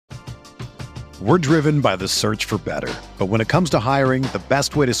We're driven by the search for better. But when it comes to hiring, the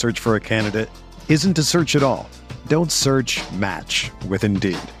best way to search for a candidate isn't to search at all. Don't search, match with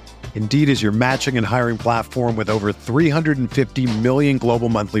Indeed. Indeed is your matching and hiring platform with over 350 million global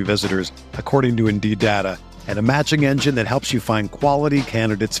monthly visitors, according to Indeed data, and a matching engine that helps you find quality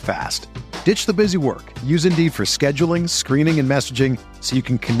candidates fast. Ditch the busy work. Use Indeed for scheduling, screening, and messaging so you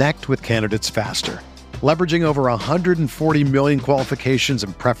can connect with candidates faster. Leveraging over 140 million qualifications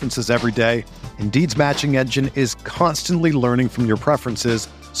and preferences every day, Indeed's matching engine is constantly learning from your preferences,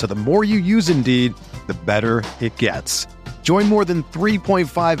 so the more you use Indeed, the better it gets. Join more than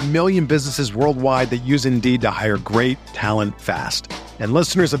 3.5 million businesses worldwide that use Indeed to hire great talent fast. And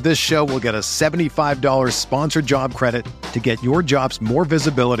listeners of this show will get a $75 sponsored job credit to get your jobs more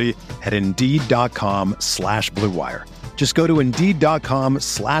visibility at Indeed.com/Blue Wire. Just go to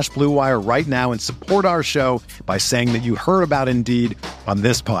Indeed.com/Blue Wire right now and support our show by saying that you heard about Indeed on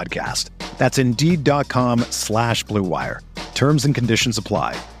this podcast. That's Indeed.com/Blue Wire. Terms and conditions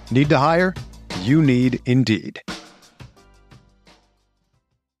apply. Need to hire? You need Indeed.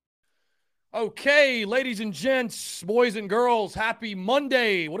 Okay, ladies and gents, boys and girls, happy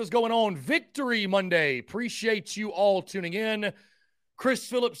Monday. What is going on? Victory Monday. Appreciate you all tuning in. Chris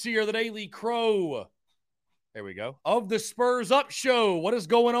Phillips here, the Daily Crow. There we go. Of the Spurs Up Show. What is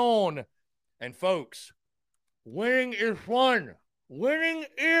going on? And folks, winning is fun. Winning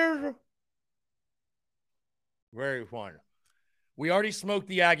is very fun. We already smoked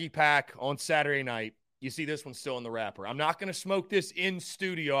the Aggie Pack on Saturday night. You see this one's still in the wrapper. I'm not going to smoke this in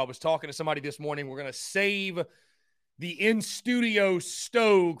studio. I was talking to somebody this morning. We're going to save the in-studio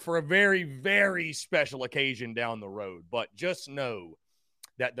stove for a very, very special occasion down the road. But just know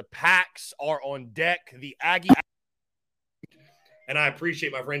that the packs are on deck. The Aggie. And I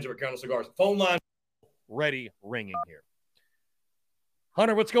appreciate my friends over at Colonel Cigars. Phone line ready, ringing here.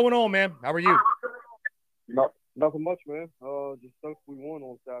 Hunter, what's going on, man? How are you? Nothing much, man. Just stoked we won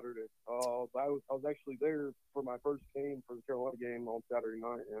on Saturday. I was actually there for my first game for the Carolina game on Saturday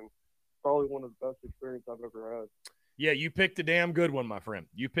night, and probably one of the best experiences I've ever had. Yeah, you picked a damn good one, my friend.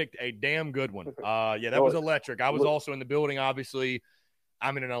 You picked a damn good one. Yeah, that was electric. I was also in the building, obviously.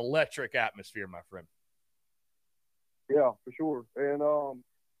 I'm in an electric atmosphere, my friend. Yeah, for sure. And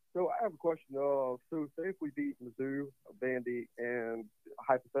so I have a question. So say if we beat Mizzou, Vandy, and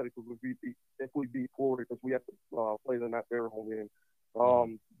hypothetically if we beat Florida because we have to play them at their home game.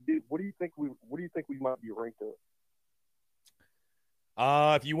 What do you think we might be ranked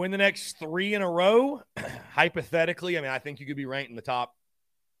at? If you win the next 3 in a row, hypothetically, I think you could be ranked in the top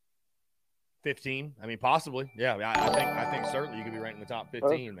 15. Possibly. Yeah, I think certainly you could be ranked in the top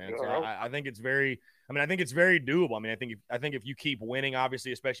 15, man. So I think it's very. I think it's very doable. I think if you keep winning,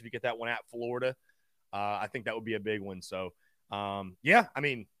 obviously, especially if you get that one at Florida, I think that would be a big one. So, yeah,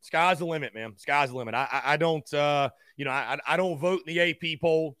 sky's the limit, man. Sky's the limit. I don't, I don't vote in the AP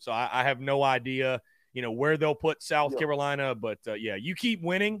poll, so I have no idea, where they'll put South Carolina. But yeah, you keep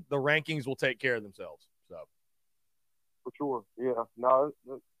winning, the rankings will take care of themselves. So, for sure, yeah. No,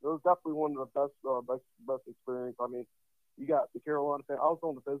 it was definitely one of the best experience. You got the Carolina fan. I was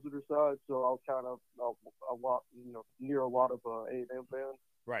on the visitor side, so I was kind of a lot, near a lot of A&M fans.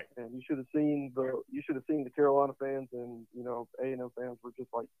 Right. And you should have seen the Carolina fans and A&M fans were just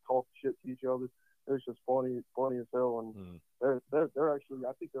like talking shit to each other. It was just funny as hell. And they're actually,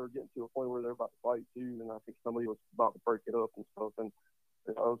 I think they were getting to a point where they're about to fight too. And I think somebody was about to break it up and stuff. And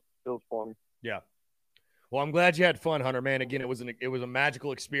it was funny. Yeah. Well, I'm glad you had fun, Hunter. Man, again, it was a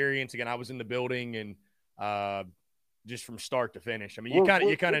magical experience. Again, I was in the building and just from start to finish. You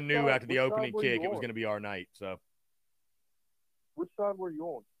kind of knew after the opening kick it was going to be our night. So, which side were you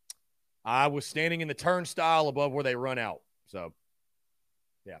on? I was standing in the turnstile above where they run out. So,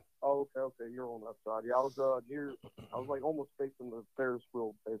 yeah. Oh, okay. You're on that side. Yeah, I was I was like almost facing the Ferris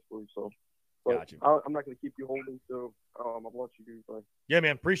wheel, basically. So, gotcha. I'm not going to keep you holding. So, I'll let you do your thing. Yeah,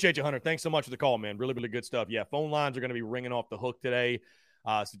 man. Appreciate you, Hunter. Thanks so much for the call, man. Really, really good stuff. Yeah, phone lines are going to be ringing off the hook today.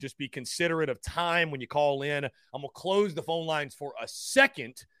 So just be considerate of time when you call in. I'm going to close the phone lines for a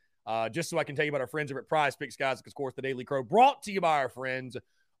second just so I can tell you about our friends over at Prize Picks, guys. Of course, the Daily Crow brought to you by our friends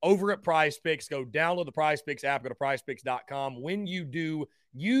over at Prize Picks. Go download the Prize Picks app. Go to prizepicks.com. When you do,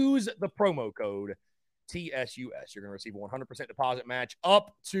 use the promo code TSUS. You're going to receive a 100% deposit match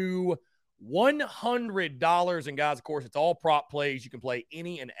up to $100. And guys, of course, it's all prop plays. You can play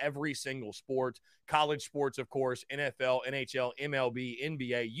any and every single sport. College sports, of course, NFL, NHL, MLB,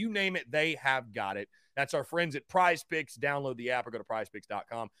 NBA, you name it, they have got it. That's our friends at Prize Picks. Download the app or go to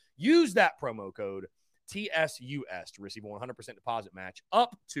prizepicks.com. Use that promo code TSUS to receive a 100% deposit match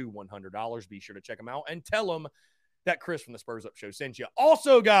up to $100. Be sure to check them out and tell them that Chris from the Spurs Up Show sent you.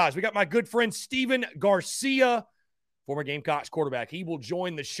 Also, guys, we got my good friend Steven Garcia, former Gamecocks quarterback. He will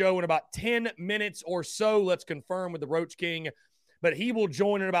join the show in about 10 minutes or so. Let's confirm with the Roach King. But he will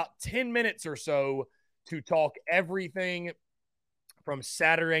join in about 10 minutes or so to talk everything from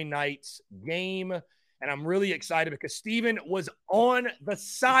Saturday night's game. And I'm really excited because Steven was on the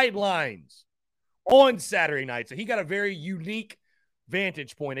sidelines on Saturday night. So he got a very unique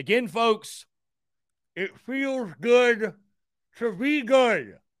vantage point. Again, folks, it feels good to be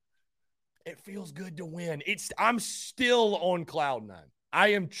good. It feels good to win. I'm still on cloud nine. I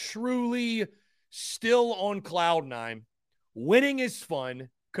am truly still on cloud nine. Winning is fun.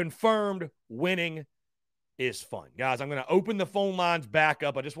 Confirmed winning is fun. Guys, I'm going to open the phone lines back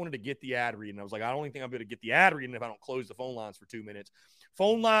up. I just wanted to get the ad reading. I was like, I don't even think I'm going to get the ad reading if I don't close the phone lines for 2 minutes.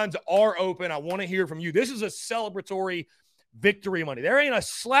 Phone lines are open. I want to hear from you. This is a celebratory victory Monday. There ain't a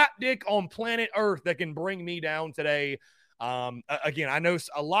slapdick on planet Earth that can bring me down today. Again, I know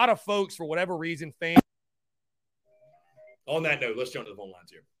a lot of folks, for whatever reason, fans. On that note, let's jump to the phone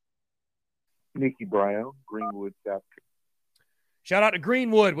lines here. Nicky Brown, Greenwood, South Carolina. Shout out to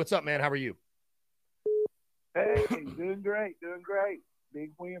Greenwood. What's up, man? How are you? Hey, doing great.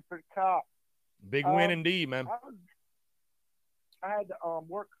 Big win for the Cops. Big win indeed, man. I had to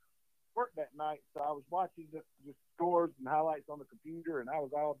work that night, so I was watching the scores and highlights on the computer, and I was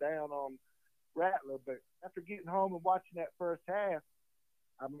all down on Rattler. But after getting home and watching that first half,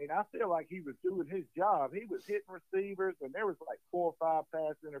 I mean, I feel like he was doing his job. He was hitting receivers, and there was like 4 or 5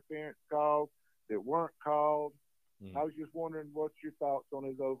 pass interference calls that weren't called. I was just wondering what's your thoughts on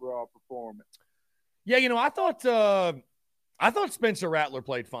his overall performance. Yeah, I thought Spencer Rattler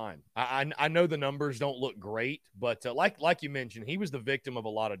played fine. I know the numbers don't look great, but like you mentioned, he was the victim of a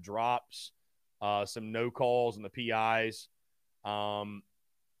lot of drops, some no calls and the PIs.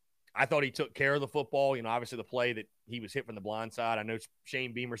 I thought he took care of the football. Obviously the play that he was hit from the blind side. I know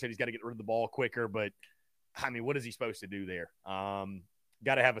Shane Beamer said he's got to get rid of the ball quicker, but I mean, what is he supposed to do there?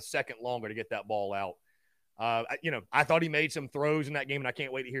 Got to have a second longer to get that ball out. I thought he made some throws in that game, and I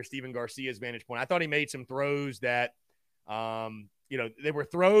can't wait to hear Steven Garcia's vantage point. I thought he made some throws that, they were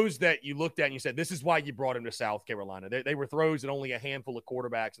throws that you looked at and you said, this is why you brought him to South Carolina. They were throws that only a handful of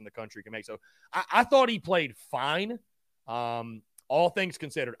quarterbacks in the country can make. So I thought he played fine. All things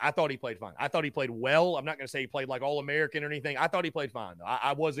considered, I thought he played fine. I thought he played well. I'm not going to say he played like All-American or anything. I thought he played fine, though.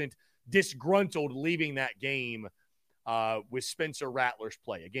 I wasn't disgruntled leaving that game with Spencer Rattler's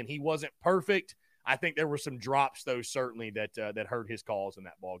play. Again, he wasn't perfect. I think there were some drops, though, certainly that hurt his calls in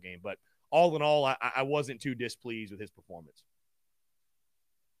that ball game. But all in all, I wasn't too displeased with his performance.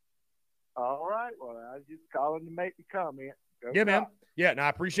 All right. Well, I was just calling to make the comment. Yeah, man. Yeah, no, I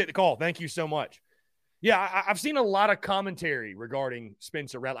appreciate the call. Thank you so much. Yeah, I've seen a lot of commentary regarding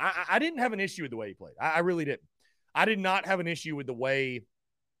Spencer Rattler. I didn't have an issue with the way he played. I really didn't. I did not have an issue with the way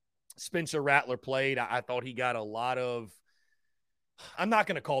Spencer Rattler played. I thought he got a lot of – I'm not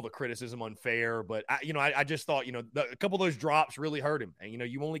going to call the criticism unfair, but I just thought, a couple of those drops really hurt him. And,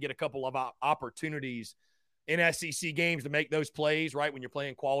 you only get a couple of opportunities in SEC games to make those plays, right, when you're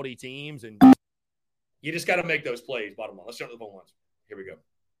playing quality teams. And you just got to make those plays, bottom line. Let's start with the phone lines. Here we go.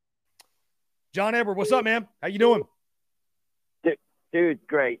 John Edward, what's up, man? How you doing? Dude,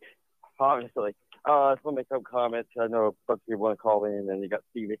 great, obviously. I just want to make some comments. I know a bunch of people want to call in, and you got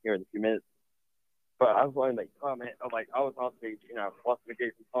Steven here in a few minutes. But I was wanting to make a comment. I was obviously, watching the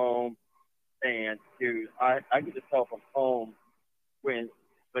game from home. And, dude, I could just tell from home when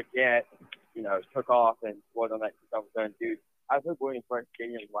Baguette, took off and what on that stuff was done. Dude, I heard William Frank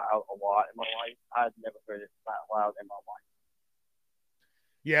Stadium loud a lot in my life. I'd never heard it that loud in my life.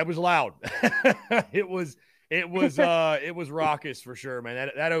 Yeah, it was loud. It was raucous for sure, man.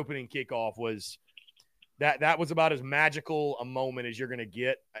 That opening kickoff was that was about as magical a moment as you're going to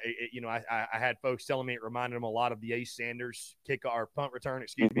get. I had folks telling me it reminded them a lot of the Ace Sanders punt return,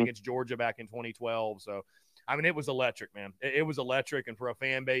 against Georgia back in 2012. So, I mean, it was electric, man. It was electric, and for a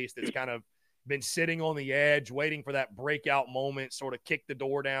fan base that's kind of been sitting on the edge, waiting for that breakout moment, sort of kick the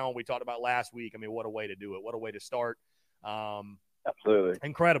door down. We talked about last week. I mean, what a way to do it! What a way to start. Absolutely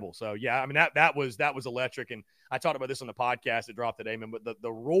incredible. So yeah, I mean that was electric, and I talked about this on the podcast that dropped today, man. But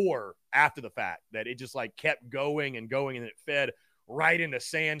the roar after the fact that it just kept going and going, and it fed right into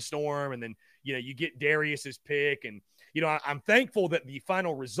Sandstorm, and then you get Darius's pick, and I'm thankful that the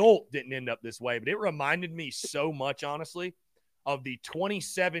final result didn't end up this way, but it reminded me so much, honestly, of the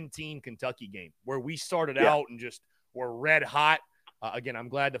 2017 Kentucky game where we started out and just were red hot. Again, I'm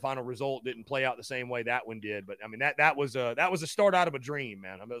glad the final result didn't play out the same way that one did. But, I mean, that was a start out of a dream,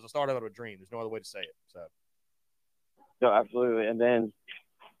 man. I mean, it was a start out of a dream. There's no other way to say it. So. No, absolutely. And then,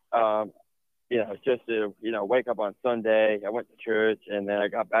 just to, wake up on Sunday. I went to church, and then I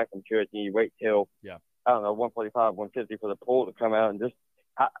got back from church, and you wait till, I don't know, 145, 150 for the poll to come out. And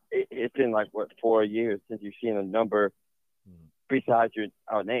it's been 4 years since you've seen a number besides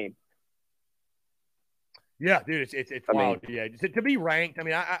our name. Yeah, dude, it's wild. Yeah, to be ranked. I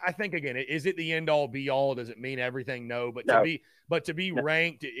mean, I think again, is it the end all be all? Does it mean everything? No, but to be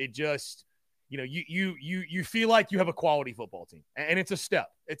ranked, it just, you feel like you have a quality football team, and it's a step.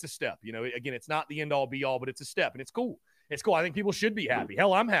 It's a step. Again, it's not the end all be all, but it's a step, and it's cool. It's cool. I think people should be happy.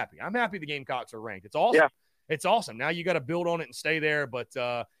 Hell, I'm happy. I'm happy the Gamecocks are ranked. It's awesome. Yeah. It's awesome. Now you got to build on it and stay there. But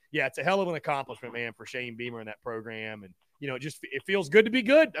it's a hell of an accomplishment, man, for Shane Beamer and that program. And it feels good to be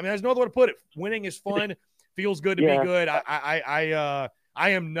good. I mean, there's no other way to put it. Winning is fun. Feels good to be good. I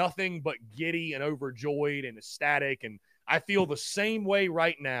am nothing but giddy and overjoyed and ecstatic, and I feel the same way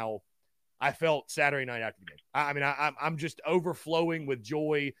right now I felt Saturday night after the game. I'm just overflowing with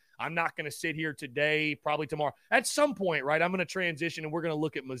joy. I'm not going to sit here today, probably tomorrow. At some point, right, I'm going to transition, and we're going to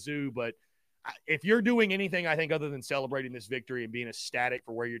look at Mizzou. But if you're doing anything, I think, other than celebrating this victory and being ecstatic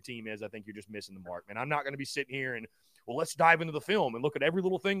for where your team is, I think you're just missing the mark, man. I'm not going to be sitting here and, well, let's dive into the film and look at every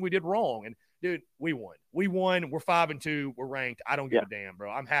little thing we did wrong. And, dude, we won. We won. We're 5-2. We're ranked. I don't give a damn,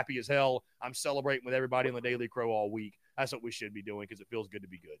 bro. I'm happy as hell. I'm celebrating with everybody on the Daily Crow all week. That's what we should be doing because it feels good to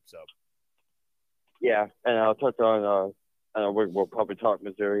be good. So, yeah, and I'll touch on we'll probably talk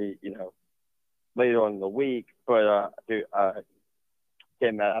Missouri, later on in the week. But, dude,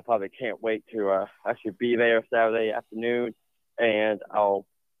 again, Matt, I probably can't wait to actually be there Saturday afternoon, and I'll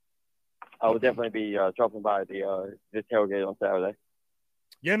definitely be dropping by the tailgate on Saturday.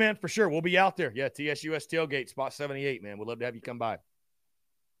 Yeah, man, for sure. We'll be out there. Yeah, TSUS tailgate, spot 78, man. We'd love to have you come by.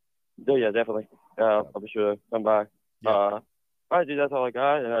 Yeah, definitely. I'll be sure to come by. Yeah. All right, dude, that's all I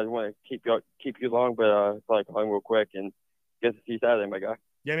got, and I don't want to keep you long, but I feel like calling real quick and get to see you Saturday, my guy.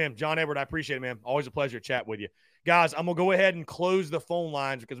 Yeah, man. John Edward, I appreciate it, man. Always a pleasure to chat with you. Guys, I'm going to go ahead and close the phone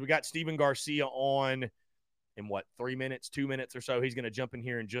lines because we got Stephen Garcia on in, 2 minutes or so. He's going to jump in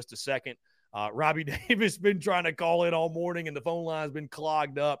here in just a second. Robbie Davis been trying to call in all morning, and the phone line's been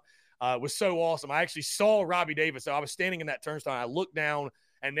clogged up. It was so awesome. I actually saw Robbie Davis. So I was standing in that turnstile. I looked down,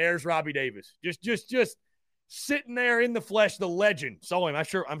 and there's Robbie Davis. Just sitting there in the flesh, the legend. Saw him.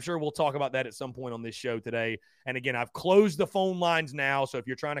 I'm sure we'll talk about that at some point on this show today. And again, I've closed the phone lines now. So if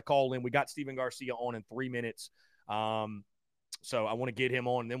you're trying to call in, we got Stephen Garcia on in 3 minutes. So I want to get him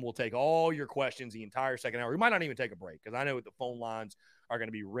on, and then we'll take all your questions the entire second hour. We might not even take a break because I know the phone lines are going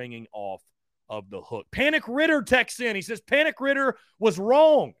to be ringing off of the hook. Panic Ritter texts in. He says, Panic Ritter was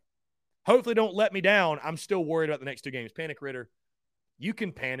wrong. Hopefully don't let me down. I'm still worried about the next 2 games. Panic Ritter, you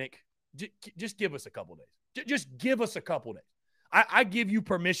can panic. Just give us a couple days. Just give us a couple days. I give you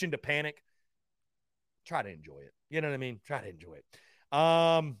permission to panic. Try to enjoy it. You know what I mean? Try to enjoy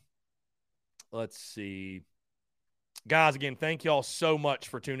it. Let's see. Guys, again, thank y'all so much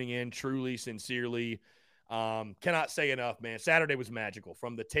for tuning in. Truly, sincerely. Cannot say enough, man. Saturday was magical.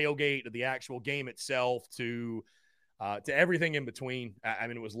 From the tailgate to the actual game itself to everything in between. I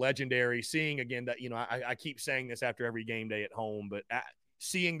mean, it was legendary. Seeing, again, that, I keep saying this after every game day at home, but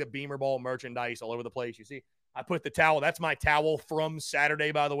seeing the Beamer Ball merchandise all over the place. You see, I put the towel. That's my towel from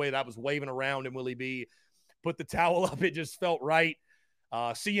Saturday, by the way, that I was waving around in Willie B. Put the towel up. It just felt right.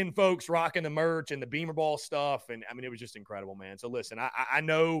 Seeing folks rocking the merch and the Beamer Ball stuff. And I mean, it was just incredible, man. So listen, I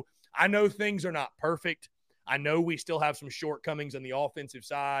know things are not perfect. I know we still have some shortcomings on the offensive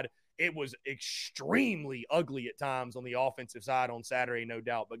side. It was extremely ugly at times on the offensive side on Saturday, no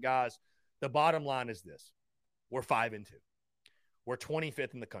doubt. But guys, the bottom line is this. We're 5-2. We're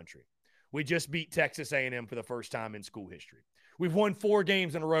 25th in the country. We just beat Texas A&M for the first time in school history. We've won 4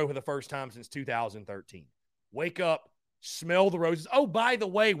 games in a row for the first time since 2013. Wake up, smell the roses. Oh, by the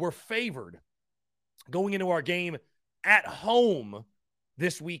way, we're favored going into our game at home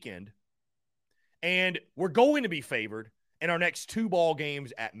this weekend. And we're going to be favored in our next 2 ball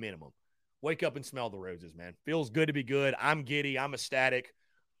games at minimum. Wake up and smell the roses, man. Feels good to be good. I'm giddy. I'm ecstatic.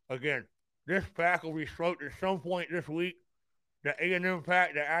 Again, this pack will be smoked at some point this week. The A&M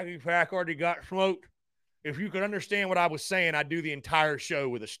pack, the Aggie pack already got smoked. If you could understand what I was saying, I'd do the entire show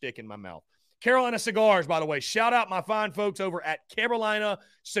with a stick in my mouth. Carolina Cigars, by the way. Shout out my fine folks over at Carolina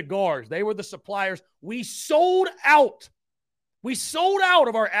Cigars. They were the suppliers. We sold out. We sold out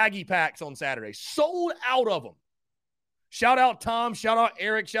of our Aggie packs on Saturday. Sold out of them. Shout out Tom. Shout out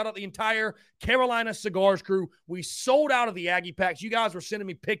Eric. Shout out the entire Carolina Cigars crew. We sold out of the Aggie packs. You guys were sending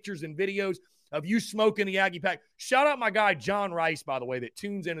me pictures and videos of you smoking the Aggie pack. Shout out my guy, John Rice, by the way, that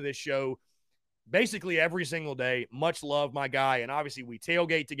tunes into this show basically every single day. Much love, my guy. And obviously we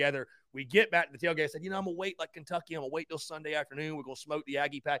tailgate together. We get back to the tailgate. I said, I'm going to wait like Kentucky. I'm going to wait till Sunday afternoon. We're going to smoke the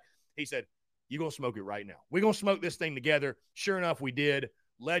Aggie pack. He said, you're going to smoke it right now. We're going to smoke this thing together. Sure enough, we did.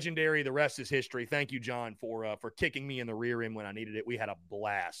 Legendary. The rest is history. Thank you, John, for kicking me in the rear end when I needed it. We had a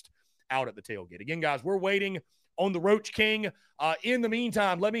blast out at the tailgate. Again, guys, we're waiting on the Roach King. In the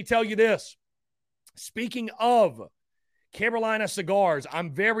meantime, let me tell you this. Speaking of Carolina Cigars,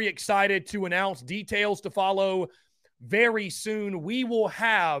 I'm very excited to announce details to follow very soon. We will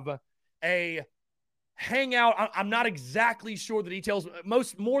have a hangout. I'm not exactly sure the details.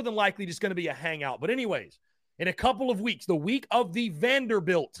 More than likely just going to be a hangout. But anyways, in a couple of weeks, the week of the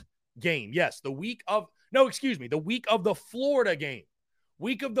Vanderbilt game. Yes, the week of the Florida game.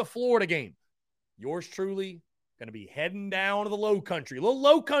 Week of the Florida game. Yours truly going to be heading down to the Low Country. A little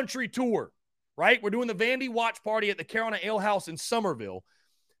Low Country tour, right? We're doing the Vandy watch party at the Carolina Ale House in Somerville.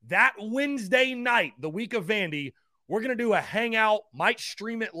 That Wednesday night, the week of Vandy, we're going to do a hangout, might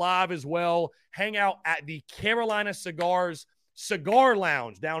stream it live as well, hangout at the Carolina Cigars Cigar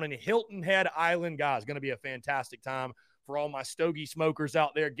Lounge down in Hilton Head Island. Guys, going to be a fantastic time for all my stogie smokers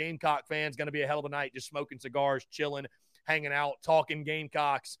out there. Gamecock fans, going to be a hell of a night, just smoking cigars, chilling, hanging out, talking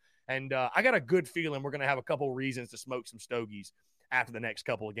Gamecocks. And I got a good feeling we're going to have a couple reasons to smoke some stogies after the next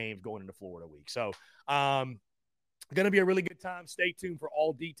couple of games going into Florida week. So going to be a really good time. Stay tuned for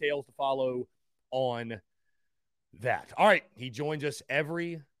all details to follow on that. All right. He joins us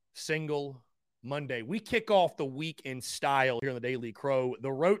every single Monday. We kick off the week in style here on the Daily Crow.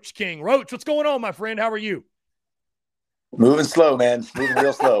 The Roach King. Roach, what's going on, my friend? How are you? Moving slow, man. Moving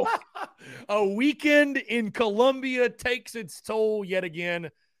real slow. A weekend in Columbia takes its toll yet again.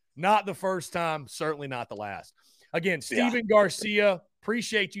 Not the first time, certainly not the last. Again, Steven Garcia,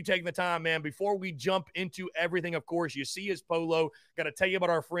 appreciate you taking the time, man. Before we jump into everything, of course, you see his polo. Got to tell you about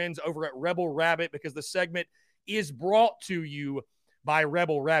our friends over at Rebel Rabbit because the segment is brought to you by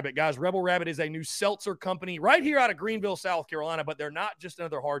Rebel Rabbit. Guys, Rebel Rabbit is a new seltzer company right here out of Greenville, South Carolina, but they're not just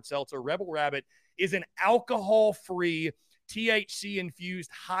another hard seltzer. Rebel Rabbit is an alcohol-free, THC-infused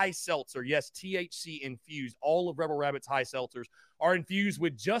high seltzer. Yes, THC-infused. All of Rebel Rabbit's high seltzers are infused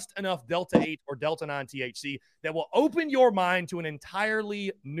with just enough Delta-8 or Delta-9 THC that will open your mind to an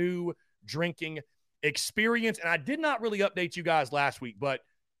entirely new drinking experience. And I did not really update you guys last week, but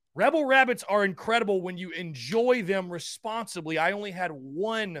Rebel Rabbits are incredible when you enjoy them responsibly. I only had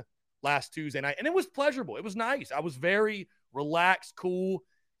one last Tuesday night, and it was pleasurable. It was nice. I was very relaxed, cool.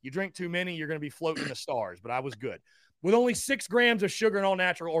 You drink too many, you're going to be floating in the stars, but I was good. With only 6 grams of sugar and all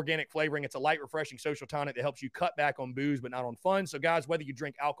natural organic flavoring, it's a light, refreshing social tonic that helps you cut back on booze but not on fun. So, guys, whether you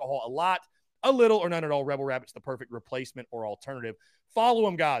drink alcohol a lot, a little, or none at all, Rebel Rabbit's the perfect replacement or alternative. Follow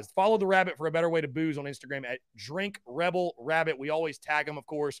them, guys. Follow the Rabbit for a better way to booze on Instagram at DrinkRebelRabbit. We always tag them, of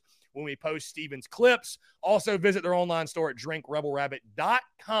course, when we post Steven's clips. Also, visit their online store at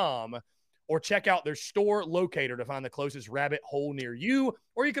drinkrebelrabbit.com or check out their store locator to find the closest rabbit hole near you.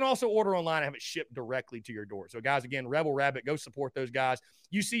 Or you can also order online and have it shipped directly to your door. So, guys, again, Rebel Rabbit, go support those guys.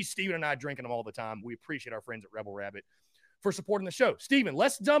 You see Steven and I drinking them all the time. We appreciate our friends at Rebel Rabbit for supporting the show. Steven,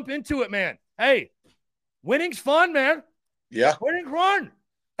 let's jump into it, man. Hey, winning's fun, man. Yeah. Winning's fun.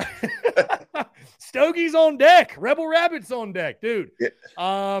 Stogie's on deck. Rebel Rabbit's on deck, dude. Yeah.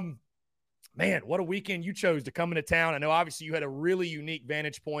 Man, what a weekend you chose to come into town. I know obviously you had a really unique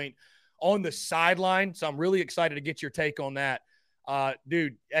vantage point on the sideline, so I'm really excited to get your take on that.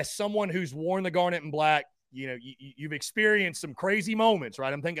 Dude, as someone who's worn the garnet and black, you know, you've experienced some crazy moments,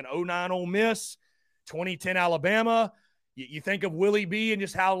 right? I'm thinking 2009 Ole Miss, 2010 Alabama. You think of Willie B and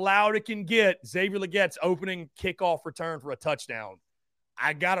just how loud it can get. Xavier Legette's opening kickoff return for a touchdown.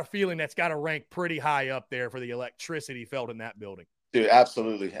 I got a feeling that's got to rank pretty high up there for the electricity felt in that building. Dude,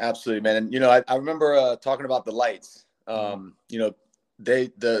 absolutely. Absolutely, man. And, you know, I remember talking about the lights. You know,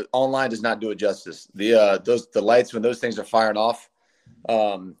 the online does not do it justice. The lights, when those things are firing off,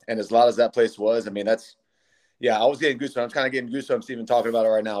 and as loud as that place was, I mean, I was getting goosebumps. I'm kind of getting goosebumps even talking about it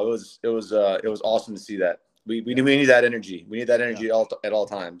right now. It was awesome to see that. We need that energy. We need that energy at all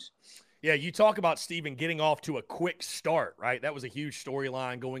times. Yeah, you talk about Steven getting off to a quick start, right? That was a huge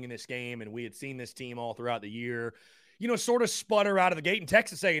storyline going in this game, and we had seen this team all throughout the year, you know, sort of sputter out of the gate. And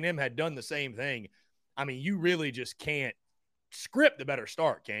Texas A&M had done the same thing. I mean, you really just can't script the better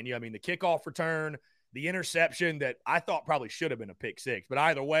start, can you? I mean, the kickoff return, the interception that I thought probably should have been a pick six, but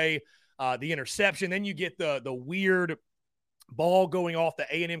either way, the interception, then you get the weird ball going off the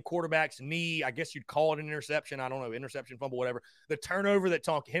A&M quarterback's knee. I guess you'd call it an interception. I don't know, interception, fumble, whatever. The turnover that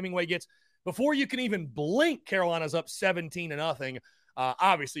Tonka Hemingway gets. Before you can even blink, Carolina's up 17-0.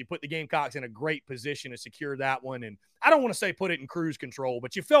 Obviously put the Gamecocks in a great position to secure that one. And I don't want to say put it in cruise control,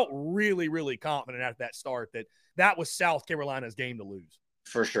 but you felt really, really confident at that start that was South Carolina's game to lose.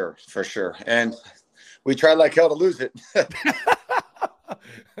 For sure. And we tried like hell to lose it.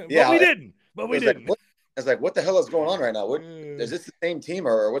 Yeah, but we didn't. but we didn't. Like, I was like, what the hell is going on right now? What is this the same team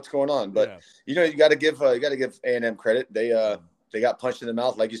or what's going on? But you got to give A&M credit. They got punched in the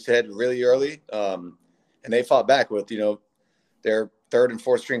mouth, like you said, really early, and they fought back with their third and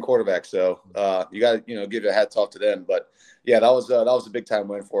fourth string quarterback. So you got to give a hats off to them. But yeah, that was a big time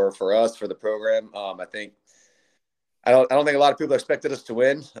win for us, for the program. I don't think a lot of people expected us to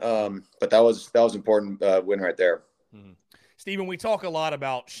win, but that was important win right there. Mm-hmm. Stephen, we talk a lot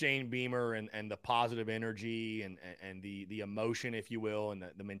about Shane Beamer and the positive energy and the emotion, if you will, and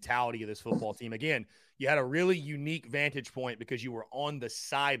the mentality of this football team. Again, you had a really unique vantage point because you were on the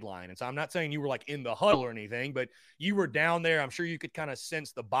sideline. And so I'm not saying you were like in the huddle or anything, but you were down there. I'm sure you could kind of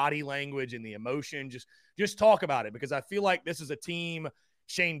sense the body language and the emotion. Just talk about it, because I feel like this is a team.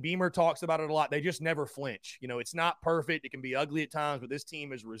 Shane Beamer talks about it a lot. They just never flinch. It's not perfect. It can be ugly at times, but this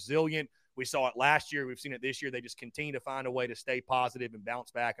team is resilient. We saw it last year. We've seen it this year. They just continue to find a way to stay positive and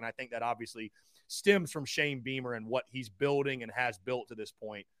bounce back. And I think that obviously stems from Shane Beamer and what he's building and has built to this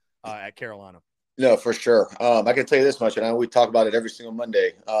point at Carolina. No, for sure. I can tell you this much, and we talk about it every single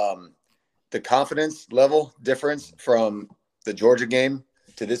Monday. The confidence level difference from the Georgia game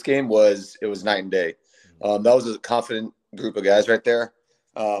to this game was night and day. That was a confident group of guys right there.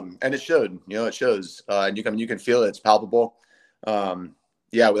 And it showed, it shows, and you can feel it. It's palpable.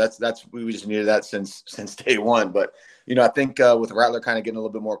 We just needed that since day one. But, I think with Rattler kind of getting a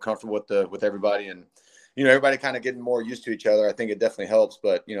little bit more comfortable with everybody and, everybody kind of getting more used to each other, I think it definitely helps.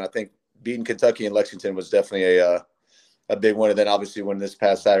 But, I think beating Kentucky and Lexington was definitely a big one. And then obviously when this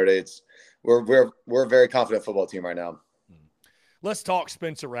past Saturday, we're a very confident football team right now. Let's talk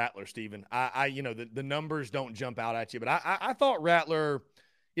Spencer Rattler, Stephen. The numbers don't jump out at you, but I thought Rattler,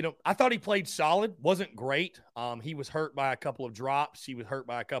 I thought he played solid, wasn't great. He was hurt by a couple of drops. He was hurt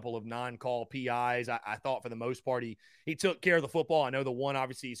by a couple of non-call PIs. I thought for the most part, he took care of the football. I know the one,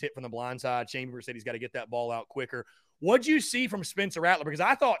 obviously, he's hit from the blind side. Chamber said he's got to get that ball out quicker. What'd you see from Spencer Rattler? Because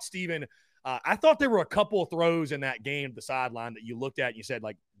I thought, Stephen, I thought there were a couple of throws in that game at the sideline that you looked at and you said,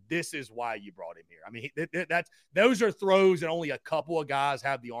 like, this is why you brought him here. I mean, those are throws that only a couple of guys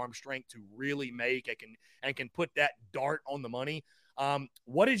have the arm strength to really make and can put that dart on the money.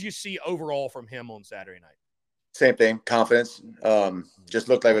 What did you see overall from him on Saturday night? Same thing, confidence. Just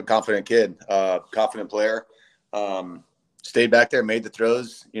looked like a confident kid, confident player. Stayed back there, made the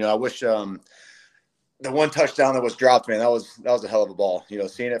throws. I wish the one touchdown that was dropped, man, that was a hell of a ball.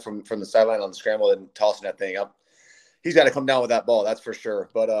 Seeing it from the sideline on the scramble and tossing that thing up, he's got to come down with that ball, that's for sure.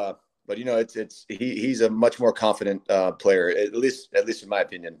 But he's a much more confident player, at least in my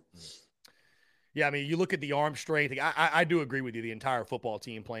opinion. Yeah, I mean, you look at the arm strength. I do agree with you. The entire football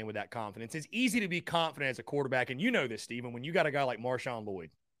team playing with that confidence. It's easy to be confident as a quarterback, and you know this, Stephen, when you got a guy like Marshawn Lloyd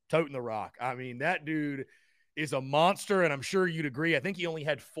toting the rock. I mean, that dude is a monster, and I'm sure you'd agree. I think he only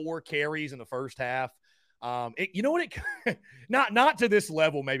had 4 carries in the first half. Not to this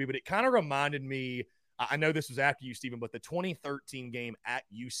level maybe, but it kind of reminded me. I know this was after you, Stephen, but the 2013 game at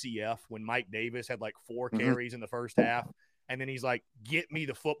UCF when Mike Davis had like 4 carries in the first half. And then he's like, get me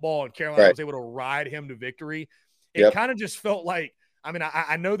the football. And Carolina was able to ride him to victory. It kind of just felt like, I mean,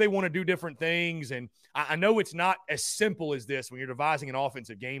 I know they want to do different things. And I know it's not as simple as this when you're devising an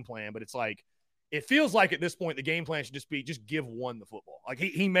offensive game plan, but it's like, it feels like at this point, the game plan should just be, just give one the football. Like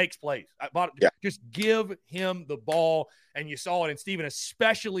he makes plays. Just give him the ball. And you saw it. And Stephen,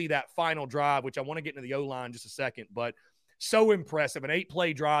 especially that final drive, which I want to get into the O-line in just a second, but so impressive. An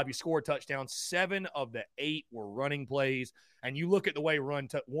 8-play drive, you score a touchdown. 7 of the 8 were running plays. And you look at the way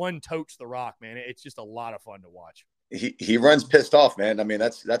one totes the rock, man. It's just a lot of fun to watch. He runs pissed off, man. I mean,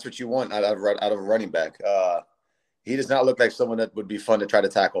 that's what you want out of a running back. He does not look like someone that would be fun to try to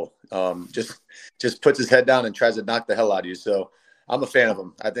tackle. Just puts his head down and tries to knock the hell out of you. So I'm a fan of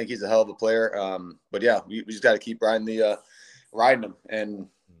him. I think he's a hell of a player. But yeah, we just got to keep riding him and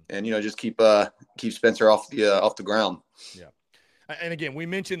just keep Spencer off the ground. Yeah. And again, we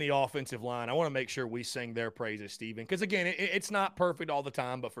mentioned the offensive line. I want to make sure we sing their praises, Stephen, because again, it's not perfect all the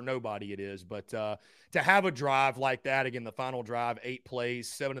time, but for nobody it is. But to have a drive like that, again, the final drive, 8 plays,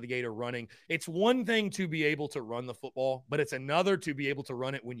 7 of the 8 are running. It's one thing to be able to run the football, but it's another to be able to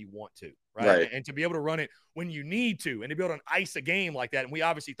run it when you want to, right? And to be able to run it when you need to, and to be able to ice a game like that. And we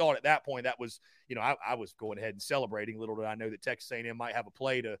obviously thought at that point that was, I was going ahead and celebrating. Little did I know that Texas A&M might have a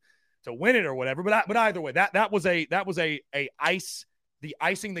play to win it or whatever. But either way, that was the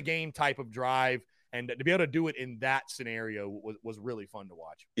icing the game type of drive, and to be able to do it in that scenario was really fun to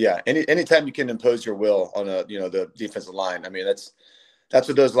watch. Yeah, anytime you can impose your will on the defensive line, I mean that's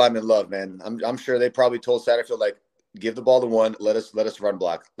what those linemen love, man. I'm sure they probably told Satterfield, like, give the ball to one, let us run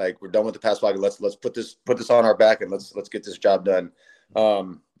block. Like, we're done with the pass block. Let's put this on our back and let's get this job done.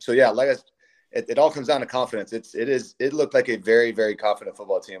 So yeah, like it all comes down to confidence. It looked like a very, very confident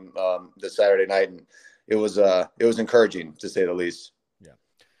football team this Saturday night, and it was encouraging to say the least.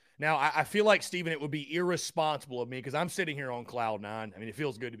 Now, I feel like, Steven, it would be irresponsible of me because I'm sitting here on cloud nine. I mean, it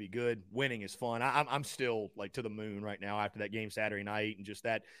feels good to be good. Winning is fun. I'm still, like, to the moon right now after that game Saturday night and just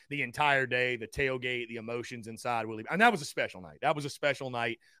that the entire day, the tailgate, the emotions inside Willie. And that was a special night. That was a special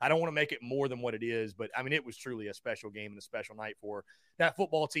night. I don't want to make it more than what it is, but, I mean, it was truly a special game and a special night for that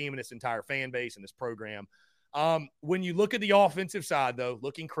football team and its entire fan base and this program. When you look at the offensive side, though,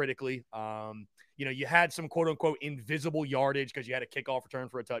 looking critically, you had some quote unquote invisible yardage because you had a kickoff return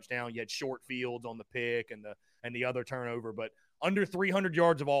for a touchdown. You had short fields on the pick and the other turnover, but under 300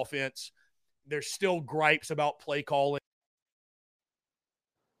 yards of offense, there's still gripes about play calling.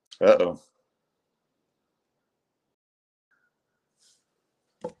 Uh-oh.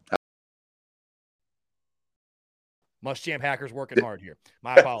 Muschamp hackers working hard here.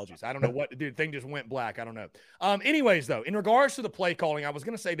 My apologies. I don't know what, dude, thing just went black. I don't know. Anyways, though, in regards to the play calling, I was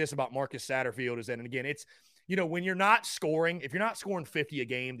going to say this about Marcus Satterfield is that, and again, it's, when you're not scoring, if you're not scoring 50 a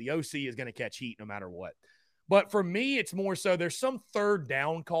game, the OC is going to catch heat no matter what. But for me, it's more so there's some third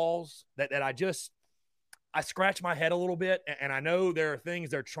down calls that I scratch my head a little bit, and I know there are things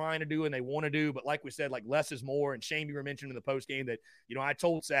they're trying to do and they want to do, but like we said, like less is more. And Shane, you were mentioning in the post game that, I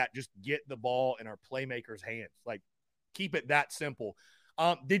told Sat, just get the ball in our playmakers' hands. Like, keep it that simple.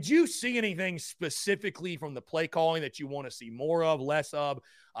 Did you see anything specifically from the play calling that you want to see more of, less of,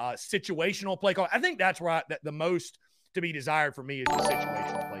 situational play calling? I think that's where the most to be desired for me is the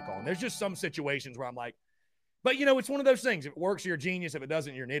situational play calling. There's just some situations where I'm like, but it's one of those things. If it works, you're a genius. If it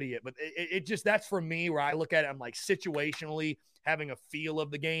doesn't, you're an idiot. But it just, that's for me where I look at it. I'm like, situationally having a feel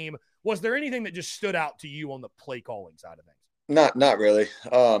of the game. Was there anything that just stood out to you on the play calling side of things? Not really.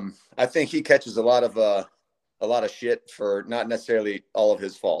 I think he catches a lot of shit for not necessarily all of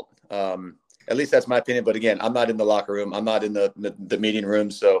his fault. At least that's my opinion. But again, I'm not in the locker room. I'm not in the meeting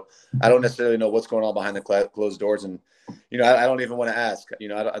room. So I don't necessarily know what's going on behind the closed doors. And, I don't even want to ask.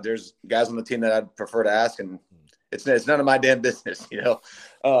 There's guys on the team that I'd prefer to ask, and it's none of my damn business,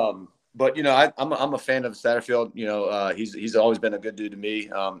 But, I'm a fan of Satterfield. He's always been a good dude to me.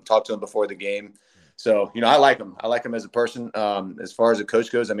 Talked to him before the game. So, I like him. I like him as a person. As far as a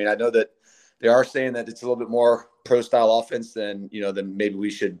coach goes, I mean, I know that they are saying that it's a little bit more pro-style offense than maybe we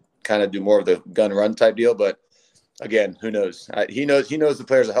should kind of do more of the gun-run type deal. But, again, who knows? He knows the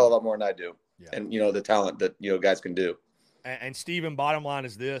players a hell of a lot more than I do. Yeah. And, the talent that, guys can do. And Steven, bottom line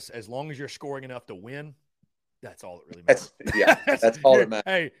is this. As long as you're scoring enough to win, that's all that really matters. That's all that matters.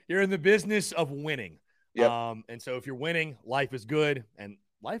 Hey, you're in the business of winning. Yep. And so if you're winning, life is good. And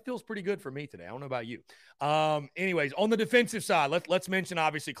life feels pretty good for me today. I don't know about you. Anyways, on the defensive side, let's mention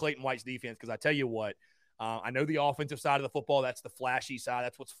obviously Clayton White's defense, because I tell you what, I know the offensive side of the football, that's the flashy side.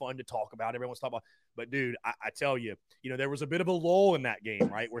 That's what's fun to talk about. Everyone's talking about. But, dude, I tell you, there was a bit of a lull in that game,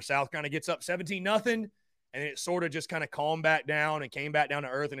 right, where South kind of gets up 17-0, and it sort of just kind of calmed back down and came back down to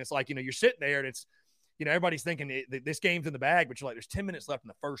earth. And it's like, you're sitting there, and it's, everybody's thinking this game's in the bag, but you're like, there's 10 minutes left in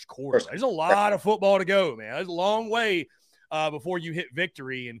the first quarter. There's a lot of football to go, man. There's a long way before you hit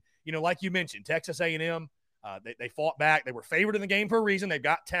victory. And, like you mentioned, Texas A&M, they fought back. They were favored in the game for a reason. They've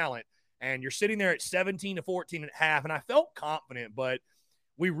got talent. And you're sitting there at 17-14 at half. And I felt confident, but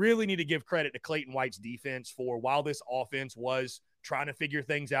we really need to give credit to Clayton White's defense for, while this offense was trying to figure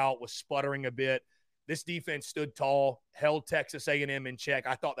things out, was sputtering a bit, this defense stood tall, held Texas A&M in check.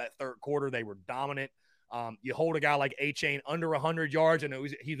 I thought that third quarter they were dominant. You hold a guy like A-Chain under 100 yards, and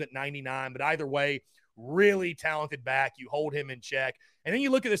he's at 99. But either way, really talented back. You hold him in check. And then you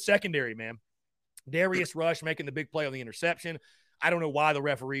look at the secondary, man. Darius Rush making the big play on the interception. I don't know why the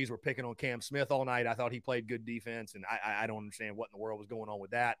referees were picking on Cam Smith all night. I thought he played good defense, and I don't understand what in the world was going on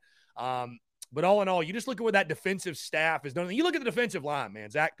with that. But all in all, you just look at what that defensive staff is doing. You look at the defensive line,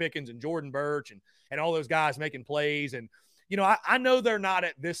 man. Zach Pickens and Jordan Birch and all those guys making plays. And, I know they're not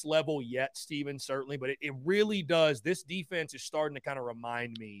at this level yet, Steven, certainly, but it really does. This defense is starting to kind of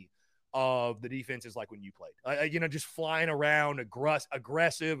remind me of the defenses like when you played. Just flying around,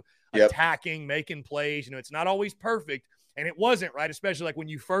 aggressive, attacking, making plays. It's not always perfect. And it wasn't, right? Especially like when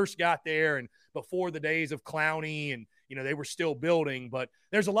you first got there and before the days of Clowney and, they were still building. But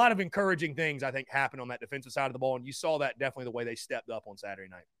there's a lot of encouraging things, I think, happen on that defensive side of the ball. And you saw that definitely the way they stepped up on Saturday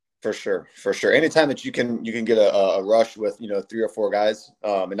night. For sure. Anytime that you can get a rush with, 3 or 4 guys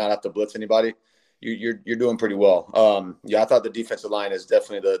and not have to blitz anybody, you're doing pretty well. I thought the defensive line is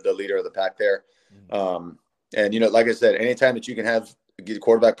definitely the leader of the pack there. And, like I said, anytime that you can get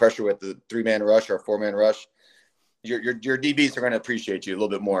quarterback pressure with the 3-man rush or 4-man rush, your DBs are going to appreciate you a little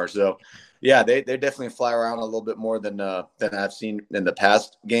bit more. So, yeah, they definitely fly around a little bit more than I've seen in the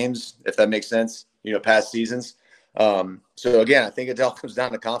past games, if that makes sense. Past seasons. So again, I think it all comes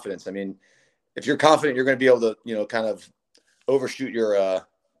down to confidence. I mean, if you're confident, you're going to be able to kind of overshoot your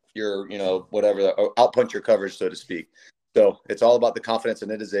whatever, outpunch your coverage, so to speak. So it's all about the confidence,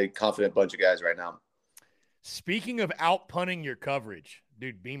 and it is a confident bunch of guys right now. Speaking of outpunting your coverage,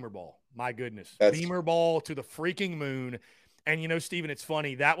 dude, Beamer ball. My goodness. Beamer ball to the freaking moon. And, Steven, it's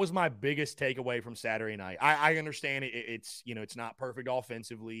funny. That was my biggest takeaway from Saturday night. I understand it's not perfect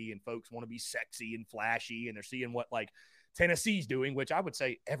offensively, and folks want to be sexy and flashy, and they're seeing what, like, Tennessee's doing, which I would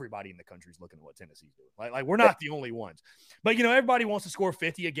say everybody in the country is looking at what Tennessee's doing. Like we're not the only ones. But, everybody wants to score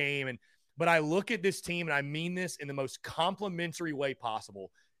 50 a game. But I look at this team, and I mean this in the most complimentary way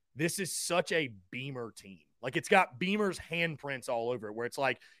possible. This is such a Beamer team. Like, it's got Beamer's handprints all over it, where it's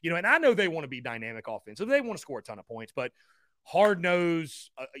like, and I know they want to be dynamic offensive. They want to score a ton of points, but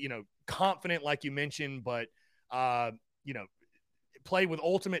hard-nosed, confident, like you mentioned, but, play with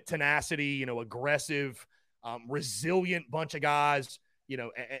ultimate tenacity, aggressive, resilient bunch of guys,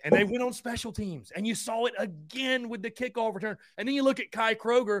 and they went on special teams. And you saw it again with the kickoff return. And then you look at Kai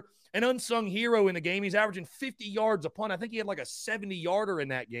Kroger, an unsung hero in the game. He's averaging 50 yards a punt. I think he had like a 70-yarder in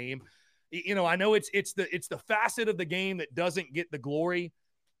that game. I know it's the facet of the game that doesn't get the glory.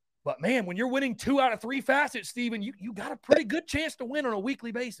 But, man, when you're winning 2 out of 3 facets, Steven, you got a pretty good chance to win on a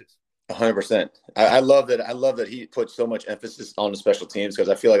weekly basis. 100%. I love that. I love that he put so much emphasis on the special teams, because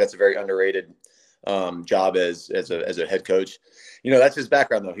I feel like that's a very underrated job as a head coach. That's his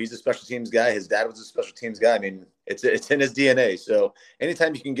background, though. He's a special teams guy. His dad was a special teams guy. I mean, it's in his DNA. So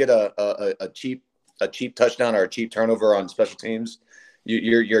anytime you can get a cheap touchdown or a cheap turnover on special teams,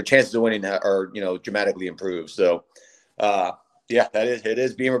 your chances of winning are dramatically improved. So yeah, it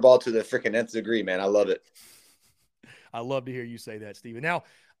is Beamer ball to the freaking nth degree, man. I love it. I love to hear you say that, Steven. Now,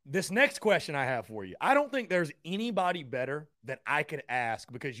 this next question I have for you, I don't think there's anybody better that I could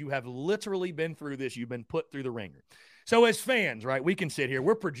ask, because you have literally been through this. You've been put through the ringer. So as fans, right, we can sit here.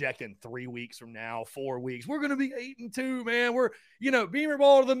 We're projecting 3 weeks from now, 4 weeks. We're going to be 8-2, man. We're, Beamer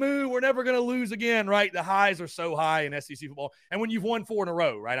ball to the moon. We're never going to lose again, right? The highs are so high in SEC football. And when you've won 4 in a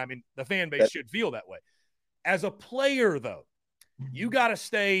row, right, I mean, the fan base should feel that way. As a player, though, you got to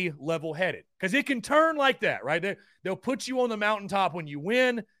stay level-headed, because it can turn like that, right? They'll put you on the mountaintop when you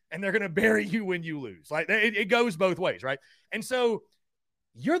win, and they're going to bury you when you lose. Like, it goes both ways, right? And so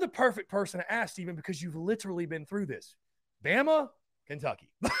you're the perfect person to ask, Steven, because you've literally been through this. Bama, Kentucky.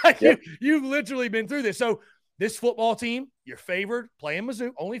 Yep. You've literally been through this. So this football team, you're favored, playing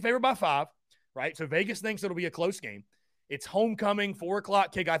Mizzou, only favored by 5, right? So Vegas thinks it'll be a close game. It's homecoming, 4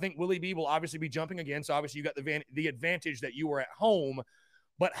 o'clock kick. I think Willie B will obviously be jumping again. So obviously you got the advantage that you were at home.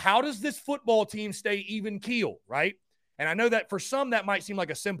 But how does this football team stay even keel, right? And I know that for some that might seem like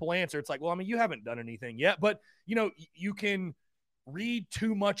a simple answer. It's like, well, I mean, you haven't done anything yet. But, you can read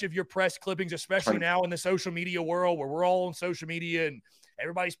too much of your press clippings, especially now in the social media world, where we're all on social media and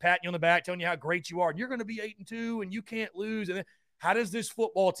everybody's patting you on the back, telling you how great you are. And you're going to be 8-2 and you can't lose. And then how does this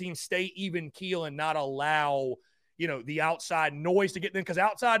football team stay even keel and not allow the outside noise to get them? Because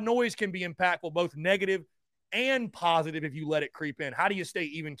outside noise can be impactful, both negative and positive, if you let it creep in. How do you stay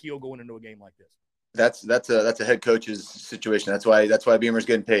even keel going into a game like this? That's a head coach's situation. That's why Beamer's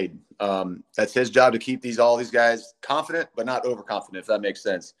getting paid. That's his job to keep all these guys confident, but not overconfident, if that makes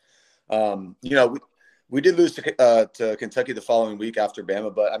sense. We did lose to Kentucky the following week after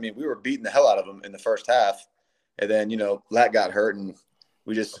Bama, but I mean, we were beating the hell out of them in the first half, and then Lat got hurt, and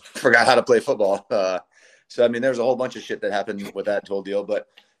we just forgot how to play football. So I mean, there's a whole bunch of shit that happened with that whole deal. But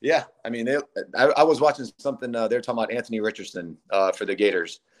yeah, I mean, I was watching something. They're talking about Anthony Richardson for the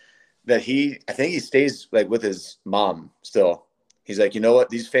Gators. That I think he stays like with his mom still. He's like, you know what?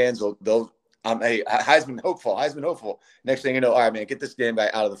 These fans I'm a Heisman hopeful. Next thing you know, all right, man, get this damn guy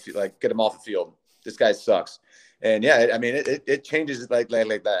out of the field, like get him off the field. This guy sucks. And yeah, I mean, it changes like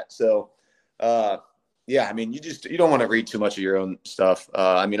that. So, yeah, I mean, you don't want to read too much of your own stuff.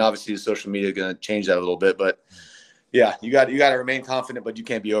 I mean, obviously social media is going to change that a little bit, but yeah, you got to remain confident, but you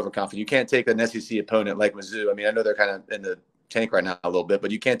can't be overconfident. You can't take an SEC opponent like Mizzou. I mean, I know they're kind of in the tank right now a little bit, but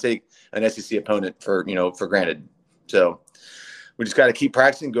you can't take an SEC opponent for granted. So we just got to keep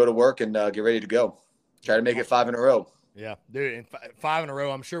practicing, go to work, and get ready to go. Try to make it 5 in a row. Yeah, dude, and 5 in a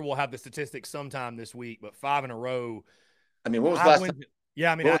row. I'm sure we'll have the statistics sometime this week, but 5 in a row. I mean, what was last time?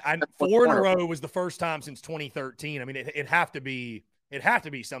 Yeah, I mean, 4 in a row was the first time since 2013. I mean, it'd have to be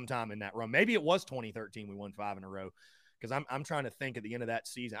sometime in that run. Maybe it was 2013 we won 5 in a row. because I'm trying to think at the end of that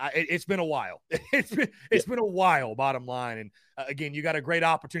season. It's been a while. It's been a while, bottom line. And again, you got a great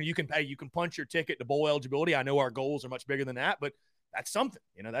opportunity. You can punch your ticket to bowl eligibility. I know our goals are much bigger than that, but that's something.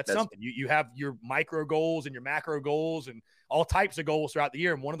 That's something. You have your micro goals and your macro goals and all types of goals throughout the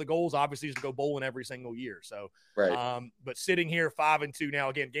year. And one of the goals, obviously, is to go bowling every single year. So, right. But sitting here 5-2 now,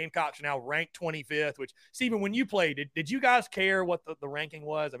 again, Gamecocks are now ranked 25th, which, Stephen, when you played, did you guys care what the ranking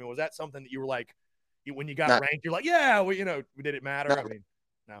was? I mean, was that something that you were like, when you got ranked, you're like, yeah, well, did it matter? I mean,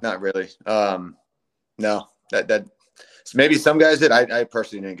 no. Not really. No, that maybe some guys did. I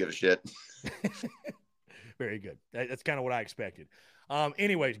personally didn't give a shit. Very good. That's kind of what I expected.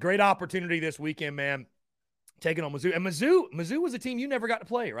 Anyways, great opportunity this weekend, man. Taking on Mizzou. And Mizzou was a team you never got to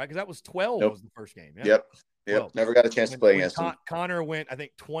play, right? Because that was 12 was the first game. Yeah? Yep. 12. Never got a chance to play against them. Connor went, I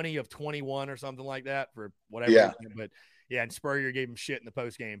think, 20 of 21 or something like that for whatever. Yeah. But yeah, and Spurrier gave him shit in the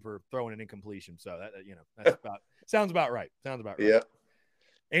post game for throwing an incompletion. So that's sounds about right. Yeah.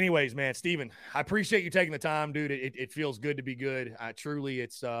 Anyways, man, Stephen, I appreciate you taking the time, dude. It feels good to be good. Truly,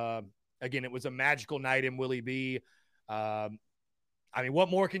 it's again, it was a magical night in Willie B. I mean, what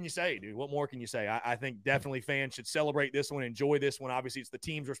more can you say, dude? What more can you say? I think definitely fans should celebrate this one, enjoy this one. Obviously, it's the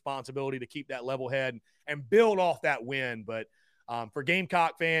team's responsibility to keep that level head and build off that win. But for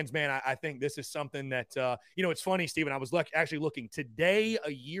Gamecock fans, man, I think this is something that, it's funny, Stephen. I was actually looking today,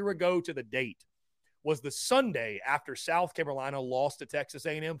 a year ago to the date, was the Sunday after South Carolina lost to Texas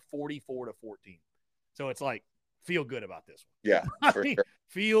A&M 44-14. So it's like, feel good about this one. Yeah, for sure.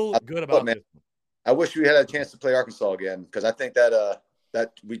 Feel good about this one. I wish we had a chance to play Arkansas again, because I think that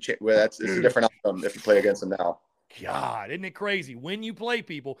it's a different outcome if you play against them now. God, isn't it crazy when you play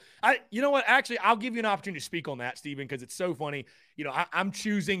people? You know what? Actually, I'll give you an opportunity to speak on that, Stephen, because it's so funny. I'm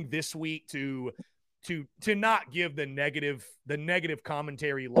choosing this week to not give the negative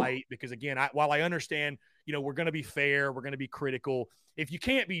commentary light, because again, while I understand, we're going to be fair, we're going to be critical. If you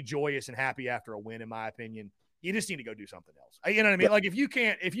can't be joyous and happy after a win, in my opinion, you just need to go do something else. You know what I mean? Like if you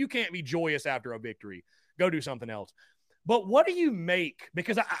can't be joyous after a victory, go do something else. But what do you make?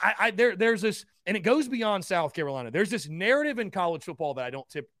 Because there's this, and it goes beyond South Carolina. There's this narrative in college football that I don't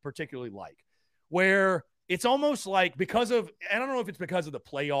particularly like, where it's almost like I don't know if it's because of the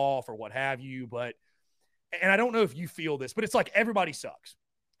playoff or what have you, and I don't know if you feel this, but it's like everybody sucks.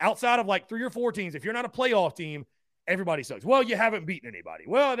 Outside of like 3 or 4 teams, if you're not a playoff team, everybody sucks. Well, you haven't beaten anybody.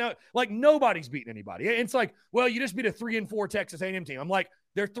 Well, no, like nobody's beaten anybody. It's like, well, you just beat a 3-4 Texas A&M team. I'm like,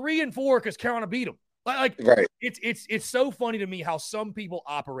 they're 3-4 because Carolina beat them. Like, right. It's so funny to me how some people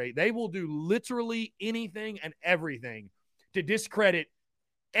operate. They will do literally anything and everything to discredit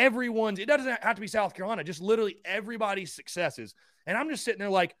everyone's. It doesn't have to be South Carolina, just literally everybody's successes. And I'm just sitting there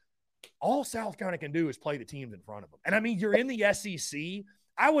like, all South Carolina can do is play the teams in front of them. And I mean, you're in the SEC.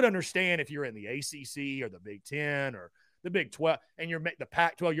 I would understand if you're in the ACC or the Big 10 or the Big 12 and you're the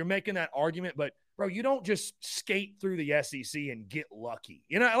Pac-12, you're making that argument, but bro, you don't just skate through the SEC and get lucky.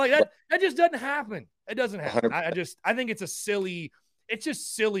 Like that just doesn't happen. It doesn't happen. I think it's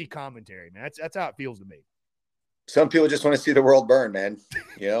just silly commentary, man. That's how it feels to me. Some people just want to see the world burn, man.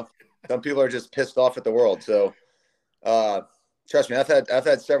 Some people are just pissed off at the world. So, trust me, I've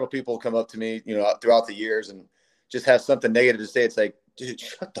had several people come up to me, throughout the years and just have something negative to say. It's like, dude,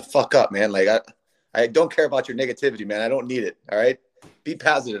 shut the fuck up, man. Like, I don't care about your negativity, man. I don't need it. All right. Be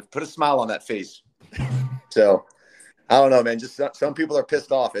positive. Put a smile on that face. So I don't know, man. Just some people are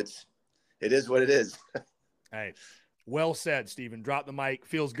pissed off. It is what it is. Hey, well said, Stephen. Drop the mic.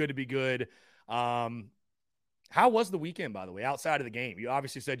 Feels good to be good. How was the weekend, by the way, outside of the game? You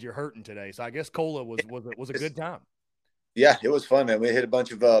obviously said you're hurting today. So I guess Cola was a good time. Yeah, it was fun, man. We hit a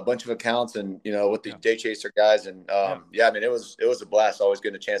bunch of accounts and, with the Day Chaser guys. And, I mean, it was a blast. Always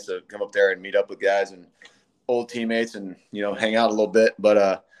getting a chance to come up there and meet up with guys and old teammates and, hang out a little bit.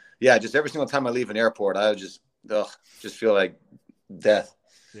 But, just every single time I leave an airport, I just feel like death.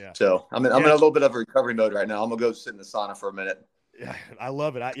 Yeah. So I'm in a little bit of a recovery mode right now. I'm going to go sit in the sauna for a minute. Yeah, I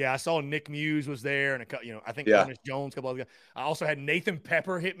love it. I saw Nick Muse was there, and I think Ernest Jones, a couple other guys. I also had Nathan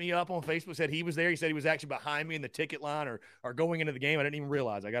Pepper hit me up on Facebook, said he was there. He said he was actually behind me in the ticket line or going into the game. I didn't even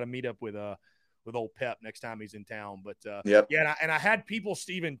realize. I got to meet up with old Pep next time he's in town. But and I had people,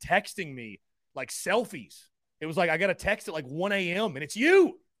 Stephen, texting me like selfies. It was like I got a text at like 1 a.m. and it's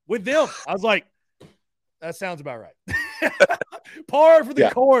you with them. I was like, that sounds about right. Par for the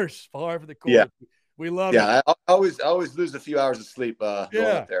course. Par for the course. Yeah. We love it. Yeah, I always lose a few hours of sleep going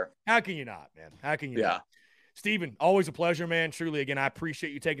up there. How can you not, man? How can you not? Stephen, always a pleasure, man. Truly, again, I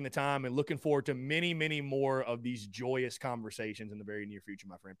appreciate you taking the time and looking forward to many, many more of these joyous conversations in the very near future,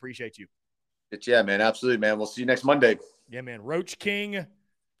 my friend. Appreciate you. Yeah, man. Absolutely, man. We'll see you next Monday. Yeah, man. Roach King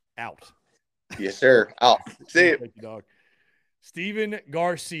out. Yes, sir. Out. See you. Thank you, dog. Steven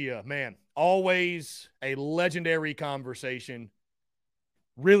Garcia, man, always a legendary conversation.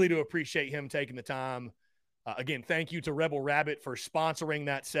 Really do appreciate him taking the time. Again, thank you to Rebel Rabbit for sponsoring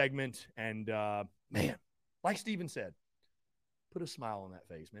that segment. And, man, like Steven said, put a smile on that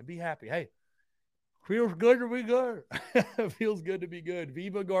face, man. Be happy. Hey, feels good to be good. Feels good to be good.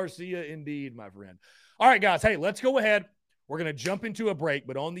 Viva Garcia indeed, my friend. All right, guys. Hey, let's go ahead. We're going to jump into a break,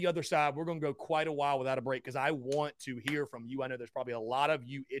 but on the other side, we're going to go quite a while without a break because I want to hear from you. I know there's probably a lot of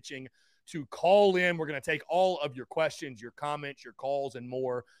you itching to call in. We're going to take all of your questions, your comments, your calls, and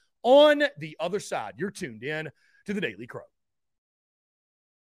more on the other side. You're tuned in to the Daily Crow.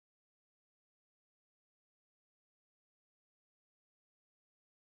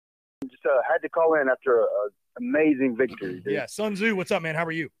 Just had to call in after an amazing victory, dude. Yeah, Sun Tzu, what's up, man? How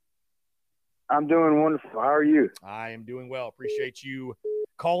are you? I'm doing wonderful. How are you? I am doing well. Appreciate you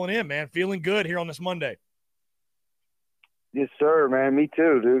calling in, man. Feeling good here on this Monday. Yes, sir, man. Me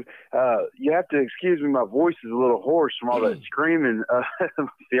too, dude. You have to excuse me. My voice is a little hoarse from all that screaming my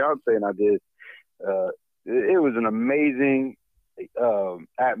fiance and I did. It was an amazing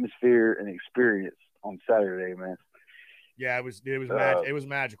atmosphere and experience on Saturday, man. Yeah, it was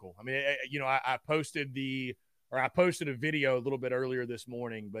magical. I mean, I posted a video a little bit earlier this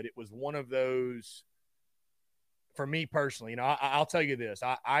morning, but it was one of those for me personally. I'll tell you this.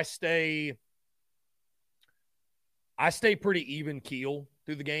 I stay pretty even keel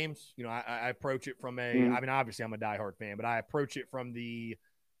through the games. I approach it from I mean, obviously I'm a diehard fan, but I approach it from the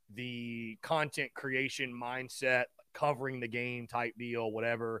content creation mindset, covering the game type deal,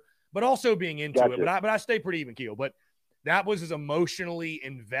 whatever, but also being into it. But I stay pretty even keel. But that was as emotionally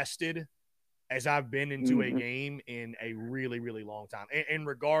invested as I've been into a game in a really, really long time. In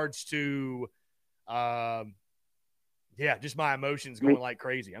regards to, just my emotions going like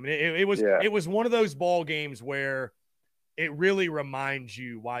crazy. I mean, it was one of those ball games where it really reminds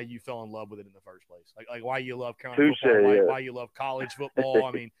you why you fell in love with it in the first place. Like why you love Carolina football, why you love college football.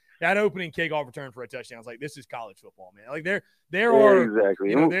 I mean, that opening kickoff return for a touchdown, I was like, this is college football, man. Like there are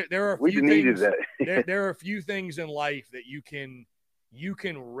exactly. There are a few things there are a few things in life that you can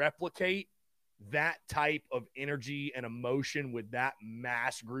replicate that type of energy and emotion with that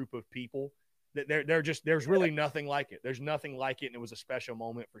mass group of people. That there's really nothing like it. There's nothing like it, and it was a special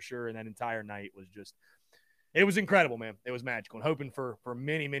moment for sure. And that entire night was just, it was incredible, man. It was magical, and hoping for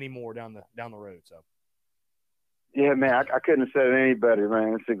many, many more down the road. So. Yeah, man, I couldn't have said it any better,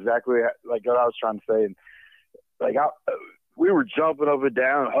 man. It's exactly like what I was trying to say. And like we were jumping up and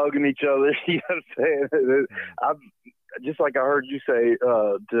down, hugging each other. You know what I'm saying? Just like I heard you say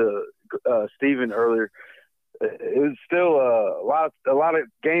to Steven earlier, it was still a lot of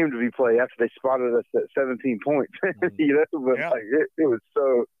game to be played after they spotted us at 17 points. You know, but like it was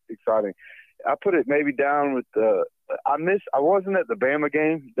so exciting. I put it maybe down with I wasn't at the Bama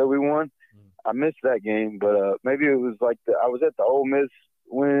game that we won. I missed that game, but maybe it was like I was at the Ole Miss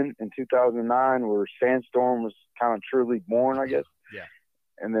win in 2009 where Sandstorm was kind of truly born, I guess. Yeah.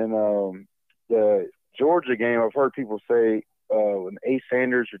 And then the Georgia game, I've heard people say when Ace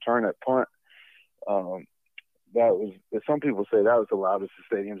Sanders returned that punt, some people say that was the loudest the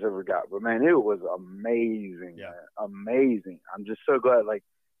stadium's ever got. But, man, it was amazing, man. Amazing. I'm just so glad.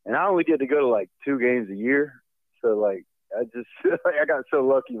 And I only get to go to, 2 games a year. So, I just I got so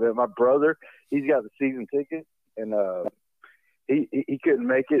lucky, man. My brother, he's got the season ticket, and he couldn't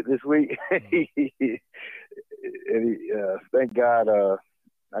make it this week. Thank God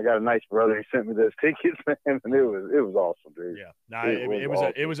I got a nice brother. He sent me those tickets, man, and it was awesome, dude. Yeah, no,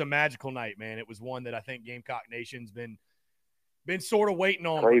 it was a magical night, man. It was one that I think Gamecock Nation's been sort of waiting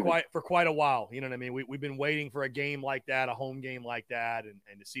on for quite a while. You know what I mean? We've been waiting for a game like that, a home game like that, and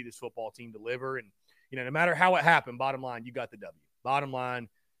to see this football team deliver. And no matter how it happened, bottom line, you got the W. Bottom line,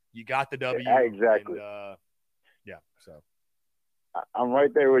 you got the W. Yeah, exactly. And, so I'm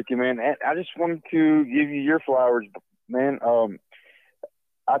right there with you, man. And I just wanted to give you your flowers, man.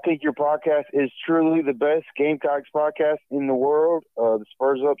 I think your podcast is truly the best Gamecocks podcast in the world. The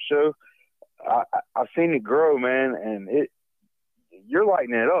Spurs Up Show. I've seen it grow, man, and you're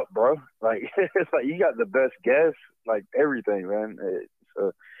lighting it up, bro. It's like you got the best guests, everything, man.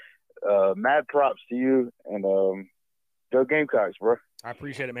 Mad props to you, and go Gamecocks, bro. I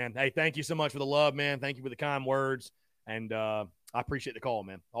appreciate it, man. Hey, thank you so much for the love, man. Thank you for the kind words, and I appreciate the call,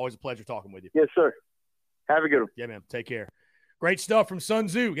 man. Always a pleasure talking with you. Yes, sir. Have a good one. Yeah, man. Take care. Great stuff from Sun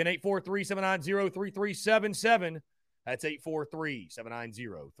Tzu. Again, 843-790-3377. That's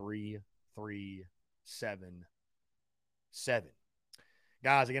 843-790-3377.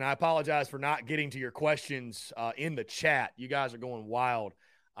 Guys, again, I apologize for not getting to your questions in the chat. You guys are going wild.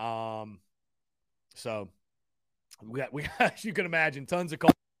 So we got you can imagine, tons of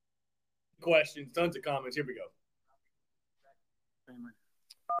questions, tons of comments. Here we go.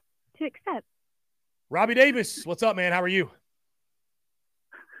 To accept. Robbie Davis, what's up, man? How are you?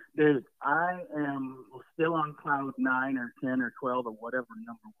 Dude, I am still on cloud 9 or 10 or 12 or whatever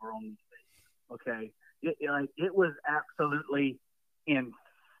number we're on these days. Okay, it was absolutely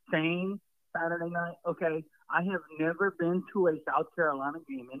insane Saturday night. Okay, I have never been to a South Carolina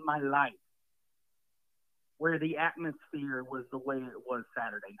game in my life where the atmosphere was the way it was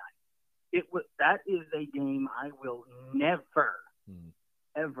Saturday night. That is a game I will never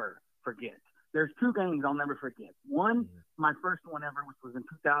ever forget. There's 2 games I'll never forget. One, my first one ever, which was in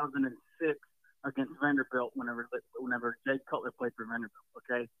 2006 against Vanderbilt, whenever Jake Cutler played for Vanderbilt.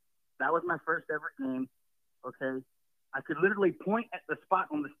 Okay, that was my first ever game. Okay, I could literally point at the spot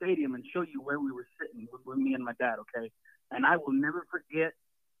on the stadium and show you where we were sitting with me and my dad. Okay, and I will never forget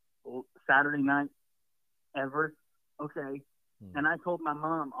Saturday night ever. Okay, and I told my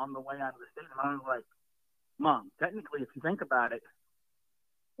mom on the way out of the stadium, I was like, "Mom, technically, if you think about it,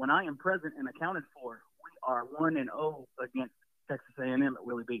 when I am present and accounted for, we are 1-0 against Texas A&M at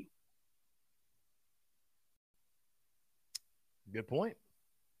Willie B." Good point.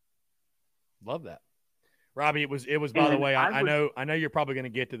 Love that, Robbie. It was. By the way, I know you're probably going to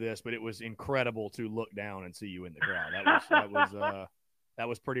get to this, but it was incredible to look down and see you in the crowd. That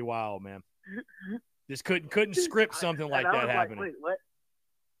was pretty wild, man. Just couldn't script something like that happening. Wait, what?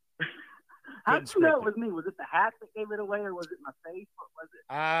 How did you know it was me? Was it the hat that gave it away, or was it my face? What was it?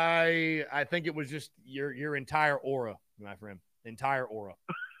 I think it was just your entire aura, my friend. Entire aura.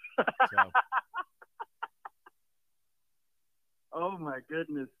 So. Oh my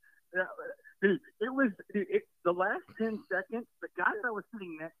goodness, dude! The last 10 seconds. The guy that I was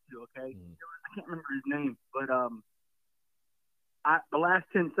sitting next to, okay, I can't remember his name, but the last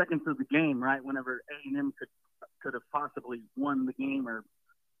 10 seconds of the game, right? Whenever A&M could have possibly won the game or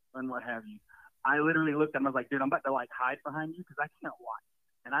what have you. I literally looked at him. I was like, dude, I'm about to hide behind you because I can't watch.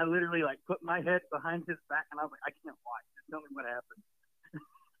 And I literally put my head behind his back and I was like, I can't watch. Just tell me what happened.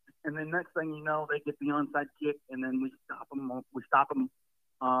 And then next thing you know, they get the onside kick and then we stop them. We stop them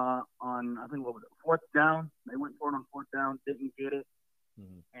on, I think, what was it, 4th down. They went for it on 4th down, didn't get it.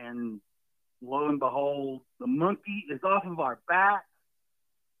 And lo and behold, the monkey is off of our back.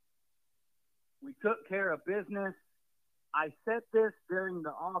 We took care of business. I said this during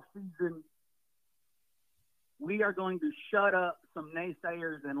the off season. We are going to shut up some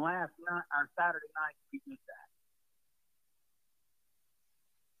naysayers, and last night, our Saturday night, we did that.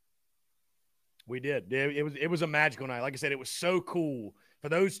 We did. It was a magical night. Like I said, it was so cool for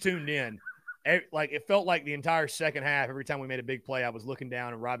those tuned in. It felt like the entire second half. Every time we made a big play, I was looking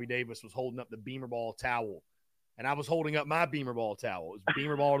down, and Robbie Davis was holding up the Beamer Ball towel, and I was holding up my Beamer Ball towel. It was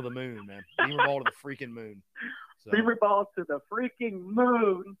Beamer Ball to the moon, man. Beamer Ball to the freaking moon. So. Beamer Ball to the freaking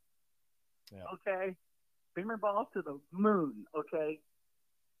moon. Yeah. Okay. Beamer Ball to the moon. Okay.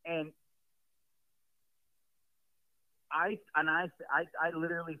 And I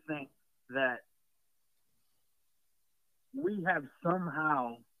literally think that we have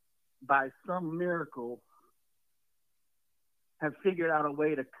somehow, by some miracle, have figured out a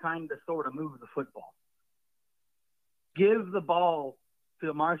way to kind of sort of move the football. Give the ball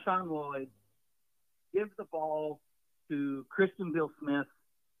to Marshawn Lloyd. Give the ball to Christian Bill Smith.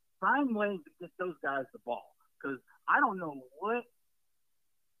 Find ways to get those guys the ball. Because I don't know what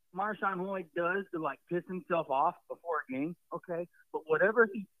Marshawn Lloyd does to piss himself off before a game, okay? But whatever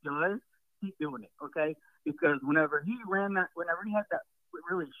he does, he's doing it, okay? Because whenever he had that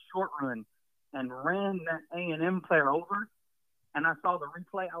really short run and ran that A&M player over, and I saw the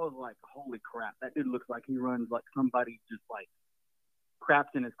replay, I was like, holy crap, that dude looks like he runs like somebody just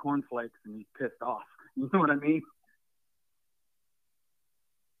craps in his cornflakes and he's pissed off. You know what I mean?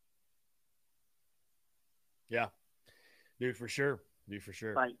 Yeah, dude, for sure. It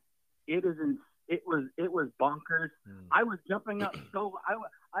was bonkers. I was jumping up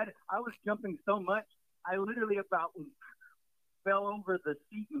I was jumping so much I literally about fell over the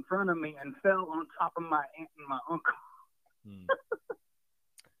seat in front of me and fell on top of my aunt and my uncle.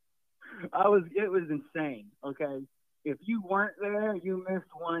 It was insane. Okay, if you weren't there, you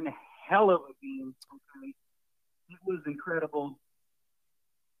missed one hell of a game. Okay, it was incredible.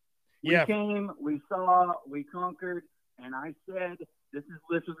 Yeah. We came, we saw, we conquered, and I said this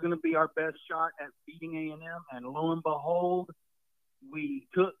was going to be our best shot at beating A&M, and lo and behold, we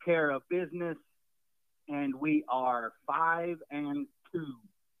took care of business, and we are 5-2.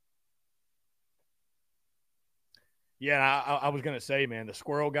 Yeah, I was going to say, man, the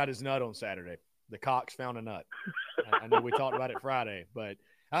squirrel got his nut on Saturday. The Cox found a nut. I know we talked about it Friday, but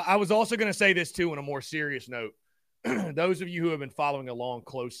I was also going to say this too on a more serious note. Those of you who have been following along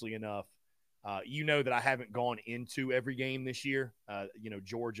closely enough, you know that I haven't gone into every game this year.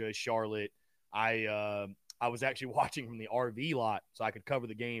 Georgia, Charlotte. I was actually watching from the RV lot so I could cover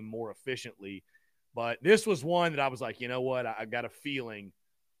the game more efficiently. But this was one that I was like, you know what? I got a feeling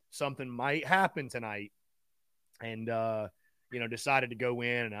something might happen tonight. And, decided to go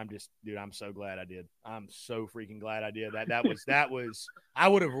in. And I'm so glad I did. I'm so freaking glad I did. That was, I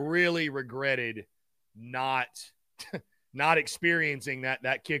would have really regretted not experiencing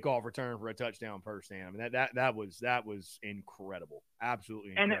that kickoff return for a touchdown firsthand. I mean, that was incredible.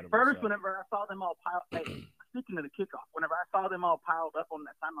 Absolutely incredible. And at first, whenever I saw them all piled, speaking of the kickoff, whenever I saw them all piled up on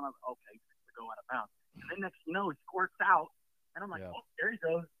that time, I was like, okay, to go out of bounds. And then next he squirts out, and I'm like, oh, there he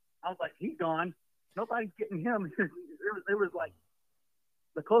goes. I was like, he's gone. Nobody's getting him. There was like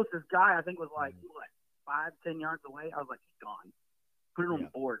the closest guy I think was like 5-10 yards away. I was like, he's gone. Put it on the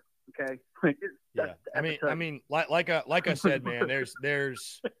board. Okay. I mean, like I said, man,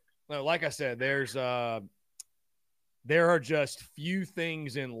 there are just few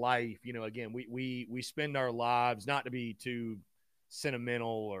things in life. Again, we spend our lives, not to be too sentimental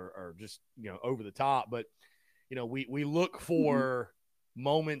or just, over the top, but we look for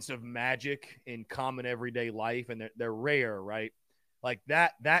moments of magic in common everyday life, and they're rare, right? Like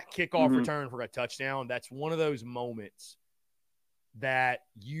that kickoff return for a touchdown. That's one of those moments that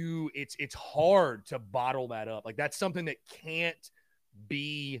it's hard to bottle that up. Like that's something that can't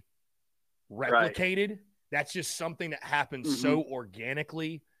be replicated. Right. That's just something that happens so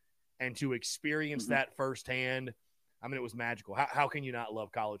organically, and to experience that firsthand, I mean, it was magical. How can you not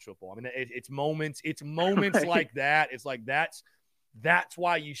love college football? I mean, it's moments right. Like that. It's like, that's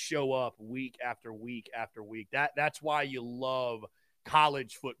why you show up week after week after week. That's why you love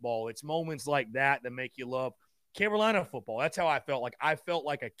college football. It's moments like that make you love Carolina football. That's how I felt. Like I felt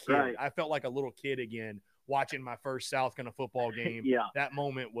like a kid. Right. I felt like a little kid again watching my first South Carolina football game. Yeah. That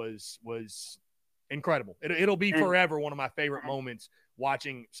moment was incredible. It'll be forever one of my favorite moments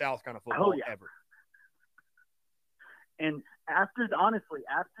watching South Carolina football ever. And after the opening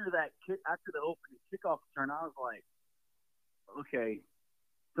kickoff return, I was like, okay,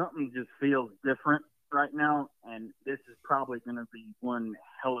 something just feels different right now, and this is probably going to be one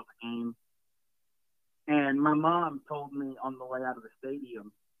hell of a game. And my mom told me on the way out of the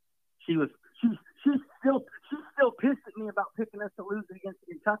stadium, she's still pissed at me about picking us to lose against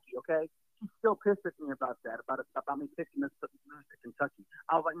Kentucky. Okay, she's still pissed at me about that, about me picking us to lose to Kentucky.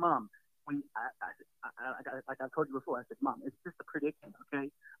 I was like, Mom, like I told you before, I said, Mom, it's just a prediction.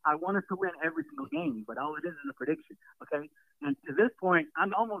 Okay, I want us to win every single game, but all it is a prediction. Okay, and to this point,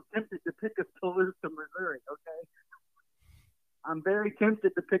 I'm almost tempted to pick us to lose to Missouri. Okay. I'm very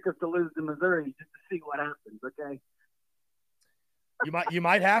tempted to pick us to lose to Missouri just to see what happens. Okay. You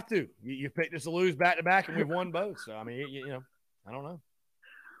might have to. You picked us to lose back to back, and we've won both. So I mean, I don't know.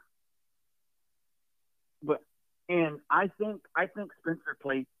 And I think Spencer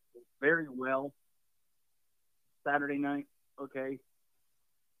played very well Saturday night. Okay.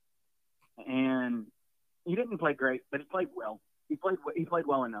 And he didn't play great, but he played well. He played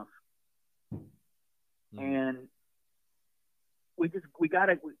well enough. And whatever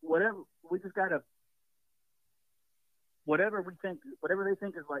they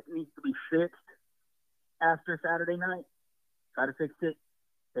think is like needs to be fixed after Saturday night, try to fix it,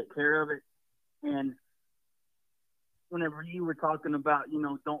 take care of it. And whenever you were talking about,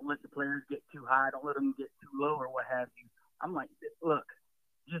 don't let the players get too high, don't let them get too low or what have you, I'm like, look,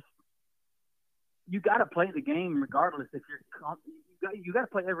 you got to play the game regardless. If you got to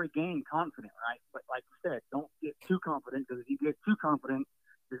play every game confident, right? But like you said, don't get too confident, because if you get too confident,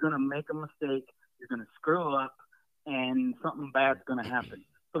 you're going to make a mistake, you're going to screw up, and something bad's going to happen.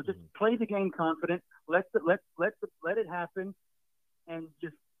 So just play the game confident, let it happen, and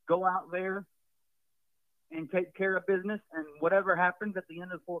just go out there and take care of business, and whatever happens at the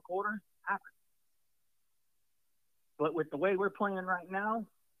end of 4 quarters happens. But with the way we're playing right now,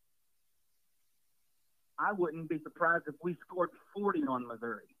 I wouldn't be surprised if we scored 40 on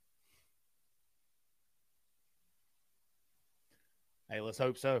Missouri. Hey, let's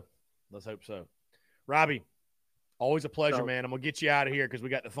hope so. Robbie, always a pleasure, man. I'm going to get you out of here because we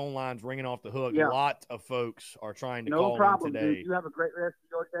got the phone lines ringing off the hook. Yeah. A lot of folks are trying to call in today. Dude. You have a great rest of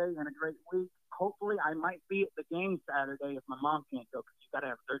your day and a great week. Hopefully, I might be at the game Saturday if my mom can't go, because she's got to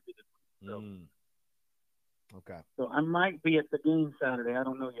have surgery this week. So. Okay. So I might be at the game Saturday. I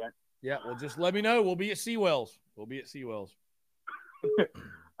don't know yet. Yeah, well, just let me know. We'll be at Seawells.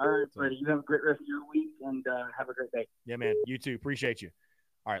 All right, buddy. You have a great rest of your week, and have a great day. Yeah, man. You too. Appreciate you.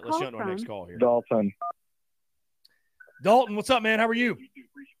 All right, let's jump to our next call here. Dolphin. Dalton, what's up, man? How are you?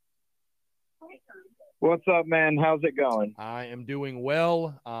 What's up, man? How's it going? I am doing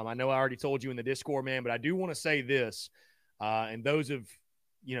well. I know I already told you in the Discord, man, but I do want to say this. And those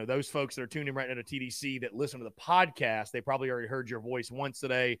folks that are tuning right now to TDC that listen to the podcast, they probably already heard your voice once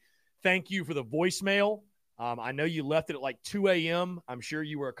today. Thank you for the voicemail. I know you left it at like 2 a.m. I'm sure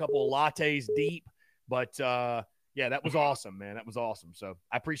you were a couple of lattes deep, but yeah, that was awesome, man. That was awesome. So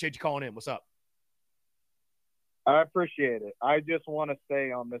I appreciate you calling in. What's up? I appreciate it. I just want to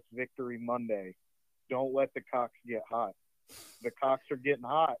say on this Victory Monday, don't let the cocks get hot. The cocks are getting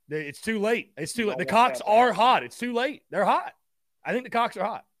hot. It's too late. It's too late. The cocks are hot. It's too late. They're hot. I think the cocks are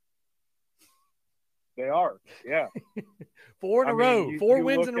hot. They are, yeah. 4 in a row. 4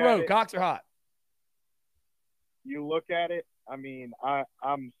 wins in a row. Cocks are hot. You look at it, I mean,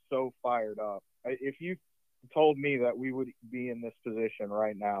 I'm so fired up. If you told me that we would be in this position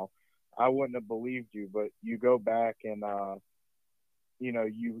right now, I wouldn't have believed you. But you go back and,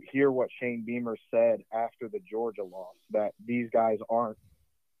 you hear what Shane Beamer said after the Georgia loss, that these guys aren't,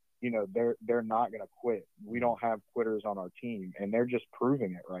 they're not going to quit. We don't have quitters on our team, and they're just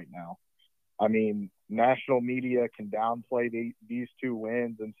proving it right now. I mean, national media can downplay these 2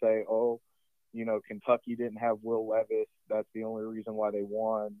 wins and say, Kentucky didn't have Will Levis. That's the only reason why they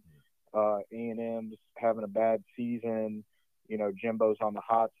won. A&M's having a bad season. Jimbo's on the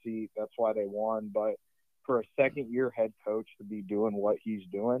hot seat. That's why they won. But for a second-year head coach to be doing what he's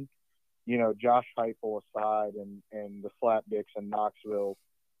doing, Josh Heupel aside and the Slapdicks in Knoxville,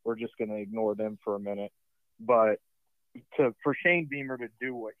 we're just going to ignore them for a minute. But for Shane Beamer to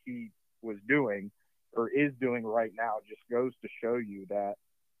do what he was doing or is doing right now just goes to show you that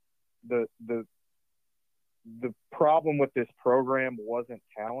the problem with this program wasn't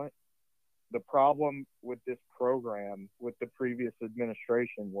talent. The problem with this program with the previous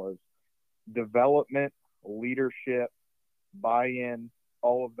administration was development, leadership, buy-in,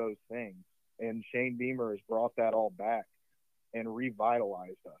 all of those things. And Shane Beamer has brought that all back and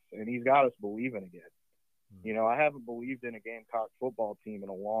revitalized us. And he's got us believing again. I haven't believed in a Gamecock football team in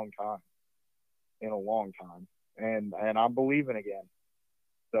a long time. And I'm believing again.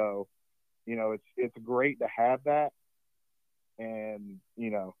 So, it's great to have that. And,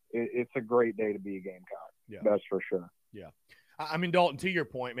 it's a great day to be a Gamecock. Yeah. That's for sure. Yeah. I mean, Dalton, to your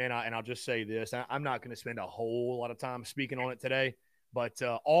point, man, and I'll just say this. I'm not going to spend a whole lot of time speaking on it today, but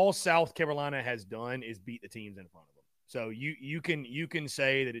all South Carolina has done is beat the teams in front of them. So you can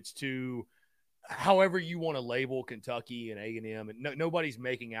say that it's too – however you want to label Kentucky and A&M, and nobody's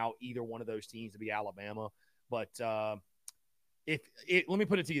making out either one of those teams to be Alabama. But let me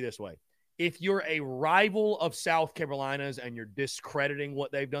put it to you this way. If you're a rival of South Carolina's and you're discrediting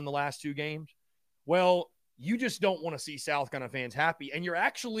what they've done the last 2 games, well, you just don't want to see South Carolina fans happy. And you're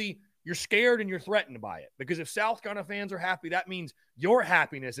scared and you're threatened by it. Because if South Carolina fans are happy, that means your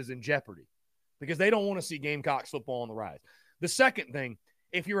happiness is in jeopardy because they don't want to see Gamecocks football on the rise. The second thing,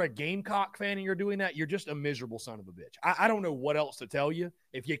 if you're a Gamecock fan and you're doing that, you're just a miserable son of a bitch. I don't know what else to tell you.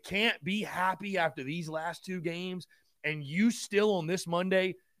 If you can't be happy after these last 2 games and you still on this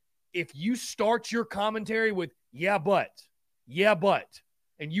Monday, if you start your commentary with, yeah, but,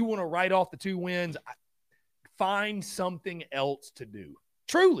 and you want to write off the 2 wins, find something else to do.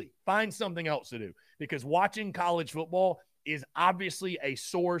 Truly, find something else to do because watching college football is obviously a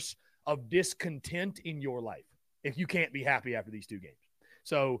source of discontent in your life if you can't be happy after these 2 games.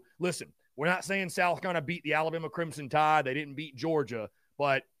 So, listen, we're not saying South Carolina beat the Alabama Crimson Tide. They didn't beat Georgia.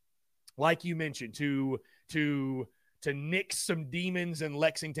 But like you mentioned, to nix some demons in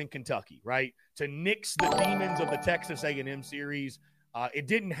Lexington, Kentucky, right? To nix the demons of the Texas A&M series, it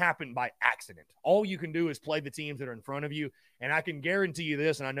didn't happen by accident. All you can do is play the teams that are in front of you. And I can guarantee you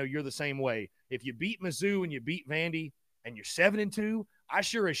this, and I know you're the same way. If you beat Mizzou and you beat Vandy and you're 7-2, I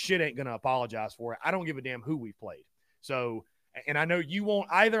sure as shit ain't going to apologize for it. I don't give a damn who we played. So – and I know you won't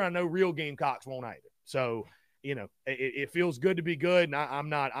either. I know real Gamecocks won't either. So, it feels good to be good, and I'm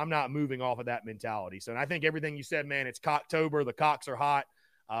not moving off of that mentality. So, and I think everything you said, man, it's Cocktober. The Cocks are hot,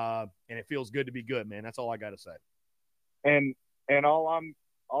 and it feels good to be good, man. That's all I got to say. And all I'm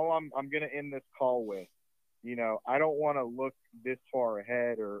going to end this call with, I don't want to look this far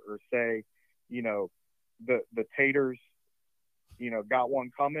ahead or say, the Taters, got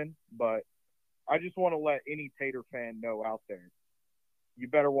one coming, but I just want to let any Tater fan know out there, you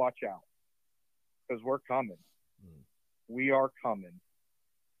better watch out because we're coming. We are coming.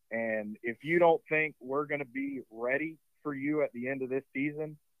 And if you don't think we're going to be ready for you at the end of this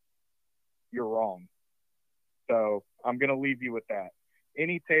season, you're wrong. So I'm going to leave you with that.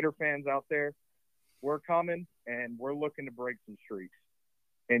 Any Tater fans out there, we're coming and we're looking to break some streaks.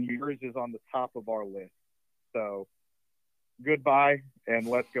 And yours is on the top of our list. So goodbye, and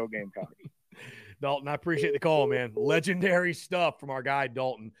let's go Gamecocks. Dalton, I appreciate the call, man. Legendary stuff from our guy,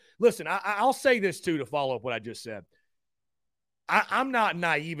 Dalton. Listen, I'll say this, too, to follow up what I just said. I'm not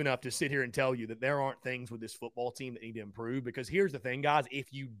naive enough to sit here and tell you that there aren't things with this football team that need to improve, because here's the thing, guys.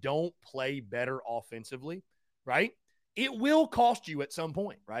 If you don't play better offensively, right, it will cost you at some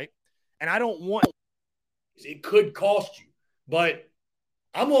point, right? And I don't want – it could cost you, but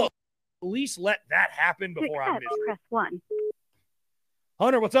I'm going to at least let that happen before I miss it. Press 1.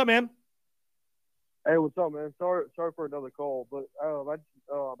 Hunter, what's up, man? Hey, what's up, man? Sorry for another call, but I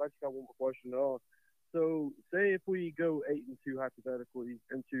just got one more question. So, say if we go 8-2 hypothetically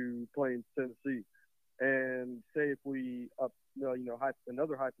into playing Tennessee, and say if we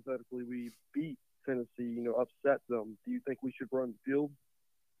another hypothetically we beat Tennessee, upset them, do you think we should run the field?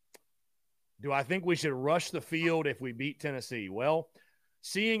 Do I think we should rush the field if we beat Tennessee? Well,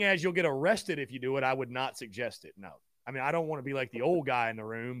 seeing as you'll get arrested if you do it, I would not suggest it. No. I mean, I don't want to be like the old guy in the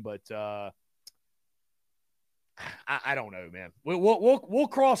room, but I don't know, man. We'll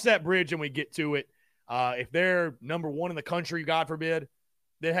cross that bridge when we get to it. If they're number one in the country, God forbid,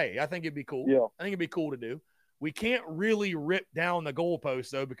 then, hey, I think it'd be cool. Yeah. I think it'd be cool to do. We can't really rip down the goalposts,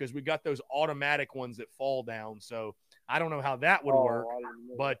 though, because we got those automatic ones that fall down. So I don't know how that would work.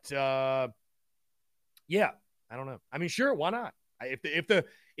 But, yeah, I don't know. I mean, sure, why not?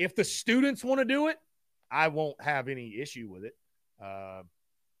 If the students want to do it, I won't have any issue with it.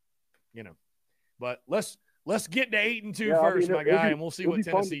 But let's get to 8-2 first, my guy, and we'll see what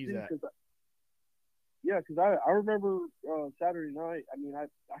Tennessee's at. Yeah, because I remember Saturday night. I mean,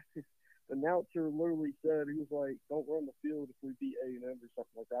 the announcer literally said, he was like, "Don't run the field if we beat A&M or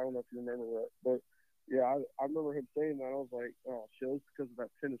something like that." I don't know if you remember that, but yeah, I remember him saying that. I was like, "Oh, shit, it's because of that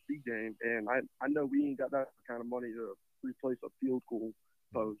Tennessee game," and I know we ain't got that kind of money to replace a field goal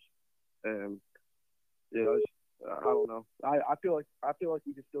post, and yeah, I don't know. I feel like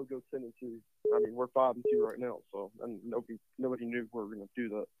we can still go 10-2. I mean, we're 5-2 right now, so and nobody knew we were going to do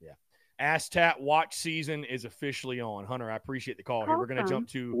that. Yeah. ASTAT watch season is officially on. Hunter, I appreciate the call here. We're going to jump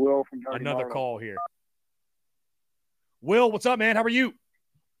to Will from another call here. Will, what's up, man? How are you?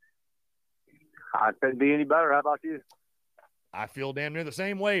 I couldn't be any better. How about you? I feel damn near the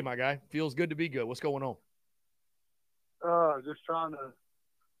same way, my guy. Feels good to be good. What's going on? Just trying to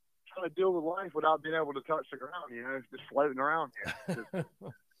deal with life without being able to touch the ground. Just floating around here. Just face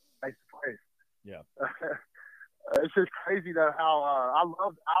to face. Yeah. It's just crazy though how I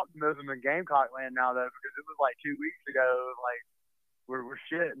love optimism in Gamecock land now though, because it was like 2 weeks ago, like we're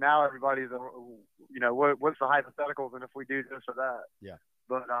shit. Now everybody's what's the hypotheticals and if we do this or that. Yeah.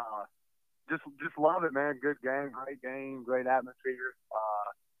 But just love it, man. Good game, great atmosphere.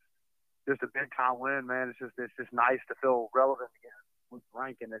 Just a big time win, man. It's just nice to feel relevant again with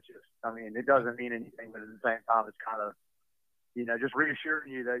ranking. It's just, I mean, it doesn't mean anything, but at the same time, it's kind of, just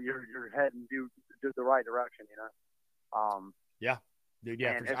reassuring you that you're heading to the right direction, Yeah. Dude,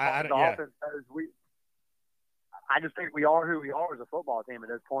 yeah. And offense says, I just think we are who we are as a football team at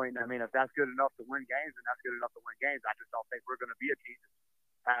this point. I mean, if that's good enough to win games, then that's good enough to win games. I just don't think we're going to be a team that's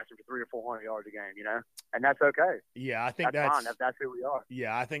passing for 300 or 400 yards a game, and that's okay. Yeah, I think that's fine. That's who we are.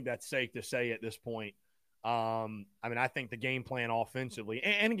 Yeah, I think that's safe to say at this point. I mean, I think the game plan offensively,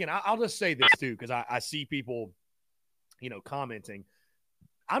 and again, I'll just say this too, because I see people, commenting.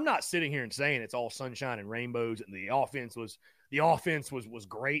 I'm not sitting here and saying it's all sunshine and rainbows and the offense was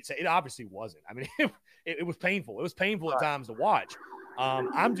great. It obviously wasn't. I mean, it was painful. It was painful at times to watch.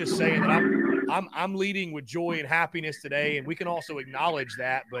 I'm just saying that I'm leading with joy and happiness today, and we can also acknowledge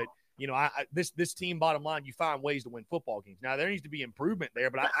that. But this team, bottom line, you find ways to win football games. Now there needs to be improvement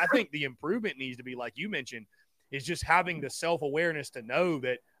there, but I think the improvement needs to be, like you mentioned, is just having the self-awareness to know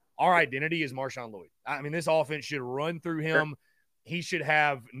that our identity is Marshawn Lloyd. I mean, this offense should run through him. He should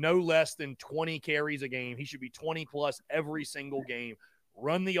have no less than 20 carries a game. He should be 20-plus every single game.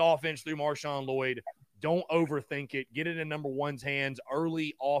 Run the offense through Marshawn Lloyd. Don't overthink it. Get it in number one's hands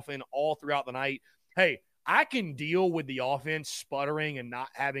early, often, all throughout the night. Hey, I can deal with the offense sputtering and not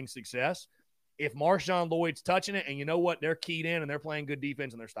having success if Marshawn Lloyd's touching it and you know what? They're keyed in and they're playing good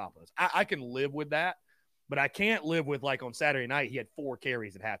defense and they're stopping us. I can live with that. But I can't live with, like, on Saturday night, he had 4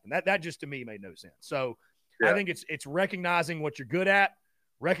 carries at halftime. That just, to me, made no sense. So I think it's recognizing what you're good at,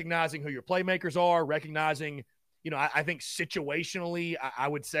 recognizing who your playmakers are, recognizing, I think situationally, I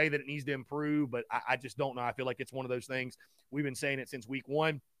would say that it needs to improve, but I just don't know. I feel like it's one of those things. We've been saying it since week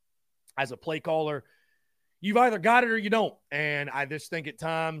 1. As a play caller, you've either got it or you don't. And I just think at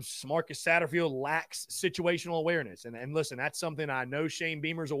times Marcus Satterfield lacks situational awareness. And listen, that's something I know Shane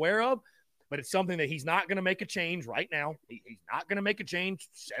Beamer's aware of. But it's something that he's not going to make a change right now. He's not going to make a change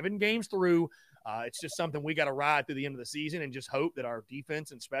 7 games through It's just something we got to ride through the end of the season and just hope that our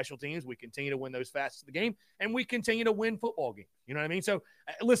defense and special teams, we continue to win those facets of the game and we continue to win football games. You know what I mean? So,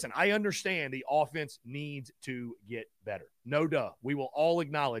 listen, I understand the offense needs to get better. No duh. We will all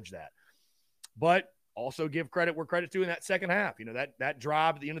acknowledge that. But also give credit where credit's due in that second half. You know, that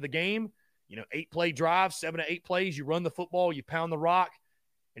drive at the end of the game, 8-play drive, 7 to 8 plays, you run the football, you pound the rock,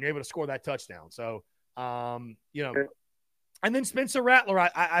 and you're able to score that touchdown. So, and then Spencer Rattler,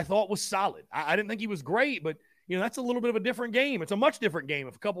 I thought was solid. I didn't think he was great, but, that's a little bit of a different game. It's a much different game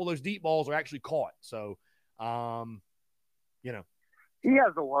if a couple of those deep balls are actually caught. So, He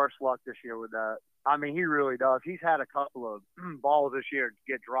has the worst luck this year with that. I mean, he really does. He's had a couple of balls this year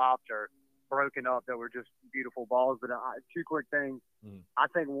get dropped or broken up that were just beautiful balls. But two quick things. I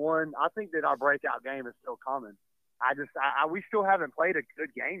think that our breakout game is still coming. We still haven't played a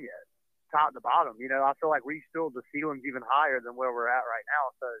good game yet, top to bottom. I feel like the ceiling's even higher than where we're at right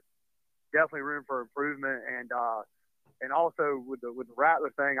now. So definitely room for improvement. And also with the Rattler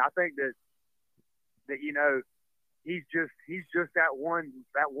thing, I think that he's just that one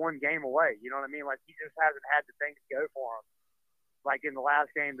game away. You know what I mean? Like, he just hasn't had the things go for him. Like in the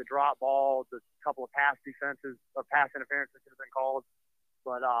last game, the drop ball, the couple of pass defenses or pass interferences could have been called.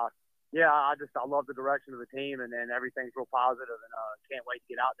 But I love the direction of the team, and everything's real positive, and can't wait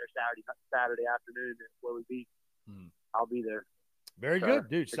to get out there Saturday afternoon where we beat. I'll be there. Very good,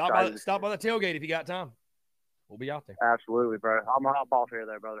 dude. Stop by the tailgate if you got time. We'll be out there. Absolutely, bro. I'm a hot ball here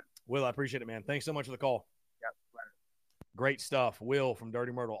there, brother. Will, I appreciate it, man. Thanks so much for the call. Yep. Later. Great stuff. Will from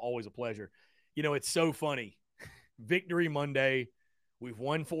Dirty Myrtle, always a pleasure. It's so funny. Victory Monday. We've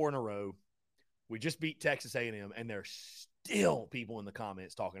won 4 in a row. We just beat Texas A&M, and there's still people in the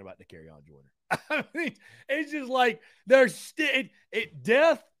comments talking about Dakereon Joyner. I mean, it's just like there's still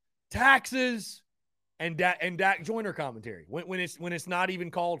death, taxes, and Dak Joyner commentary when it's not even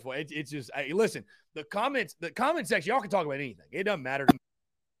called for. It's just, hey, listen, the comment section, y'all can talk about anything. It doesn't matter to me.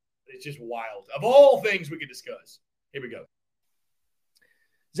 It's just wild. Of all things we could discuss. Here we go.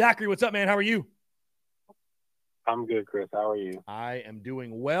 Zachary, what's up, man? How are you? I'm good, Chris. How are you? I am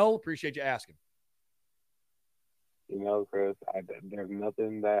doing well. Appreciate you asking. Chris,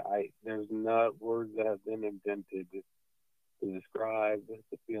 there's not words that have been invented to describe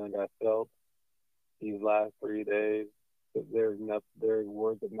the feeling I felt these last 3 days. Their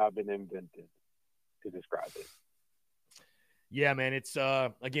words have not been invented to describe it. Yeah, man. It's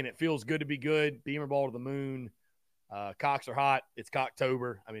again, it feels good to be good. Beamer ball to the moon. Cocks are hot. It's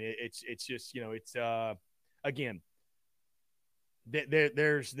Cocktober. I mean, it's just, it's again,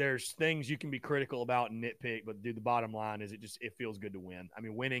 there's things you can be critical about and nitpick, but dude, the bottom line is it feels good to win. I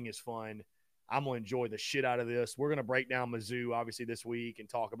mean, winning is fun. I'm gonna enjoy the shit out of this. We're gonna break down Mizzou obviously this week and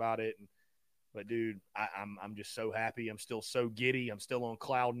talk about it. But dude, I'm just so happy. I'm still so giddy. I'm still on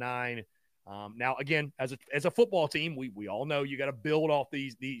cloud 9. Now again, as a football team, we all know you got to build off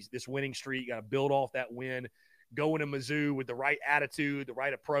this winning streak. You got to build off that win. Go into Mizzou with the right attitude, the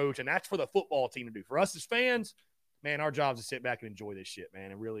right approach, and that's for the football team to do. For us as fans, man, our job is to sit back and enjoy this shit,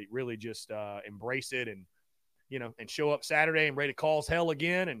 man, and really, really just embrace it and show up Saturday and ready to cause hell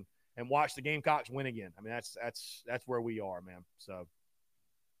again and watch the Gamecocks win again. I mean, that's where we are, man. So,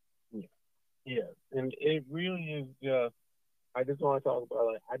 yeah, and it really is just. I just want to talk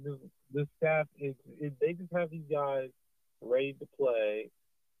about this staff is they just have these guys ready to play,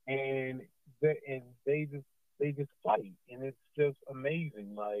 and they just fight, and it's just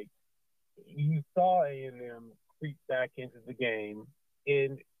amazing. Like, you saw A&M creep back into the game,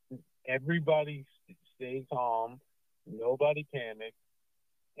 and everybody stayed calm. Nobody panicked.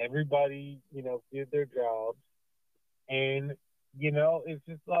 Everybody, did their jobs, and it's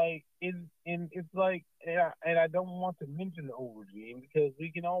just like and I don't want to mention the old regime because we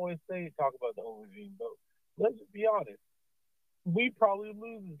can always talk about the old regime, but let's just be honest. We probably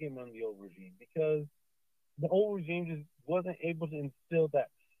lose this game on the old regime because the old regime just wasn't able to instill that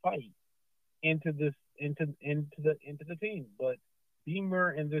fight into the team. But Beamer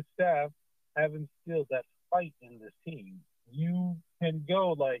and this staff have instilled that fight in this team. You can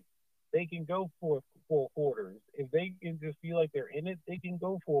go they can go for 4 quarters. If they can just feel like they're in it, they can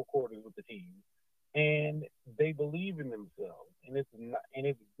go 4 quarters with the team, and they believe in themselves. And it's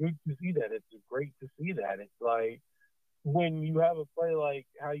good to see that. It's great to see that. It's like when you have a play like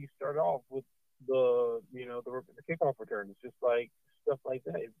how you start off with the kickoff return. It's just like stuff like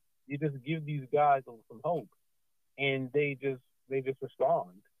that. You just give these guys some hope, and they just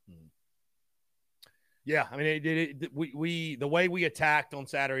respond. Yeah, I mean, we the way we attacked on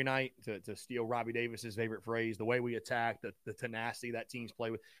Saturday night, to steal Robbie Davis's favorite phrase, the way we attacked, the tenacity that teams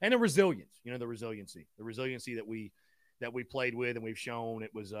play with, and the resilience, the resiliency that we played with, and we've shown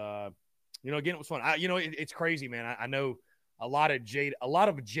it was Again, it was fun. It's crazy, man. I know a lot of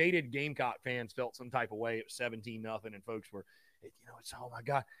jaded Gamecock fans felt some type of way. It was 17-0, and folks were, it's, oh my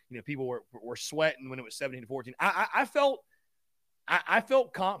God, people were sweating when it was 17-14. I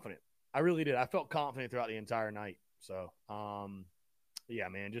felt confident. I really did. I felt confident throughout the entire night. So, yeah,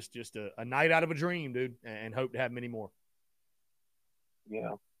 man, just a night out of a dream, dude, and hope to have many more.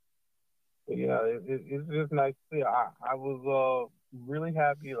 Yeah. Yeah, it's just nice to see. I was really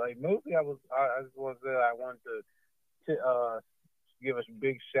happy. Like, mostly I just want to say I wanted to give a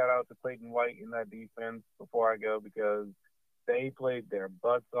big shout out to Clayton White in that defense before I go, because they played their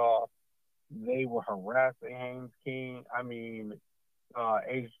butts off. They were harassing Haynes King. I mean,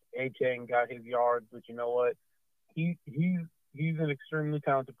 A-Chain got his yards, but you know what? He's an extremely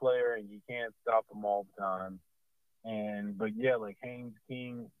talented player, and you can't stop him all the time. But yeah, like, Haynes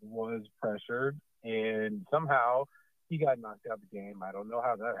King was pressured, and somehow he got knocked out of the game. I don't know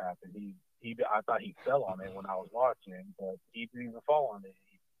how that happened. I thought he fell on it when I was watching, but he didn't even fall on it.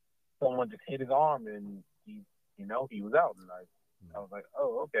 Someone just hit his arm, and he was out. And I was like,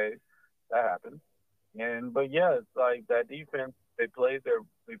 oh, okay, that happened. But yeah, it's like that defense. They played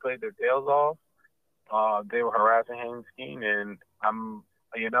their tails off. They were harassing Haynes King, and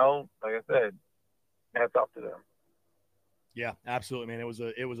like I said, hats off to them. Yeah, absolutely, man. It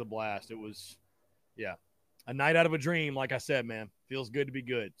was a blast. It was, yeah, a night out of a dream. Like I said, man, feels good to be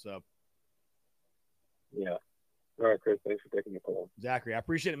good. So, yeah. All right, Chris, thanks for taking the call. Zachary, I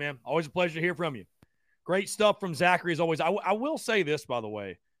appreciate it, man. Always a pleasure to hear from you. Great stuff from Zachary as always. I will say this, by the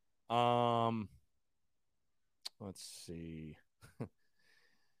way. Let's see.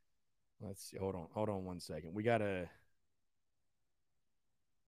 Hold on 1 second. We got an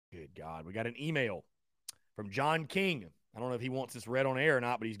email from John King. I don't know if he wants this read on air or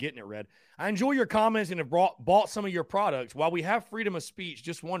not, but he's getting it read. I enjoy your comments and have bought some of your products. While we have freedom of speech,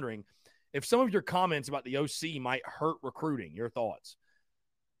 just wondering if some of your comments about the OC might hurt recruiting. Your thoughts?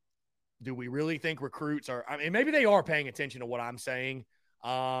 Do we really think recruits are – I mean, maybe they are paying attention to what I'm saying.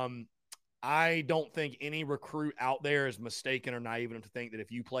 I don't think any recruit out there is mistaken or naive enough to think that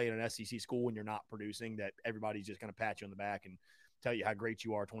if you play in an SEC school and you're not producing, that everybody's just going to pat you on the back and tell you how great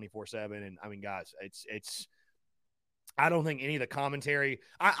you are 24/7. And I mean, guys, it's I don't think any of the commentary.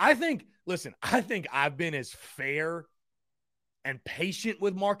 I think I've been as fair and patient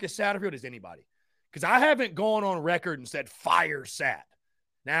with Marcus Satterfield as anybody, because I haven't gone on record and said fire Sat.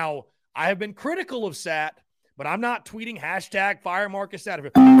 Now, I have been critical of Sat, but I'm not tweeting hashtag fire Marcus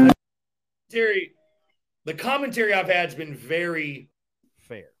Satterfield. The commentary I've had has been very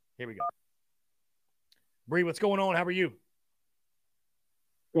fair. Here we go. Bree, what's going on? How are you?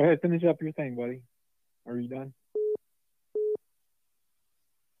 Go ahead, finish up your thing, buddy. Are you done?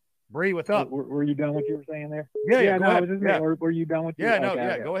 Bree, what's up? Were you done what you were saying there? Yeah, no, I was just were you done with Yeah, no, okay,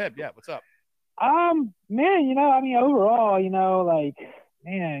 yeah, okay. Go ahead. Yeah, what's up? Man, I mean, overall, like,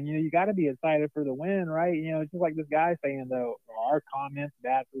 man, you got to be excited for the win, right? Just like this guy saying, though, our comments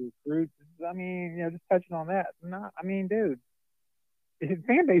bad for recruits. I mean, just touching on that. Dude,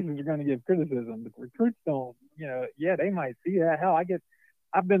 fan bases are going to give criticism, but recruits don't, they might see that. Hell,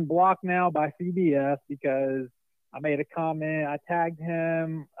 I've been blocked now by CBS because I made a comment. I tagged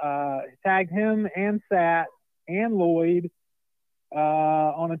him and Sat and Lloyd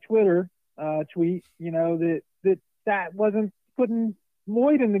on a Twitter tweet, that Sat wasn't putting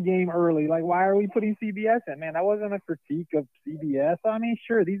Lloyd in the game early. Like, why are we putting CBS in? Man, that wasn't a critique of CBS. I mean,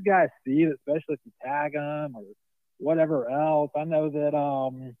 sure, these guys see it, especially if you tag them or whatever else. I know that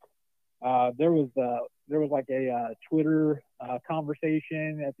there was like a Twitter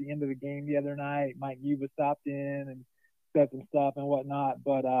conversation at the end of the game the other night. Mike Yuba stopped in and said some stuff and whatnot,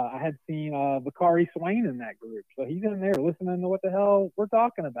 but I had seen Bakari Swain in that group, so he's in there listening to what the hell we're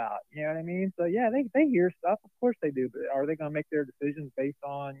talking about. You know what I mean? So yeah, they hear stuff, of course they do, but are they going to make their decisions based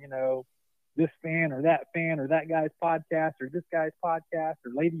on this fan or that guy's podcast or this guy's podcast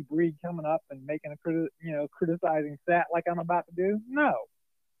or Lady Breed coming up and making criticizing Sat like I'm about to do? No,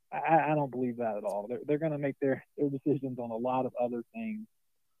 I don't believe that at all. They're going to make their decisions on a lot of other things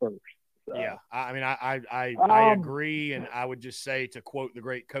first. So. Yeah, I mean, I agree, and I would just say, to quote the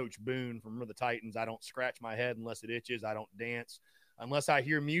great Coach Boone from the Titans, I don't scratch my head unless it itches. I don't dance unless I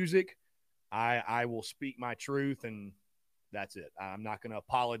hear music. I will speak my truth, and that's it. I'm not going to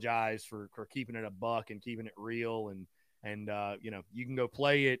apologize for keeping it a buck and keeping it real. And you can go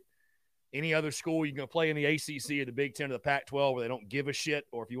play at any other school. You can go play in the ACC or the Big Ten or the Pac-12 where they don't give a shit,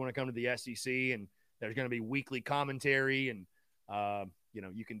 or if you want to come to the SEC and there's going to be weekly commentary and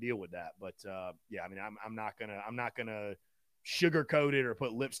you can deal with that. But yeah, I mean, I'm not gonna sugarcoat it or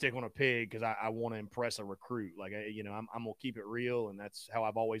put lipstick on a pig because I want to impress a recruit. Like, I'm going to keep it real, and that's how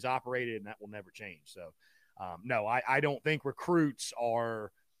I've always operated, and that will never change. So, no, I don't think recruits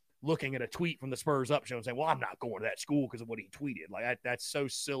are looking at a tweet from the Spurs Up show and saying, well, I'm not going to that school because of what he tweeted. Like, that's so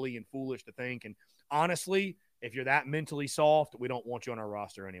silly and foolish to think. And honestly, if you're that mentally soft, we don't want you on our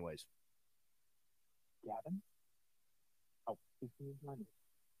roster anyways. Gavin?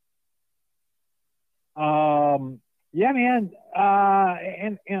 Yeah, man.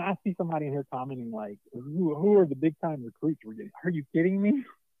 And I see somebody in here commenting like, who are the big time recruits we're getting? Are you kidding me?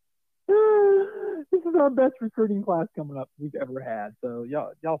 This is our best recruiting class coming up we've ever had. So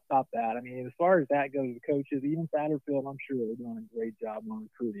y'all stop that. I mean, as far as that goes, the coaches, even Satterfield, I'm sure they're doing a great job on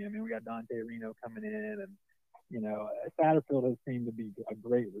recruiting. I mean, we got Dante Reno coming in, and Satterfield has seemed to be a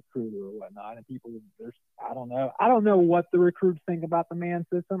great recruiter or whatnot. And people, I don't know what the recruits think about the man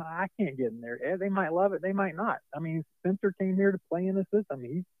system. I can't get in there. They might love it, they might not. I mean, Spencer came here to play in the system.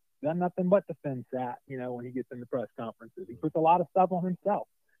 He's done nothing but defend Sat. When he gets in the press conferences, he puts a lot of stuff on himself.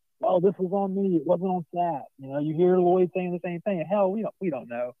 Well, this was on me. It wasn't on Sat. You hear Lloyd saying the same thing. Hell, we don't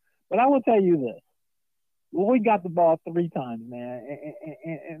know. But I will tell you this. Lloyd got the ball 3 times, man.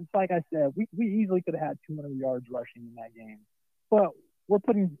 And it's like I said, we easily could have had 200 yards rushing in that game. But we're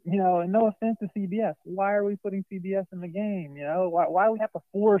putting, and no offense to CBS, why are we putting CBS in the game? Why do we have to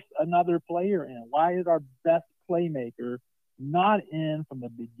force another player in? Why is our best playmaker not in from the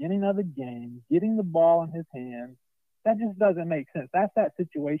beginning of the game, getting the ball in his hands? That just doesn't make sense. That's that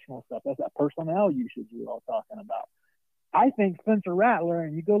situational stuff. That's that personnel usage we're all talking about. I think Spencer Rattler,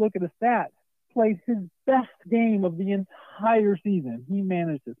 and you go look at the stats, played his best game of the entire season. He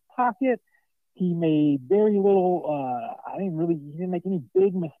managed his pocket. He made very little. He didn't make any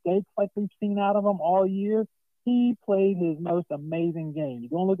big mistakes like we've seen out of him all year. He played his most amazing game. You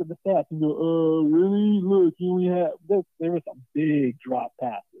go and look at the stats and go, really? Look, there were some big drop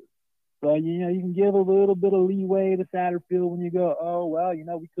passes. So, you can give a little bit of leeway to Satterfield when you go, oh, well,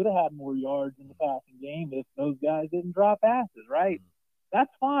 we could have had more yards in the passing game if those guys didn't drop passes, right?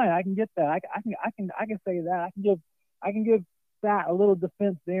 That's fine. I can get that. I can say that. I can give Sat a little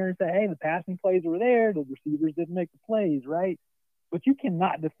defense there and say, hey, the passing plays were there. The receivers didn't make the plays, right? But you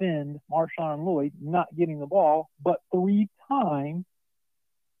cannot defend Marshawn Lloyd not getting the ball but 3 times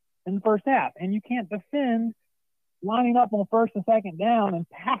in the first half. And you can't defend lining up on first and second down and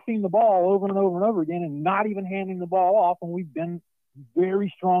passing the ball over and over and over again and not even handing the ball off when we've been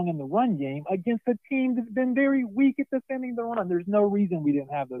very strong in the run game against a team that's been very weak at defending the run. There's no reason we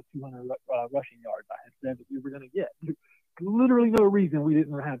didn't have those 200 rushing yards I had said that we were going to get. Literally no reason we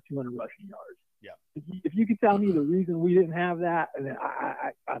didn't have 200 rushing yards. Yeah. If you could tell me the reason we didn't have that, then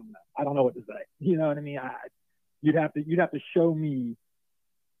I don't know what to say. You know what I mean? You'd have to show me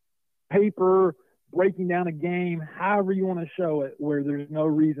paper, breaking down a game, however you want to show it, where there's no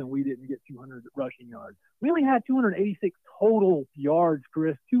reason we didn't get 200 rushing yards. We only had 286 total yards,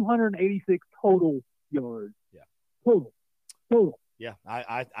 Chris. 286 total yards. Yeah. Total. Yeah,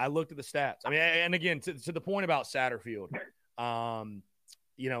 I looked at the stats. I mean, and again, to the point about Satterfield, I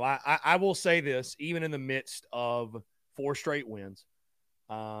will say this, even in the midst of 4 straight wins,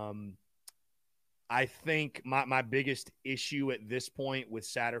 I think my biggest issue at this point with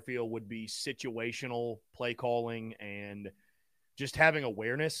Satterfield would be situational play calling and just having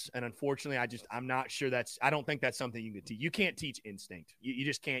awareness. And unfortunately, I'm not sure I don't think that's something you can teach. You can't teach instinct. You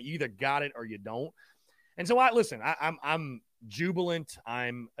just can't. You either got it or you don't. And so I'm jubilant.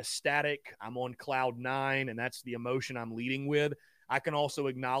 I'm ecstatic. I'm on cloud 9, and that's the emotion I'm leading with. I can also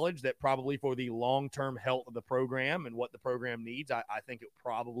acknowledge that probably for the long-term health of the program and what the program needs, I think it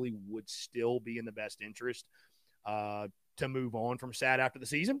probably would still be in the best interest to move on from Sat after the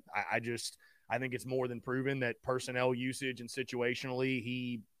season. I think it's more than proven that personnel usage and situationally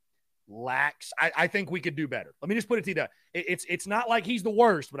he lacks. I think we could do better. Let me just put it to you that it's not like he's the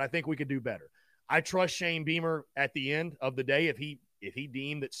worst, but I think we could do better. I trust Shane Beamer at the end of the day. If he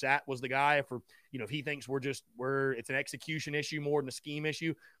deemed that Sat was the guy for, if he thinks it's an execution issue more than a scheme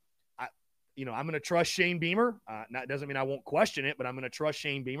issue, I'm going to trust Shane Beamer. That doesn't mean I won't question it, but I'm going to trust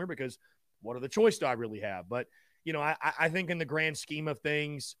Shane Beamer because what other choice do I really have? But, I think in the grand scheme of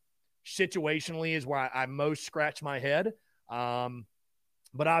things, situationally is where I most scratch my head.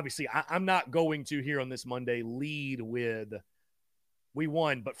 But obviously I'm not going to here on this Monday lead with we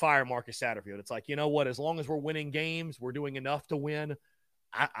won, but fire Marcus Satterfield. It's like, you know what? As long as we're winning games, we're doing enough to win.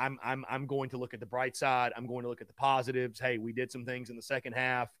 I'm going to look at the bright side. I'm going to look at the positives. Hey, we did some things in the second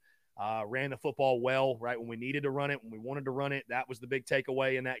half, ran the football well, right? When we needed to run it, when we wanted to run it, that was the big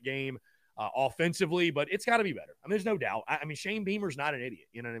takeaway in that game offensively, but it's got to be better. I mean, there's no doubt. I mean, Shane Beamer's not an idiot.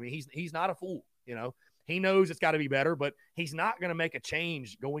 You know what I mean? He's not a fool. He knows it's got to be better, but he's not going to make a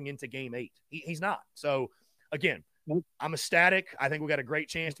change going into game 8. He's not. So, again, I'm ecstatic. I think we got a great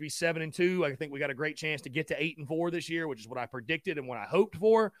chance to be 7-2. I think we got a great chance to get to 8-4 this year, which is what I predicted and what I hoped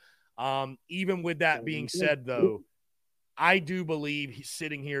for. Even with that being said, though, I do believe he's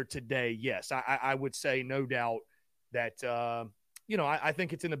sitting here today. Yes, I would say no doubt that, I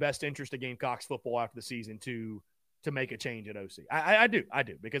think it's in the best interest of Gamecocks football after the season to make a change at OC. I do,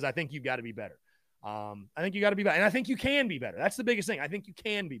 because I think you've got to be better. I think you got to be better, and I think you can be better. That's the biggest thing. I think you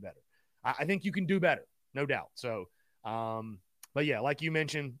can be better. I think you can do better, no doubt. So, but yeah, like you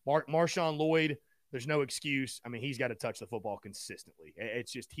mentioned, Marshawn Lloyd, there's no excuse. I mean, he's got to touch the football consistently.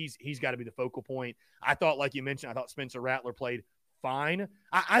 It's just he's got to be the focal point. I thought, like you mentioned, I thought Spencer Rattler played fine.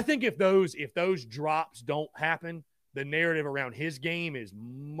 I think if those drops don't happen, the narrative around his game is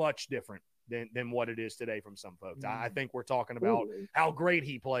much different than what it is today from some folks. I think we're talking about how great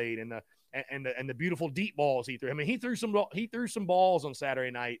he played and the beautiful deep balls he threw. I mean, he threw some balls on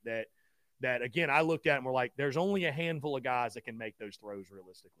Saturday night that again, I looked at and we're like, there's only a handful of guys that can make those throws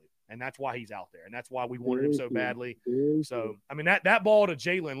realistically. And that's why he's out there. And that's why we wanted him so badly. So, I mean, that ball to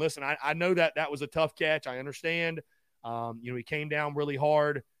Jalen, listen, I know that was a tough catch. I understand. He came down really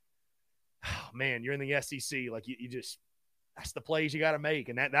hard. Oh, man, you're in the SEC. Like you just, that's the plays you got to make.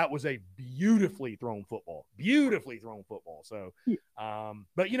 And that was a beautifully thrown football. So,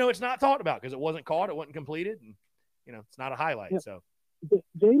 but it's not talked about because it wasn't caught. It wasn't completed. And, it's not a highlight. Yeah. So.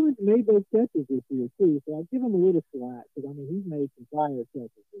 Jalen made those catches this year too, so I'll give him a little slack because he's made some fire catches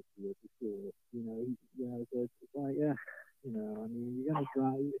this year for sure. So it's like, yeah, you're gonna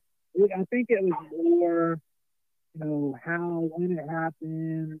try. I think it was more, how when it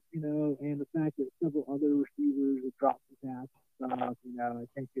happened, and the fact that several other receivers had dropped the pass and stuff. I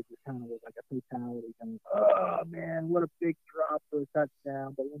think it just kind of was like a totality kind of, oh man, what a big drop for a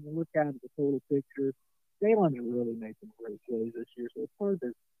touchdown. But when you look at the total picture, Jalen's really made some great plays this year, so it's hard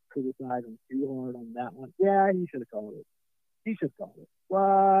to criticize him too hard on that one. Yeah, he should have called it.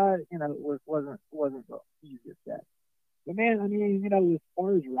 But, it wasn't the easiest catch. But, man, as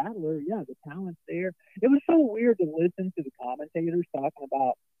far as Rattler, yeah, the talent's there. It was so weird to listen to the commentators talking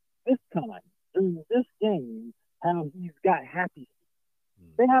about this time, during this game, how he's got happy.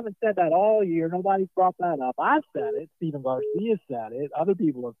 They haven't said that all year. Nobody's brought that up. I've said it. Stephen Garcia said it. Other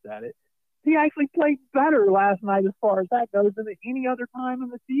people have said it. He actually played better last night as far as that goes than any other time in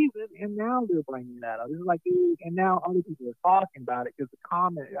the season, and now they're bringing that up. It's like, dude, and now other people are talking about it because the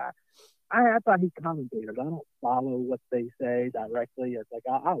comment. I thought he's commentators. I don't follow what they say directly. It's like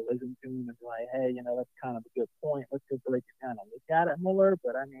I'll listen to him and be like, hey, that's kind of a good point. Let's go break it down and look at it, Miller.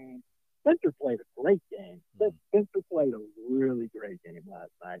 But Spencer played a great game. Spencer played a really great game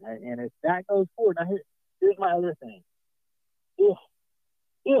last night, and if that goes forward, now here's my other thing.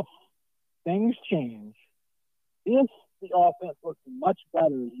 If things change, if the offense looks much better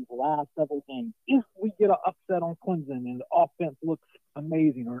these last several games, if we get an upset on Clemson and the offense looks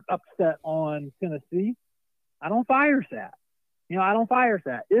amazing, or an upset on Tennessee, I don't fire Sat. I don't fire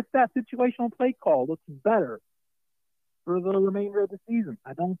Sat. If that situational play call looks better for the remainder of the season,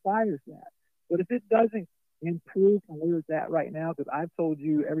 I don't fire Sat. But if it doesn't improve from where it's at right now, because I've told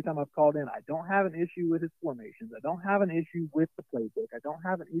you every time I've called in, I don't have an issue with his formations. I don't have an issue with the playbook. I don't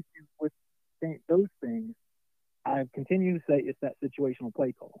have an issue with those things. I continue to say it's that situational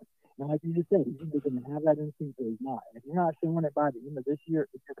play call. Now, like you just said, he's either going to have that instinct or he's not. And if you're not showing it by the end of this year,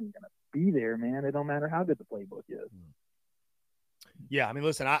 it's just going to be there, man. It don't matter how good the playbook is. Yeah,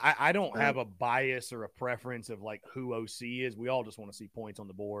 listen, I don't have a bias or a preference of like who OC is. We all just want to see points on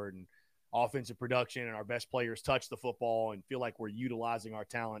the board and offensive production, and our best players touch the football and feel like we're utilizing our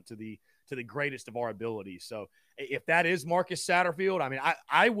talent to the greatest of our abilities. So if that is Marcus Satterfield,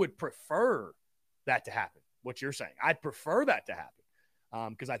 I would prefer that to happen. What you're saying, I'd prefer that to happen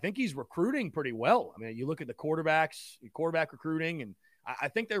because I think he's recruiting pretty well. You look at the quarterback recruiting, and I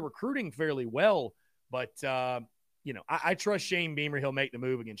think they're recruiting fairly well. But I trust Shane Beamer. He'll make the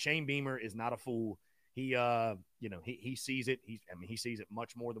move again. Shane Beamer is not a fool. He sees it. He sees it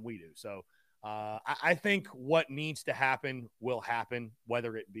much more than we do. So I think what needs to happen will happen,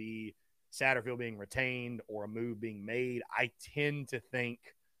 whether it be Satterfield being retained or a move being made. I tend to think,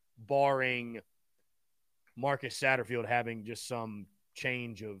 barring Marcus Satterfield having just some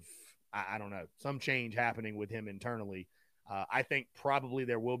change of, I don't know, some change happening with him internally, I think probably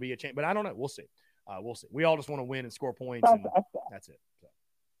there will be a change. But I don't know. We'll see. We'll see. We all just want to win and score points, and that's it. So.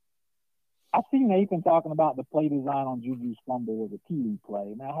 I've seen Nathan talking about the play design on Juju's fumble as a TV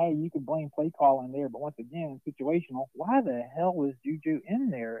play. Now, hey, you can blame play calling there, but once again, situational. Why the hell was Juju in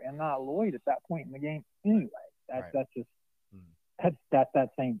there and not Lloyd at that point in the game anyway? That's just that's that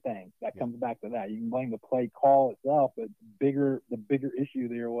same thing. That comes back to that. You can blame the play call itself, but the bigger issue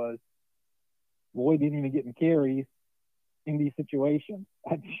there was Lloyd didn't even get in carries in these situations.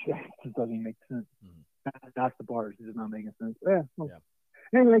 That just doesn't even make sense. That's the part. It's just not making sense. Yeah. Well,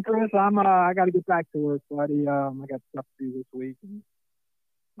 anyway, Chris, I got to get back to work, buddy. I got stuff to do this week, and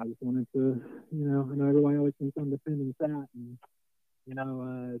I just wanted to, I know everybody always thinks I'm defending that, and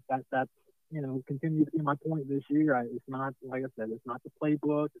that's continue to be my point this year. It's not, like I said, it's not the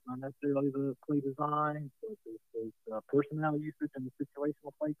playbook. It's not necessarily the play design. It's personnel usage and the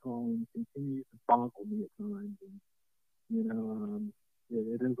situational play calling continues to boggle me at times. And,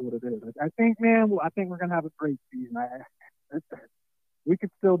 it is what it is. I think, man, we're going to have a great season. We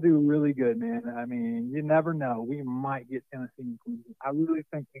could still do really good, man. I mean, you never know. We might get Tennessee and Cleveland. I really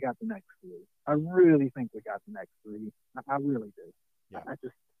think we got the next three. I really do. Yeah.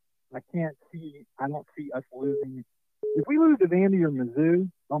 I don't see us losing. If we lose to Vandy or Mizzou,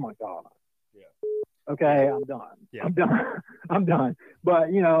 oh my God. Yeah. Okay, I'm done. Yeah. I'm done. But,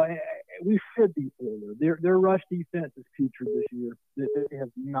 we should be Florida. Their rush defense is putrid this year. They have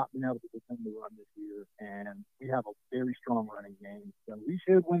not been able to defend the run this year, and we have a very strong running game. So we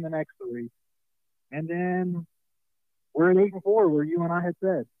should win the next three. And then we're at 8-4, where you and I had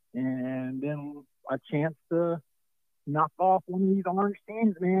said. And then a chance to knock off one of these orange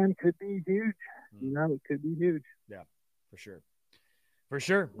teams, man, could be huge. It could be huge. Yeah, for sure.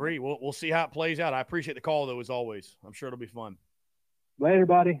 Bree, we'll see how it plays out. I appreciate the call, though, as always. I'm sure it'll be fun. Later,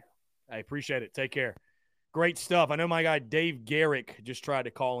 buddy. I appreciate it. Take care. Great stuff. I know my guy Dave Garrick just tried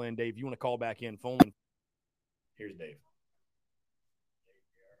to call in. Dave, you want to call back in? Phone. Here's Dave.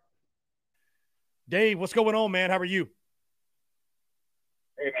 Dave, what's going on, man? How are you?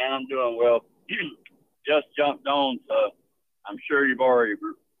 Hey, man, I'm doing well. Just jumped on, so I'm sure you've already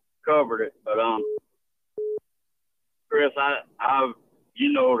covered it. But Chris, I've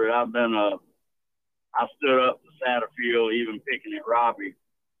that I've been I stood up to Satterfield, even picking at Robbie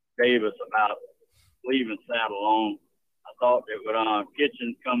Davis about leaving Saddle alone. I thought that with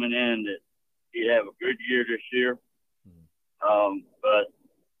Kitchens coming in that he'd have a good year this year. But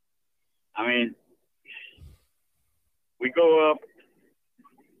I mean, we go up,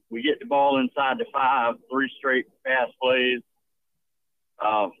 we get the ball inside the 5, 3 straight pass plays.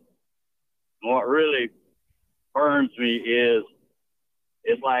 What really burns me is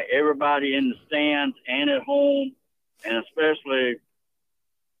it's like everybody in the stands and at home, and especially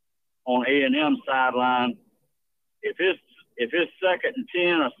on A&M sideline, if it's 2nd and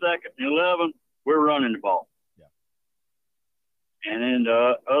 10 or 2nd and 11, we're running the ball. Yeah. And then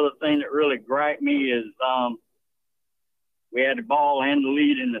the other thing that really griped me is we had the ball and the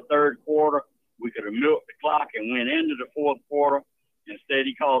lead in the 3rd quarter. We could have milked the clock and went into the 4th quarter. Instead,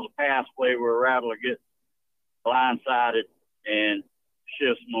 he calls a pass play where Rattler gets blindsided and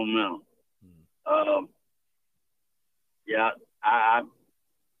shifts momentum.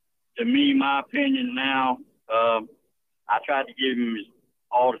 To me, my opinion now, I tried to give him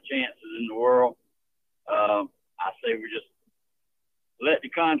all the chances in the world. I say we just let the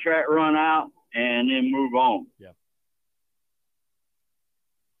contract run out and then move on. Yeah.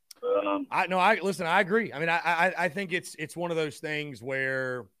 I agree. I mean, I think it's one of those things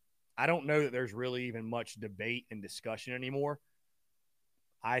where I don't know that there's really even much debate and discussion anymore.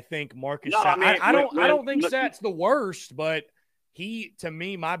 I think Marcus. I don't think Sat's the worst, but to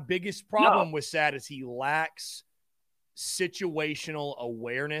me, my biggest problem with Sat is he lacks situational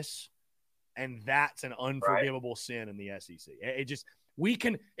awareness, and that's an unforgivable sin in the SEC. It's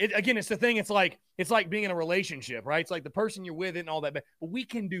the thing. It's like being in a relationship, right? It's like the person you're with and all that, but we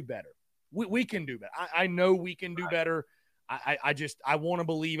can do better. We can do better. I know we can do better. I want to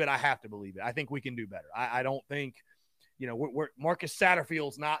believe it. I have to believe it. I think we can do better. I don't think, Marcus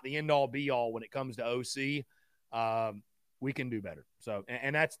Satterfield's not the end all be all when it comes to OC. We can do better. So,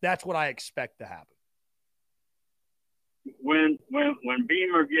 and that's what I expect to happen. When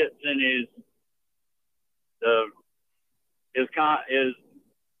Beamer gets in his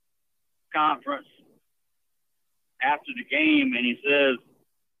conference after the game and he says,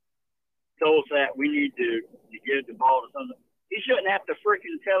 told Sat, we need to give the ball to something. He shouldn't have to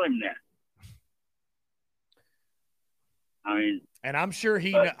freaking tell him that. I mean, and I'm sure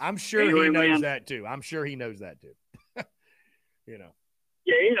he knows that too. I'm sure he knows that too. Yeah,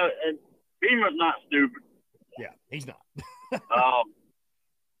 and Beamer's not stupid. Yeah, he's not.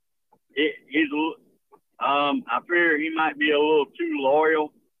 I fear he might be a little too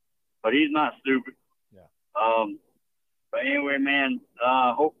loyal, but he's not stupid. Yeah. But anyway, man,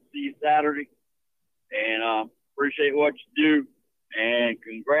 hope to see you Saturday, and appreciate what you do, and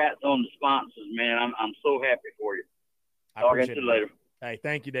congrats on the sponsors, man. I'm so happy for you. I Talk appreciate to it. you later. Hey,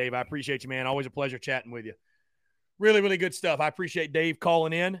 thank you, Dave. I appreciate you, man. Always a pleasure chatting with you. Really, really good stuff. I appreciate Dave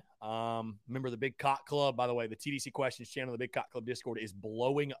calling in. Remember the Big Cock Club, by the way, the TDC Questions channel, the Big Cock Club Discord is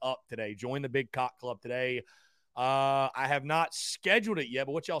blowing up today. Join the Big Cock Club today. I have not scheduled it yet,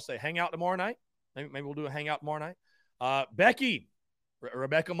 but what y'all say? Hang out tomorrow night? Maybe we'll do a hangout tomorrow night. Becky,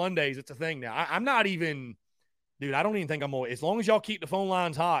 Rebecca Mondays, it's a thing now. I'm not even, dude, I don't even think I'm going to, as long as y'all keep the phone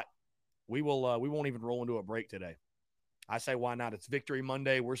lines hot, we won't even roll into a break today. I say, why not? It's Victory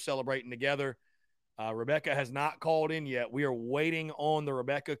Monday. We're celebrating together. Rebecca has not called in yet. We are waiting on the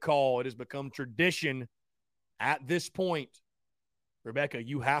Rebecca call. It has become tradition at this point. Rebecca,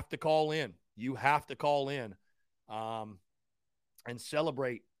 you have to call in. You have to call in and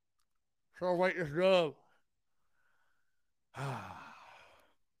celebrate. Celebrate this love. Come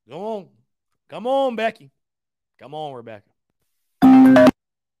on. Come on, Becky. Come on, Rebecca.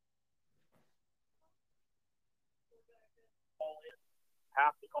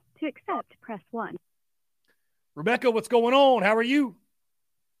 To accept, press 1. Rebecca, what's going on? How are you?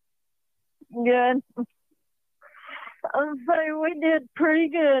 Good. I'll say we did pretty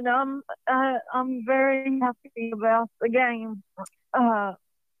good. I'm very happy about the game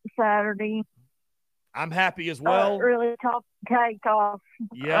Saturday. I'm happy as well. Really top cake off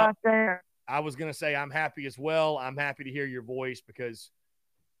right there. I was going to say I'm happy as well. I'm happy to hear your voice because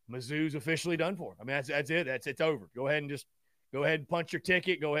Mizzou's officially done for. I mean, that's it. It's over. Go ahead and punch your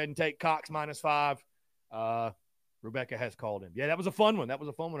ticket. Go ahead and take Cox -5. Rebecca has called him. Yeah, that was a fun one. That was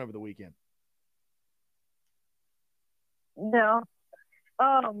a fun one over the weekend. Yeah.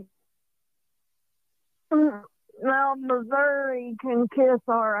 Now Missouri can kiss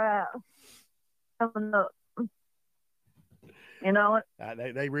our ass coming up. You know it?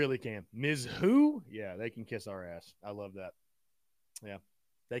 They really can. Ms. Who? Yeah, they can kiss our ass. I love that. Yeah,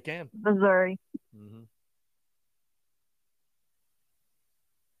 they can. Missouri. Mm-hmm.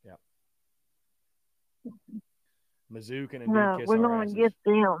 Yeah. Mizzou can indeed kiss we're our going asses. to get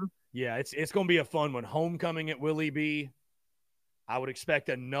them. Yeah, it's going to be a fun one. Homecoming at Willie B. I would expect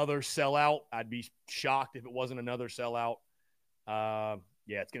another sellout. I'd be shocked if it wasn't another sellout. Yeah,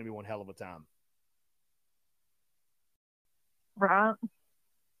 it's going to be one hell of a time. Right.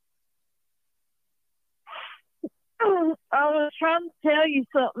 I was trying to tell you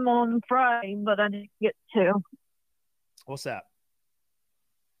something on Friday, but I didn't get to. What's that?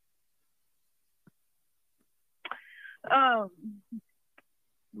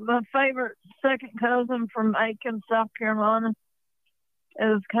 My favorite second cousin from Aiken, South Carolina,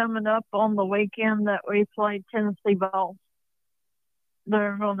 is coming up on the weekend that we play Tennessee ball.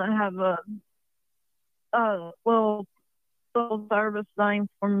 They're going to have a little service thing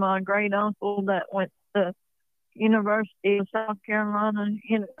for my great uncle that went to University of South Carolina,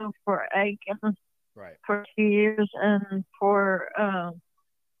 for Aiken right. for 2 years, and for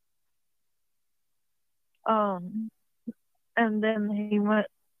and then he went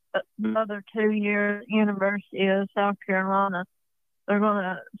another 2 years University of South Carolina. They're going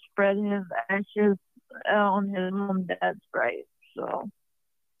to spread his ashes on his mom and dad's grave. So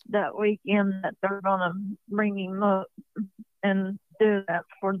that weekend that they're going to bring him up and do that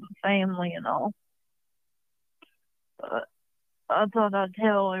for the family and all. But I thought I'd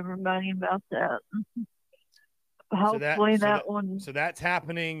tell everybody about that. Hopefully that one. So that's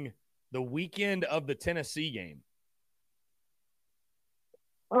happening the weekend of the Tennessee game.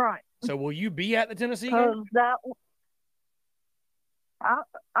 Right. So will you be at the Tennessee game?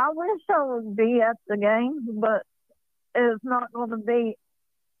 I wish I would be at the game, but it's not going to be.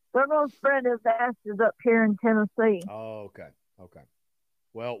 They're going to spread his ashes up here in Tennessee. Oh, okay. Okay.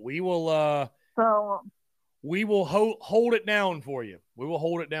 Well, we will. So we will hold it down for you. We will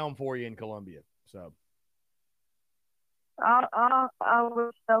hold it down for you in Columbia. So I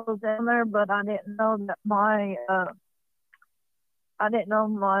wish I was in there, but I didn't know that my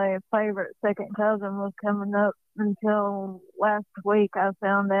favorite second cousin was coming up until last week. I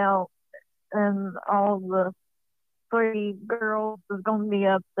found out, and all the 3 girls is going to be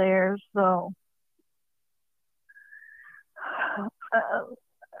up there. So I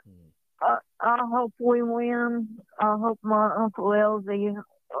hope we win. I hope my Uncle Elsie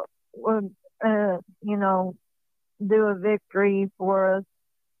would, do a victory for us.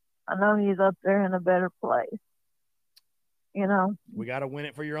 I know he's up there in a better place. We got to win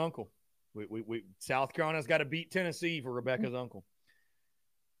it for your uncle. We South Carolina's got to beat Tennessee for Rebecca's uncle.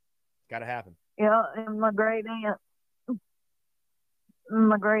 Got to happen. Yeah, and my great aunt's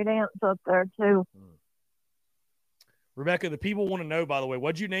up there too. Rebecca, the people want to know, by the way,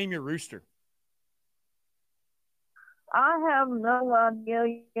 what'd you name your rooster? I have no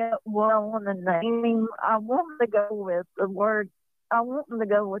idea yet what I want to name him. I want to go with the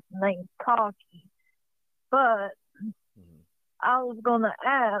name Cocky. But I was going to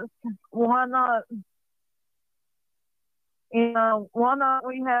ask, why not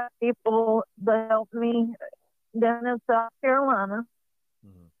we have people that help me down in South Carolina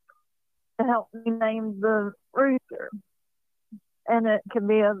to help me name the rooster? And it could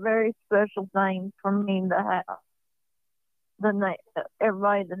be a very special thing for me to have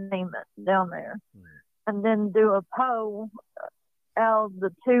everybody to name it down there. And then do a poll out of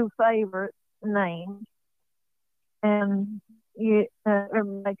the 2 favorite names. And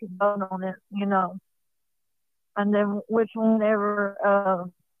everybody can vote on it, And then which one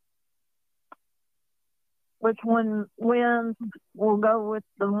wins, we'll go with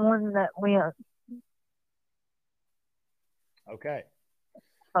the one that wins. Okay.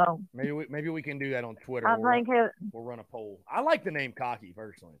 So maybe we can do that on Twitter. We'll run a poll. I like the name Cocky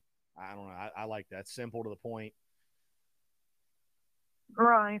personally. I don't know. I like that. Simple to the point.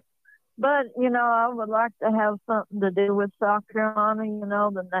 Right. But, I would like to have something to do with South Carolina,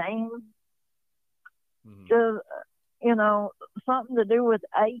 the name. Just, something to do with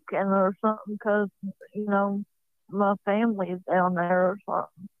Aiken or something, because, my family's down there or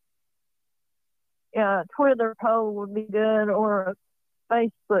something. Yeah, a Twitter poll would be good, or a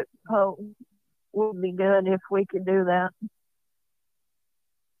Facebook poll would be good if we could do that.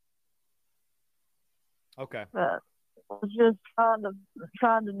 Okay. But let's just try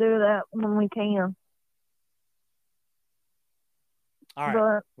to do that when we can. All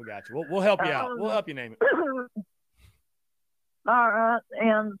right, we got you. We'll help you out. We'll help you name it. All right,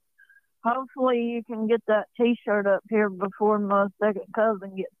 and hopefully you can get that T-shirt up here before my second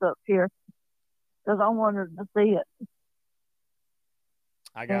cousin gets up here, because I wanted to see it.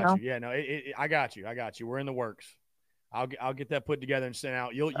 I got you. Yeah, no, I got you. We're in the works. I'll get that put together and sent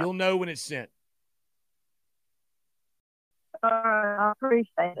out. You'll know when it's sent. All right, I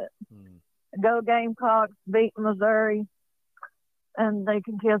appreciate it. Go Gamecocks, beat Missouri, and they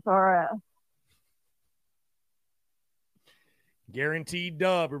can kiss our ass. Guaranteed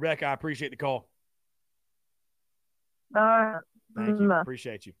dub, Rebecca. I appreciate the call. All right. Thank you.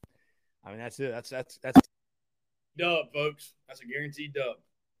 Appreciate you. I mean, that's it. That's dub, folks. That's a guaranteed dub.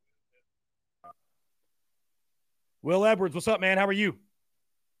 Will Edwards, what's up, man? How are you?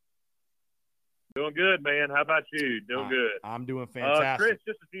 Doing good, man. How about you? Doing good. I'm doing fantastic. Chris,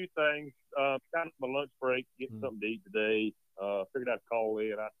 just a few things. Kind of my lunch break, getting something to eat today. Figured I'd call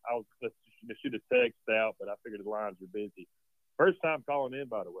in. I was going to shoot a text out, but I figured the lines were busy. First time calling in,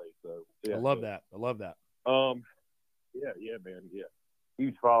 by the way. So yeah, I love that. Yeah, man. Yeah,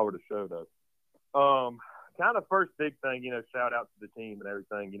 huge follower of the show, though. Kind of first big thing, shout out to the team and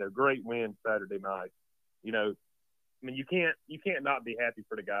everything. Great win Saturday night. I mean, you can't not be happy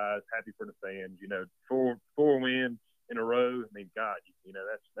for the guys, happy for the fans. 4 wins in a row. I mean, God,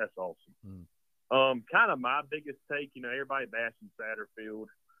 that's awesome. Kind of my biggest take, everybody bashing Satterfield.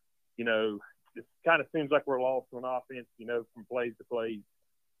 It kind of seems like we're lost on offense, from plays to plays.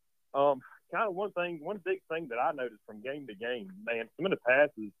 Kind of one big thing that I noticed from game to game, man, some of the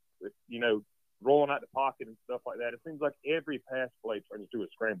passes, rolling out the pocket and stuff like that, it seems like every pass play turns into a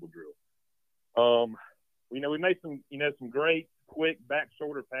scramble drill. We made some great, quick back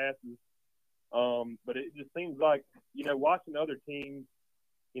shoulder passes, but it just seems like, watching other teams,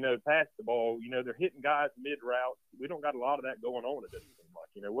 pass the ball, they're hitting guys mid route. We don't got a lot of that going on. It doesn't seem like,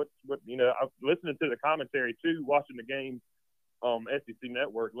 I'm listening to the commentary too, watching the game, SEC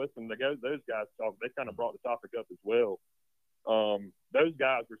Network, listening to those guys talk. They kind of brought the topic up as well. Those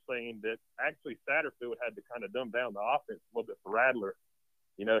guys were saying that actually Satterfield had to kind of dumb down the offense a little bit for Rattler.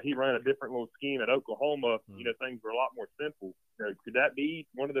 He ran a different little scheme at Oklahoma. Things were a lot more simple. Could that be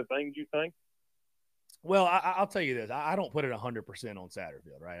one of the things you think? Well, I'll tell you this. I don't put it 100% on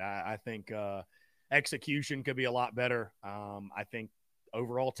Satterfield, right? I think execution could be a lot better. I think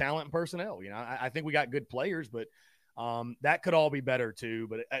overall talent and personnel. I think we got good players, but that could all be better too.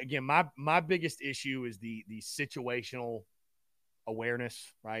 But again, my biggest issue is the situational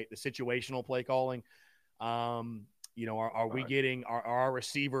awareness, right? The situational play calling. Are we getting our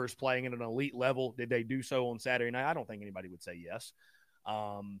receivers playing at an elite level? Did they do so on Saturday night? I don't think anybody would say yes.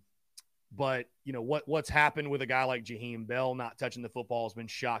 But what's happened with a guy like Jaheim Bell not touching the football has been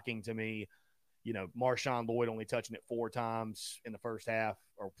shocking to me. Marshawn Lloyd only touching it 4 times in the first half,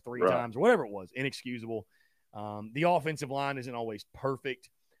 or 3 times, or whatever it was, inexcusable. The offensive line isn't always perfect.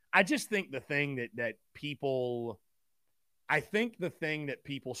 I just think the thing that people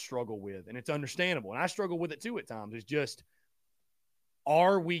struggle with, and it's understandable, and I struggle with it too at times, is just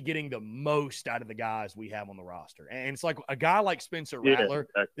are we getting the most out of the guys we have on the roster? And it's like a guy like Spencer Rattler.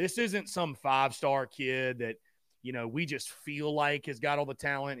 Yeah. This isn't some 5-star kid that, we just feel like has got all the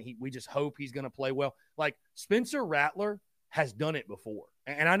talent. We just hope he's going to play well. Like Spencer Rattler has done it before.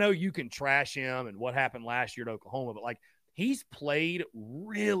 And I know you can trash him and what happened last year at Oklahoma, but he's played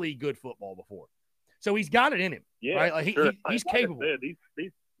really good football before. So he's got it in him. Yeah, right? Like sure. He's Like capable. I said, these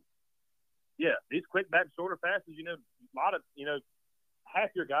quick back shorter passes, a lot of, half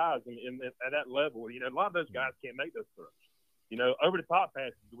your guys at that level, a lot of those guys can't make those throws. Over the top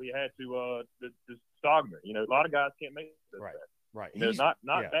passes we had to Stogner. A lot of guys can't make those passes. Right. Not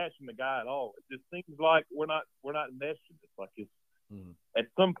bashing the guy at all. It just seems like we're not meshing. It's like at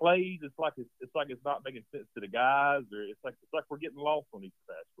some plays, it's like it's not making sense to the guys, or it's like we're getting lost on these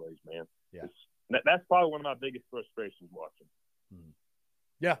fast plays, man. Yeah. That's probably one of my biggest frustrations watching.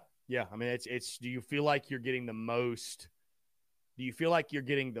 Yeah. Yeah. I mean, it's, do you feel like you're getting the most? Do you feel like you're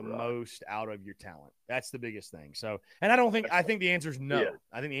getting the most out of your talent? That's the biggest thing. So, and I think the answer is no. Yeah.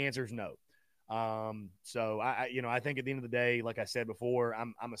 I think the answer is no. So I think at the end of the day, like I said before,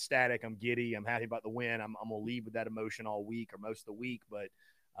 I'm ecstatic. I'm giddy. I'm happy about the win. I'm going to leave with that emotion all week or most of the week, but,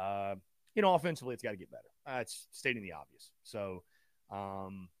 offensively it's got to get better. It's stating the obvious. So,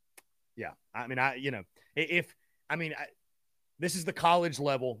 yeah, I mean, this is the college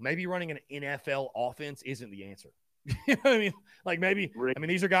level. Maybe running an NFL offense isn't the answer. You know what I mean? Like maybe,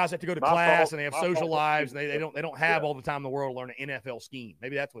 these are guys that have to go to class and they have social lives. And they don't have all the time in the world to learn an NFL scheme.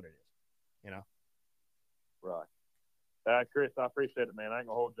 Maybe that's what it is, Right. Chris, I appreciate it, man. I ain't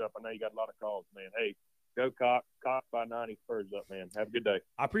gonna hold you up. I know you got a lot of calls, man. Hey, go Cox by 90 Spurs up, man. Have a good day.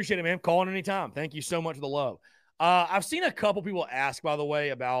 I appreciate it, man. Calling anytime. Thank you so much for the love. I've seen a couple people ask, by the way,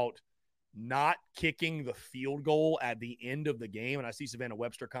 about not kicking the field goal at the end of the game. And I see Savannah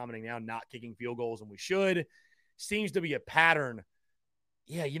Webster commenting now, not kicking field goals, and we should. Seems to be a pattern.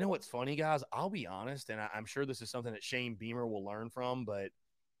 Yeah, you know what's funny, guys? I'll be honest, and I'm sure this is something that Shane Beamer will learn from, but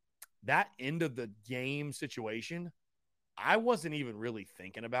that end of the game situation, I wasn't even really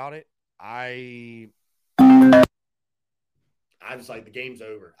thinking about it. I was like, the game's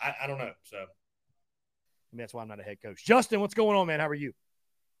over. I don't know. So that's why I'm not a head coach. Justin, what's going on, man? How are you?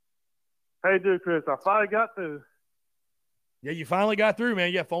 Hey, dude, Chris, I finally got through. Yeah, you finally got through,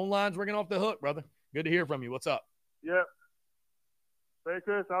 man. Yeah, phone line's ringing off the hook, brother. Good to hear from you. What's up? Yep. Hey,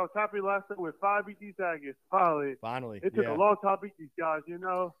 Chris, I was happy last night with 5 beat these Aggies. Finally. It took a long time to beat these guys,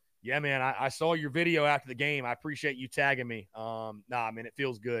 Yeah, man, I saw your video after the game. I appreciate you tagging me. It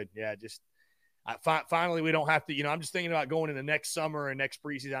feels good. Yeah, just finally we don't have to, I'm just thinking about going into next summer and next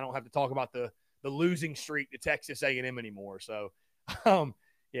preseason. I don't have to talk about the losing streak to Texas A&M anymore. So,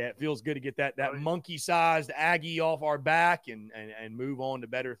 yeah, it feels good to get that monkey-sized Aggie off our back and move on to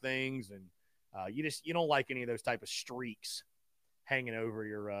better things. And you don't like any of those type of streaks hanging over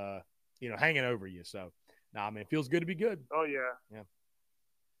your, hanging over you. So, it feels good to be good. Oh, yeah. Yeah.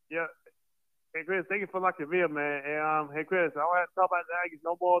 Yeah. Hey, Chris, thank you for locking me up, man. And, hey, Chris, I don't have to talk about the Aggies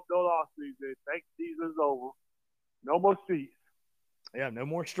no more until the offseason. Thank season's over. No more streaks. Yeah, no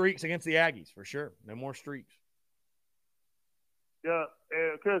more streaks against the Aggies, for sure. No more streaks. Yeah,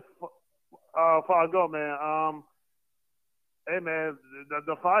 and Chris, before I go, man, hey, man,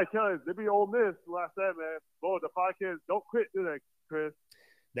 the Five Killers, they be Ole Miss, like I said, man. Boy, the Five Killers don't quit, do they, Chris?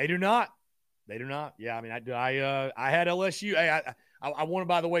 They do not. They do not. Yeah, I had LSU. Hey, I want to,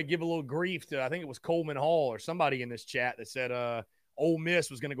 by the way, give a little grief to, I think it was Coleman Hall or somebody in this chat that said Ole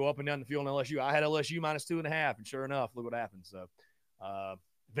Miss was going to go up and down the field in LSU. I had LSU -2.5, and sure enough, look what happened. So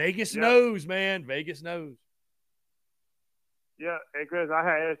Vegas knows, man. Vegas knows. Yeah, and Chris, I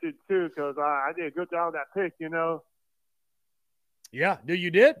had LSU too because I did a good job on that pick, Yeah, dude, you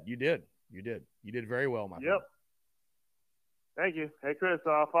did. You did very well, my friend. Thank you. Hey, Chris,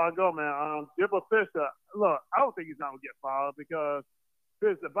 before I go, man, Jimbo Fisher, look, I don't think he's not going to get fired because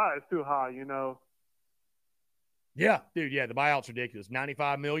Chris, the buyout is too high, Yeah, dude, yeah, the buyout's ridiculous.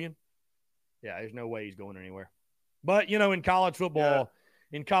 $95 million? Yeah, there's no way he's going anywhere. But, in college football,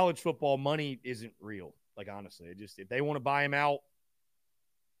 money isn't real. Like, honestly, if they want to buy him out,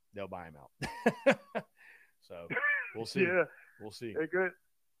 they'll buy him out. So, we'll see. Yeah. We'll see. Hey, good.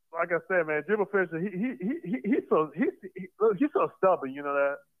 Like I said, man, Jimbo Fisher, he's so stubborn, you know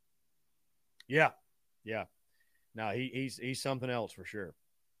that? Yeah. No, he's something else for sure.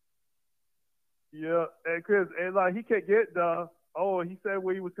 Yeah, and Chris, and he can't get he said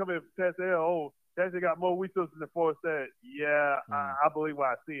when he was coming to Texas, Texas got more resources than Florida State. Yeah, I believe when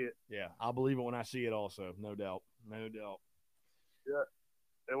I see it. Yeah, I'll believe it when I see it also, no doubt. Yeah,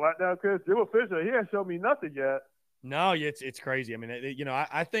 and right now, Chris, Jimbo Fisher, he hasn't shown me nothing yet. No, it's crazy.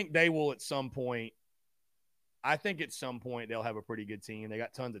 I think they will at some point I think at some point they'll have a pretty good team. They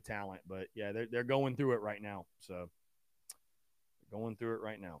got tons of talent, but yeah, they're going through it right now. So going through it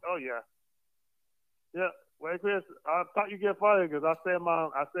right now. Oh yeah. Yeah. Well, Chris, I thought you get Friday because I say my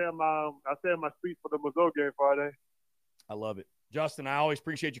speech for the Missouri game Friday. I love it, Justin. I always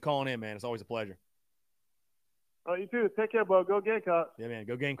appreciate you calling in, man. It's always a pleasure. Oh, you too. Take care, bud. Go Gamecocks. Yeah, man.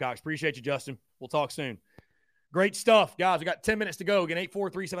 Go Gamecocks. Appreciate you, Justin. We'll talk soon. Great stuff, guys. We got 10 minutes to go. Again,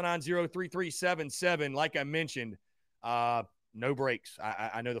 843-790-3377. Like I mentioned, no breaks.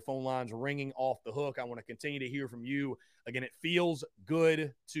 I know the phone line's ringing off the hook. I want to continue to hear from you. Again, it feels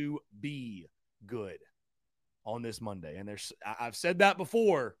good to be good on this Monday. And I've said that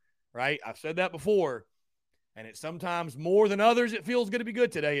before, right? I've said that before. And it's sometimes more than others. It feels good to be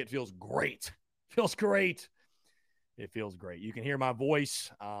good today. It feels great. It feels great. It feels great. You can hear my voice.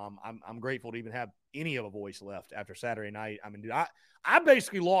 I'm grateful to even have any of a voice left after Saturday night. I mean, dude, I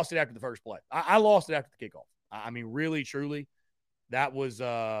basically lost it after the first play. I lost it after the kickoff. I mean, really, truly, that was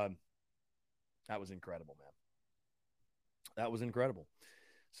incredible, man. That was incredible.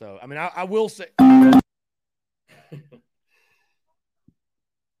 So, I mean, I will say.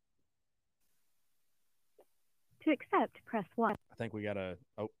 To accept, press 1. I think we got a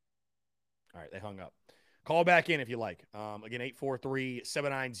 – all right, they hung up. Call back in if you like. Again,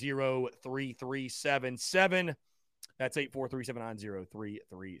 843-790-3377. That's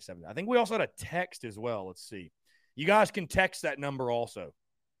 843-790-3377. I think we also had a text as well. Let's see. You guys can text that number also.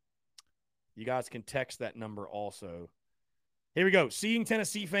 Here we go. Seeing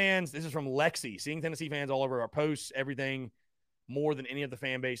Tennessee fans. This is from Lexi. Seeing Tennessee fans all over our posts, everything more than any of the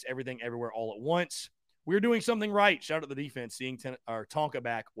fan base, everything everywhere all at once. We're doing something right. Shout out to the defense. Seeing Tonka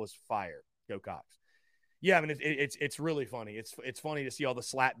back was fire. Go Cox. Yeah, I mean, it's really funny. It's funny to see all the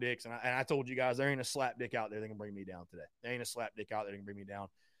slap dicks. And I told you guys, there ain't a slap dick out there that can bring me down today. There ain't a slap dick out there that can bring me down.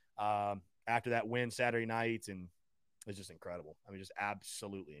 After that win Saturday night, and it's just incredible. I mean, just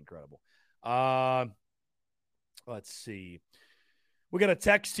absolutely incredible. Let's see. We got a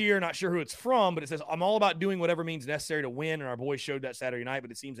text here, not sure who it's from, but it says, I'm all about doing whatever means necessary to win, and our boys showed that Saturday night,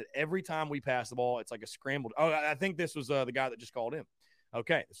 but it seems that every time we pass the ball, it's like a scrambled. Oh, I think this was the guy that just called in.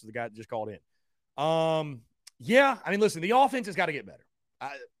 Okay, this is the guy that just called in. Yeah, I mean, listen, the offense has got to get better.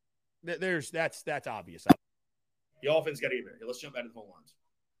 That's obvious. The offense got to get better. Let's jump back to the phone lines.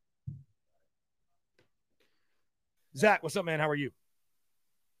 Zach, what's up, man? How are you?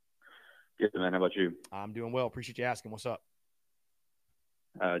 Good, man. How about you? I'm doing well. Appreciate you asking. What's up?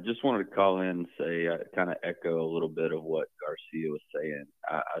 Just wanted to call in and say, kind of echo a little bit of what Garcia was saying.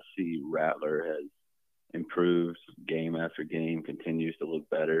 I see Rattler has improved game after game, continues to look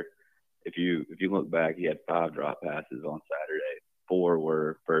better. If you look back, he had 5 drop passes on Saturday. 4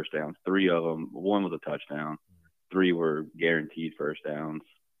 were first downs. 3 of them, 1 was a touchdown. 3 were guaranteed first downs.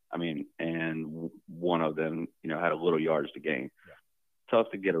 I mean, and 1 of them, had a little yardage to gain. Yeah. Tough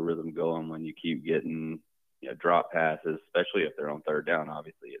to get a rhythm going when you keep getting, drop passes, especially if they're on third down.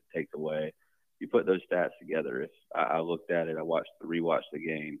 Obviously, it takes away. You put those stats together. If I looked at it, I rewatched the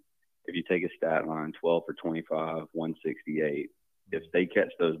game. If you take a stat line, 12 for 25, 168. If they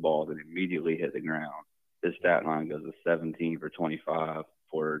catch those balls and immediately hit the ground, his stat line goes to 17 for 25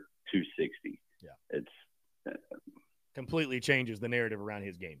 for 260. Yeah, it's completely changes the narrative around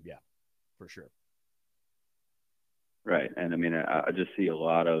his game. Yeah, for sure. Right, and I mean, I just see a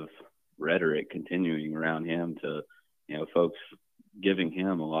lot of rhetoric continuing around him to, folks giving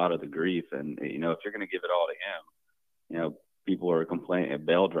him a lot of the grief, and if you're going to give it all to him, people are complaining.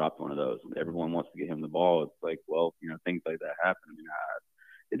 Bell dropped one of those. Everyone wants to get him the ball. It's like, well, things like that happen. I mean,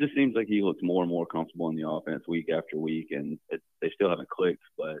 it just seems like he looks more and more comfortable in the offense week after week, and they still haven't clicked.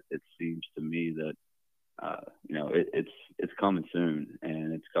 But it seems to me that, it's coming soon,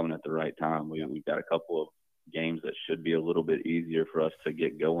 and it's coming at the right time. We've got a couple of games that should be a little bit easier for us to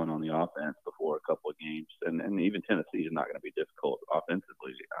get going on the offense before a couple of games, and even Tennessee is not going to be difficult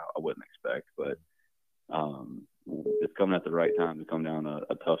offensively. I wouldn't expect, but. It's coming at the right time to come down a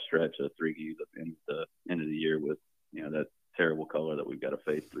tough stretch of 3 games at the end of the year with, that terrible color that we've got to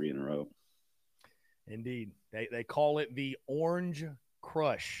face 3 in a row. Indeed. They call it the Orange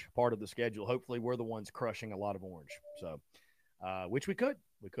Crush part of the schedule. Hopefully we're the ones crushing a lot of orange. So, which we could.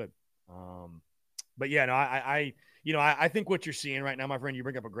 But yeah, no, I think what you're seeing right now, my friend, you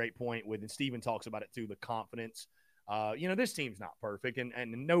bring up a great point and Steven talks about it too, the confidence. This team's not perfect, and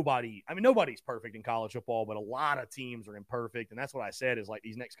nobody's perfect in college football, but a lot of teams are imperfect, and that's what I said is like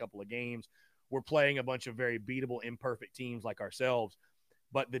these next couple of games, we're playing a bunch of very beatable, imperfect teams like ourselves,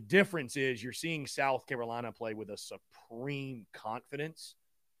 but the difference is you're seeing South Carolina play with a supreme confidence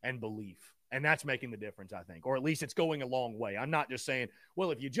and belief, And that's making the difference, I think, or at least it's going a long way. I'm not just saying,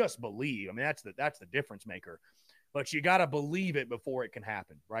 well, if you just believe, I mean, that's the difference maker. But you got to believe it before it can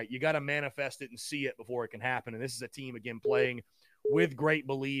happen, right? You got to manifest it and see it before it can happen. And this is a team, again, playing with great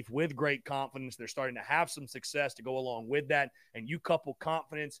belief, with great confidence. They're starting to have some success to go along with that. And you couple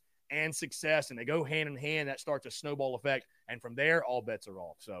confidence and success, and they go hand in hand, that starts a snowball effect. And from there, all bets are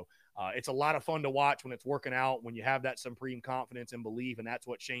off. So it's a lot of fun to watch when it's working out, when you have that supreme confidence and belief. And that's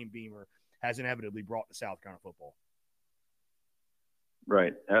what Shane Beamer has inevitably brought to South Carolina football.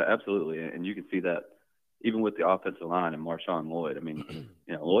 Right. Absolutely. And you can see that even with the offensive line and Marshawn Lloyd. I mean,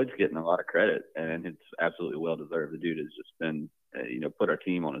 Lloyd's getting a lot of credit, and it's absolutely well-deserved. The dude has just been, put our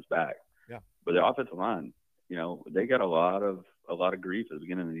team on his back. Yeah. But the offensive line, they got a lot of grief at the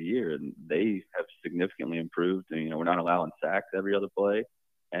beginning of the year, and they have significantly improved. And, we're not allowing sacks every other play,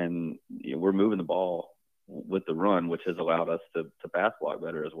 and we're moving the ball with the run, which has allowed us to pass block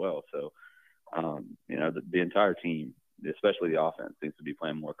better as well. So, the entire team, especially the offense, seems to be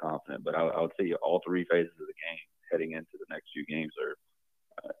playing more confident. But I would say all three phases of the game heading into the next few games are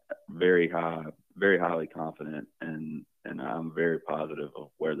very highly confident, and I'm very positive of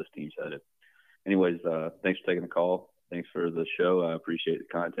where this team's headed. Anyways, thanks for taking the call. Thanks for the show. I appreciate the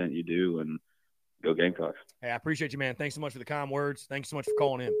content you do, and go Gamecocks. Hey, I appreciate you, man. Thanks so much for the kind words. Thanks so much for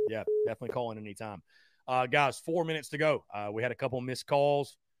calling in. Yeah, definitely call in anytime. Guys, 4 minutes to go. We had a couple missed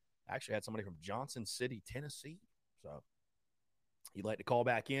calls. Actually had somebody from Johnson City, Tennessee. So you'd like to call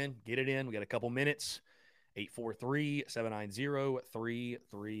back in, get it in. We got a couple minutes.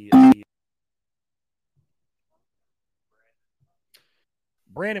 843-790-3330.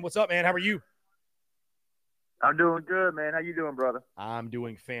 Brandon, what's up, man? How are you? I'm doing good, man. How you doing, brother? I'm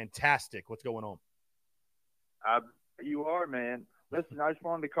doing fantastic. What's going on? You are, man. Listen, I just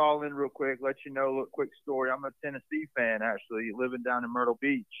wanted to call in real quick, let you know a little quick story. I'm a Tennessee fan, actually, living down in Myrtle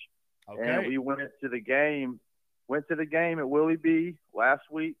Beach. Okay. And we went to the game at Willie B last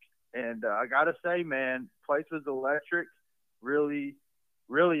week. And I got to say, man, place was electric, really,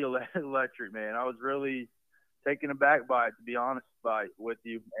 really electric, man. I was really taken aback by it, to be honest with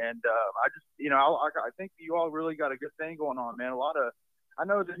you. And I just, I think you all really got a good thing going on, man. I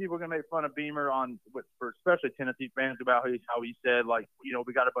know that people are going to make fun of Beamer for especially Tennessee fans about how he said, like, we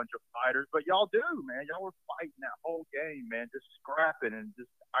got a bunch of fighters. But y'all do, man. Y'all were fighting that whole game, man, just scrapping. And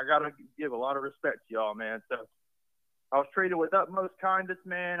I got to give a lot of respect to y'all, man. So I was treated with utmost kindness,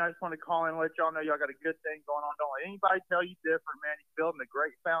 man. I just want to call in and let y'all know y'all got a good thing going on. Don't let anybody tell you different, man. He's building a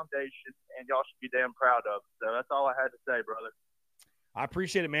great foundation, and y'all should be damn proud of it. So that's all I had to say, brother. I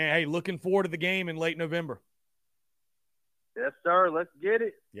appreciate it, man. Hey, looking forward to the game in late November. Yes, sir. Let's get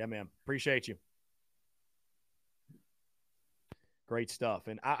it. Yeah, man. Appreciate you. Great stuff.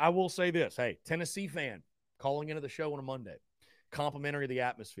 And I will say this. Hey, Tennessee fan calling into the show on a Monday. Complimentary of the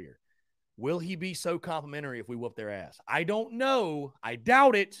atmosphere. Will he be so complimentary if we whoop their ass? I don't know. I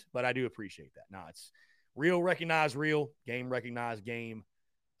doubt it, but I do appreciate that. No, it's real recognize real, game recognize game.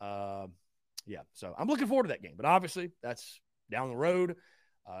 Yeah, so I'm looking forward to that game. But obviously, that's down the road.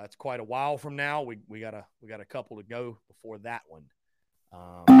 That's quite a while from now. We got a couple to go before that one.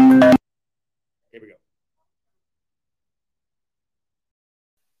 Here we go.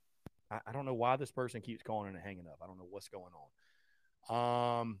 I don't know why this person keeps calling and hanging up. I don't know what's going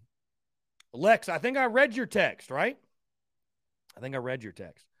on. Lex, I think I read your text, right? I think I read your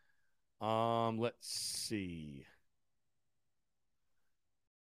text. Let's see.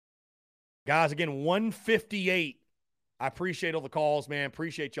 Guys, again, 158. I appreciate all the calls, man.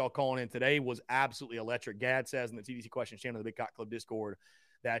 Appreciate y'all calling in. Today was absolutely electric. Gad says in the TDC Questions channel, the Big Cock Club Discord,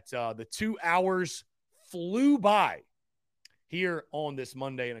 that the 2 hours flew by here on this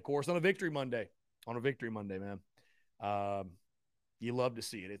Monday. And, of course, on a Victory Monday. Man. You love to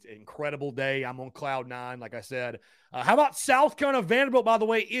see it. It's an incredible day. I'm on cloud nine, like I said. How about South Carolina Vanderbilt, by the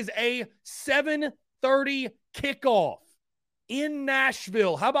way, is a 7:30 kickoff in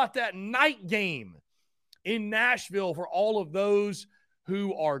Nashville. How about that night game in Nashville for all of those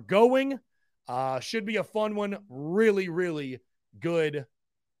who are going? Should be a fun one. Really, really good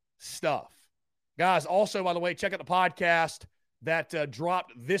stuff. Guys, also, by the way, check out the podcast that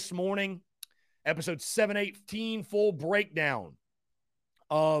dropped this morning. Episode 718, full breakdown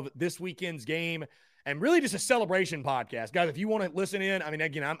of this weekend's game, and really just a celebration podcast. Guys, if you want to listen in, I mean,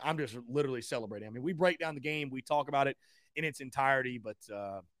 again, I'm just literally celebrating. I mean, we break down the game, we talk about it in its entirety, but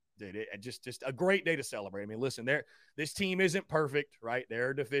dude, just a great day to celebrate. I mean, listen, this team isn't perfect, right? There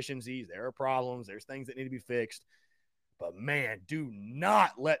are deficiencies, there are problems, there's things that need to be fixed, but man, do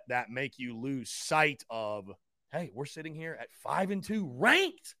not let that make you lose sight of, hey, we're sitting here at 5-2,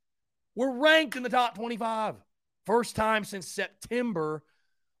 ranked. We're ranked in the top 25. First time since September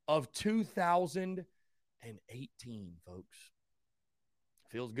of 2018, folks.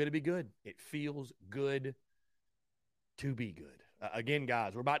 Feels good to be good. It feels good to be good. Again,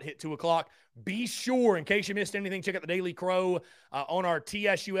 guys, we're about to hit 2 o'clock. Be sure, in case you missed anything, check out the Daily Crow on our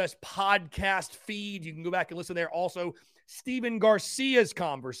TSUS podcast feed. You can go back and listen there. Also, Stephen Garcia's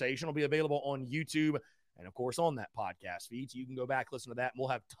conversation will be available on YouTube and, of course, on that podcast feed. So you can go back, listen to that, and we'll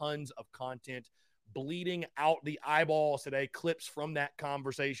have tons of content bleeding out the eyeballs today, clips from that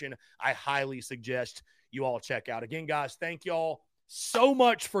conversation. I highly suggest you all check out. Again, guys, thank y'all so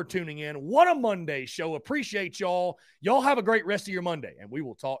much for tuning in. What a Monday show. Appreciate y'all. Y'all have a great rest of your Monday, and we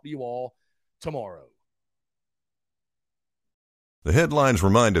will talk to you all tomorrow. The headlines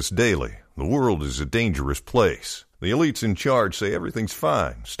remind us daily the world is a dangerous place. The elites in charge say everything's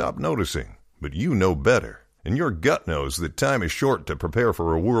fine. Stop noticing. But you know better. And your gut knows that time is short to prepare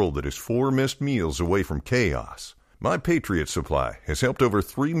for a world that is 4 missed meals away from chaos. My Patriot Supply has helped over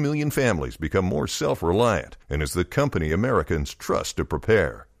 3 million families become more self-reliant and is the company Americans trust to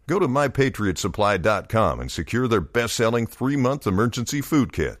prepare. Go to MyPatriotSupply.com and secure their best-selling 3-month emergency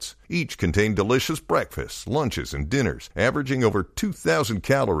food kits. Each contain delicious breakfasts, lunches, and dinners, averaging over 2,000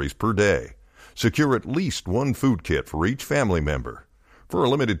 calories per day. Secure at least 1 food kit for each family member. For a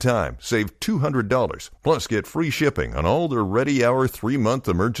limited time, save $200, plus get free shipping on all their Ready Hour 3-month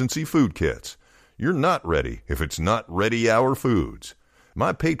emergency food kits. You're not ready if it's not Ready Hour Foods.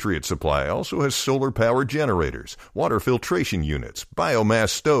 My Patriot Supply also has solar power generators, water filtration units, biomass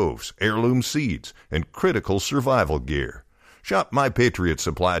stoves, heirloom seeds, and critical survival gear. Shop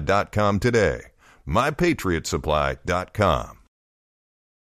MyPatriotSupply.com today. MyPatriotSupply.com.